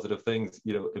say positive things,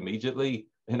 you know, immediately,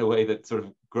 in a way that sort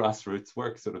of grassroots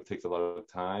work sort of takes a lot of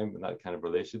time, and that kind of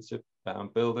relationship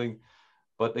building.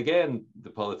 But again,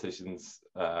 the politicians,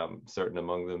 certain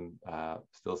among them,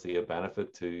 still see a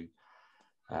benefit to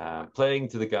playing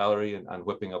to the gallery and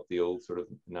whipping up the old sort of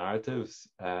narratives.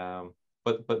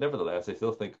 But nevertheless, I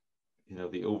still think, you know,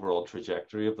 the overall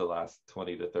trajectory of the last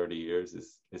 20 to 30 years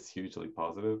is hugely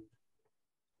positive.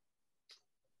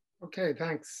 Okay,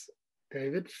 thanks,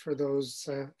 David, for those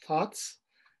thoughts.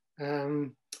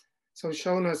 So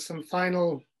Shona, some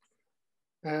final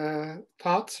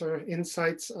thoughts or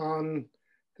insights on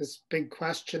this big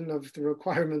question of the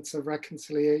requirements of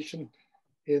reconciliation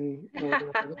in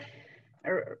Northern Ireland?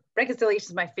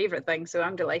 Reconciliation is my favorite thing, so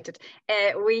I'm delighted.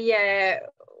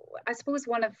 I suppose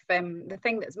one of the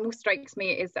thing that most strikes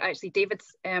me is actually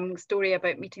David's story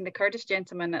about meeting the Kurdish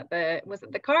gentleman at was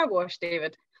it the car wash,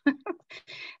 David?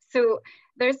 So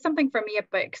there's something for me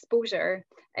about exposure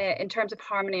in terms of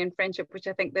harmony and friendship, which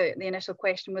I think the initial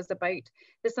question was about.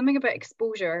 There's something about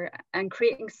exposure and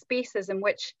creating spaces in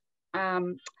which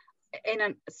in a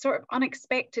sort of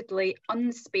unexpectedly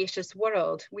unspacious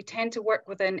world, we tend to work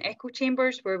within echo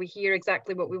chambers where we hear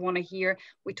exactly what we want to hear.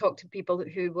 We talk to people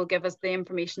who will give us the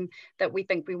information that we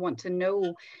think we want to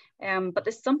know. But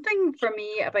there's something for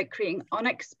me about creating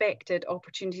unexpected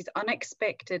opportunities,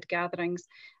 unexpected gatherings.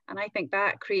 And I think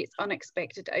that creates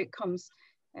unexpected outcomes.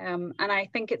 And I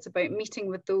think it's about meeting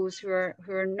with those who are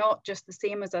not just the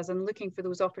same as us and looking for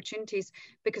those opportunities,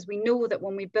 because we know that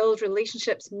when we build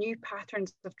relationships, new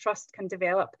patterns of trust can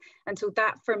develop. And so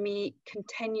that for me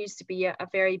continues to be a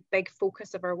very big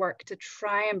focus of our work, to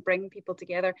try and bring people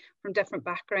together from different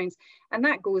backgrounds. And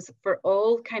that goes for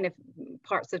all kind of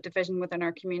parts of division within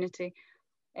our community.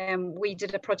 We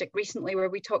did a project recently where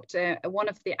we talked, one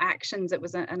of the actions, it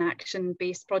was an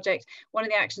action-based project. One of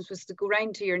the actions was to go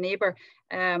round to your neighbour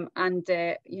and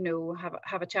you know,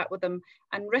 have a chat with them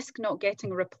and risk not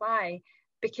getting a reply,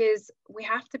 because we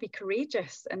have to be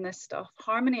courageous in this stuff.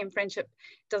 Harmony and friendship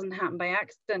doesn't happen by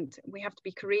accident. We have to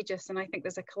be courageous, and I think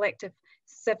there's a collective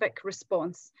civic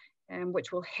response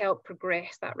which will help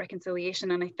progress that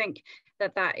reconciliation. And I think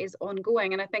that is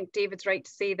ongoing. And I think David's right to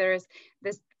say there's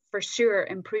for sure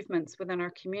improvements within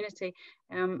our community,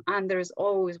 and there's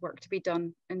always work to be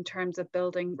done in terms of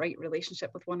building right relationship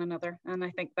with one another. And I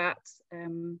think that's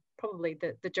probably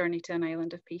the journey to an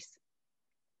island of peace.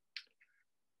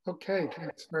 Okay,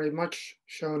 thanks very much,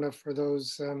 Shona, for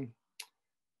those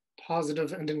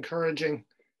positive and encouraging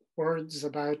words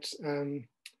about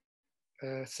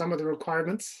some of the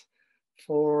requirements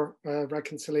for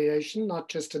reconciliation, not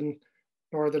just in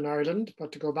Northern Ireland,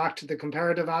 but to go back to the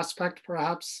comparative aspect,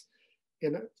 perhaps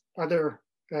in other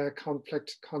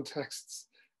conflict contexts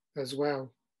as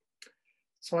well.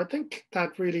 So I think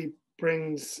that really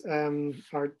brings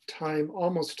our time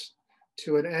almost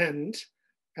to an end.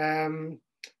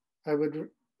 I would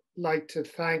like to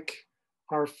thank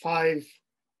our 5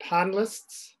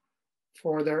 panelists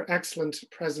for their excellent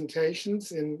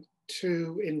presentations in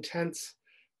 2 intense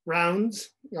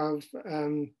rounds of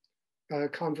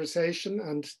conversation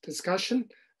and discussion,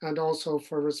 and also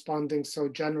for responding so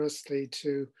generously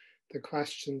to the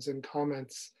questions and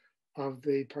comments of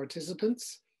the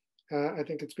participants. I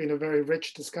think it's been a very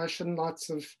rich discussion, lots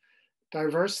of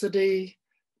diversity,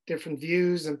 different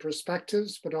views and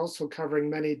perspectives, but also covering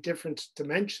many different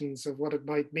dimensions of what it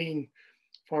might mean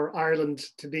for Ireland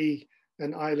to be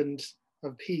an island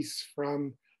of peace,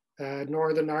 from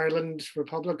Northern Ireland,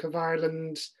 Republic of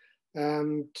Ireland,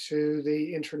 to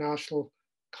the international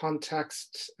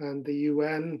context and the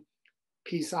UN,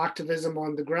 peace activism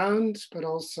on the ground, but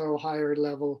also higher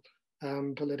level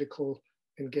political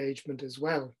engagement as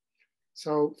well.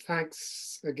 So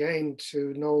thanks again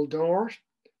to Noel Dorr,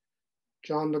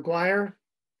 John Maguire,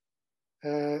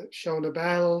 Shona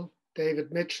Bell,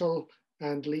 David Mitchell,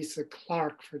 and Lisa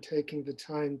Clark for taking the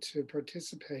time to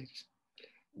participate.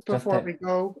 Before we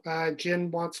go,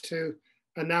 Jin wants to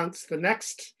announce the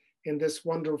next in this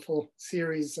wonderful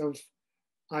series of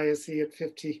ISE at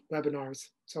 50 webinars.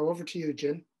 So over to you,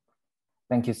 Jin.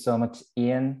 Thank you so much,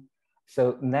 Iain.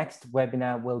 So next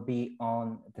webinar will be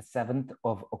on the 7th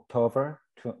of October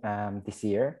this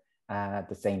year, at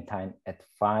the same time at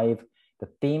 5. The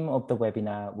theme of the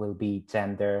webinar will be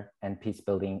gender and peace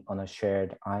building on a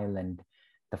shared island.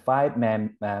 The 5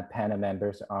 panel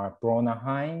members are Brona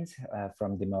Hines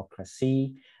from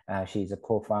Democracy. She's a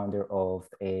co-founder of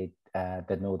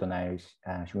the Northern Irish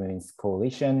Women's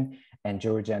Coalition, and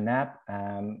Georgia Knapp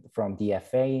from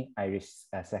DFA, Irish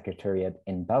Secretariat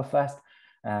in Belfast,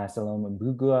 Salome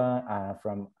Mbugua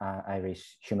from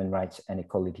Irish Human Rights and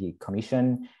Equality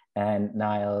Commission, and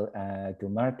Niall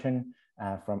Gilmartin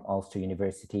from Ulster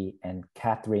University, and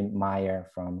Catherine Meyer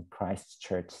from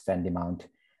Christchurch Sandymount.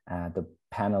 The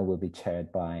panel will be chaired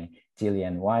by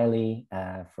Gillian Wiley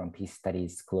from Peace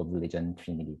Studies School of Religion,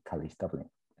 Trinity College, Dublin.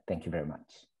 Thank you very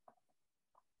much.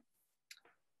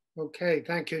 Okay,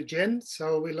 thank you, Jin.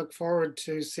 So we look forward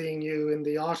to seeing you in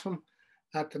the autumn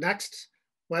at the next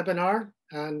webinar.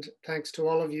 And thanks to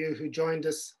all of you who joined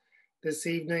us this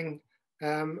evening.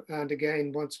 And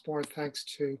again, once more, thanks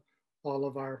to all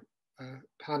of our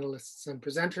panelists and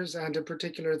presenters, and in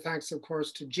particular, thanks, of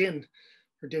course, to Jin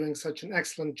for doing such an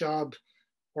excellent job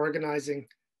organizing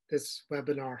this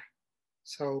webinar.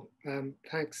 So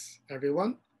thanks,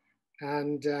 everyone,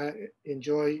 and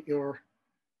enjoy your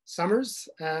summers,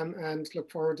 and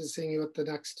look forward to seeing you at the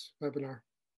next webinar.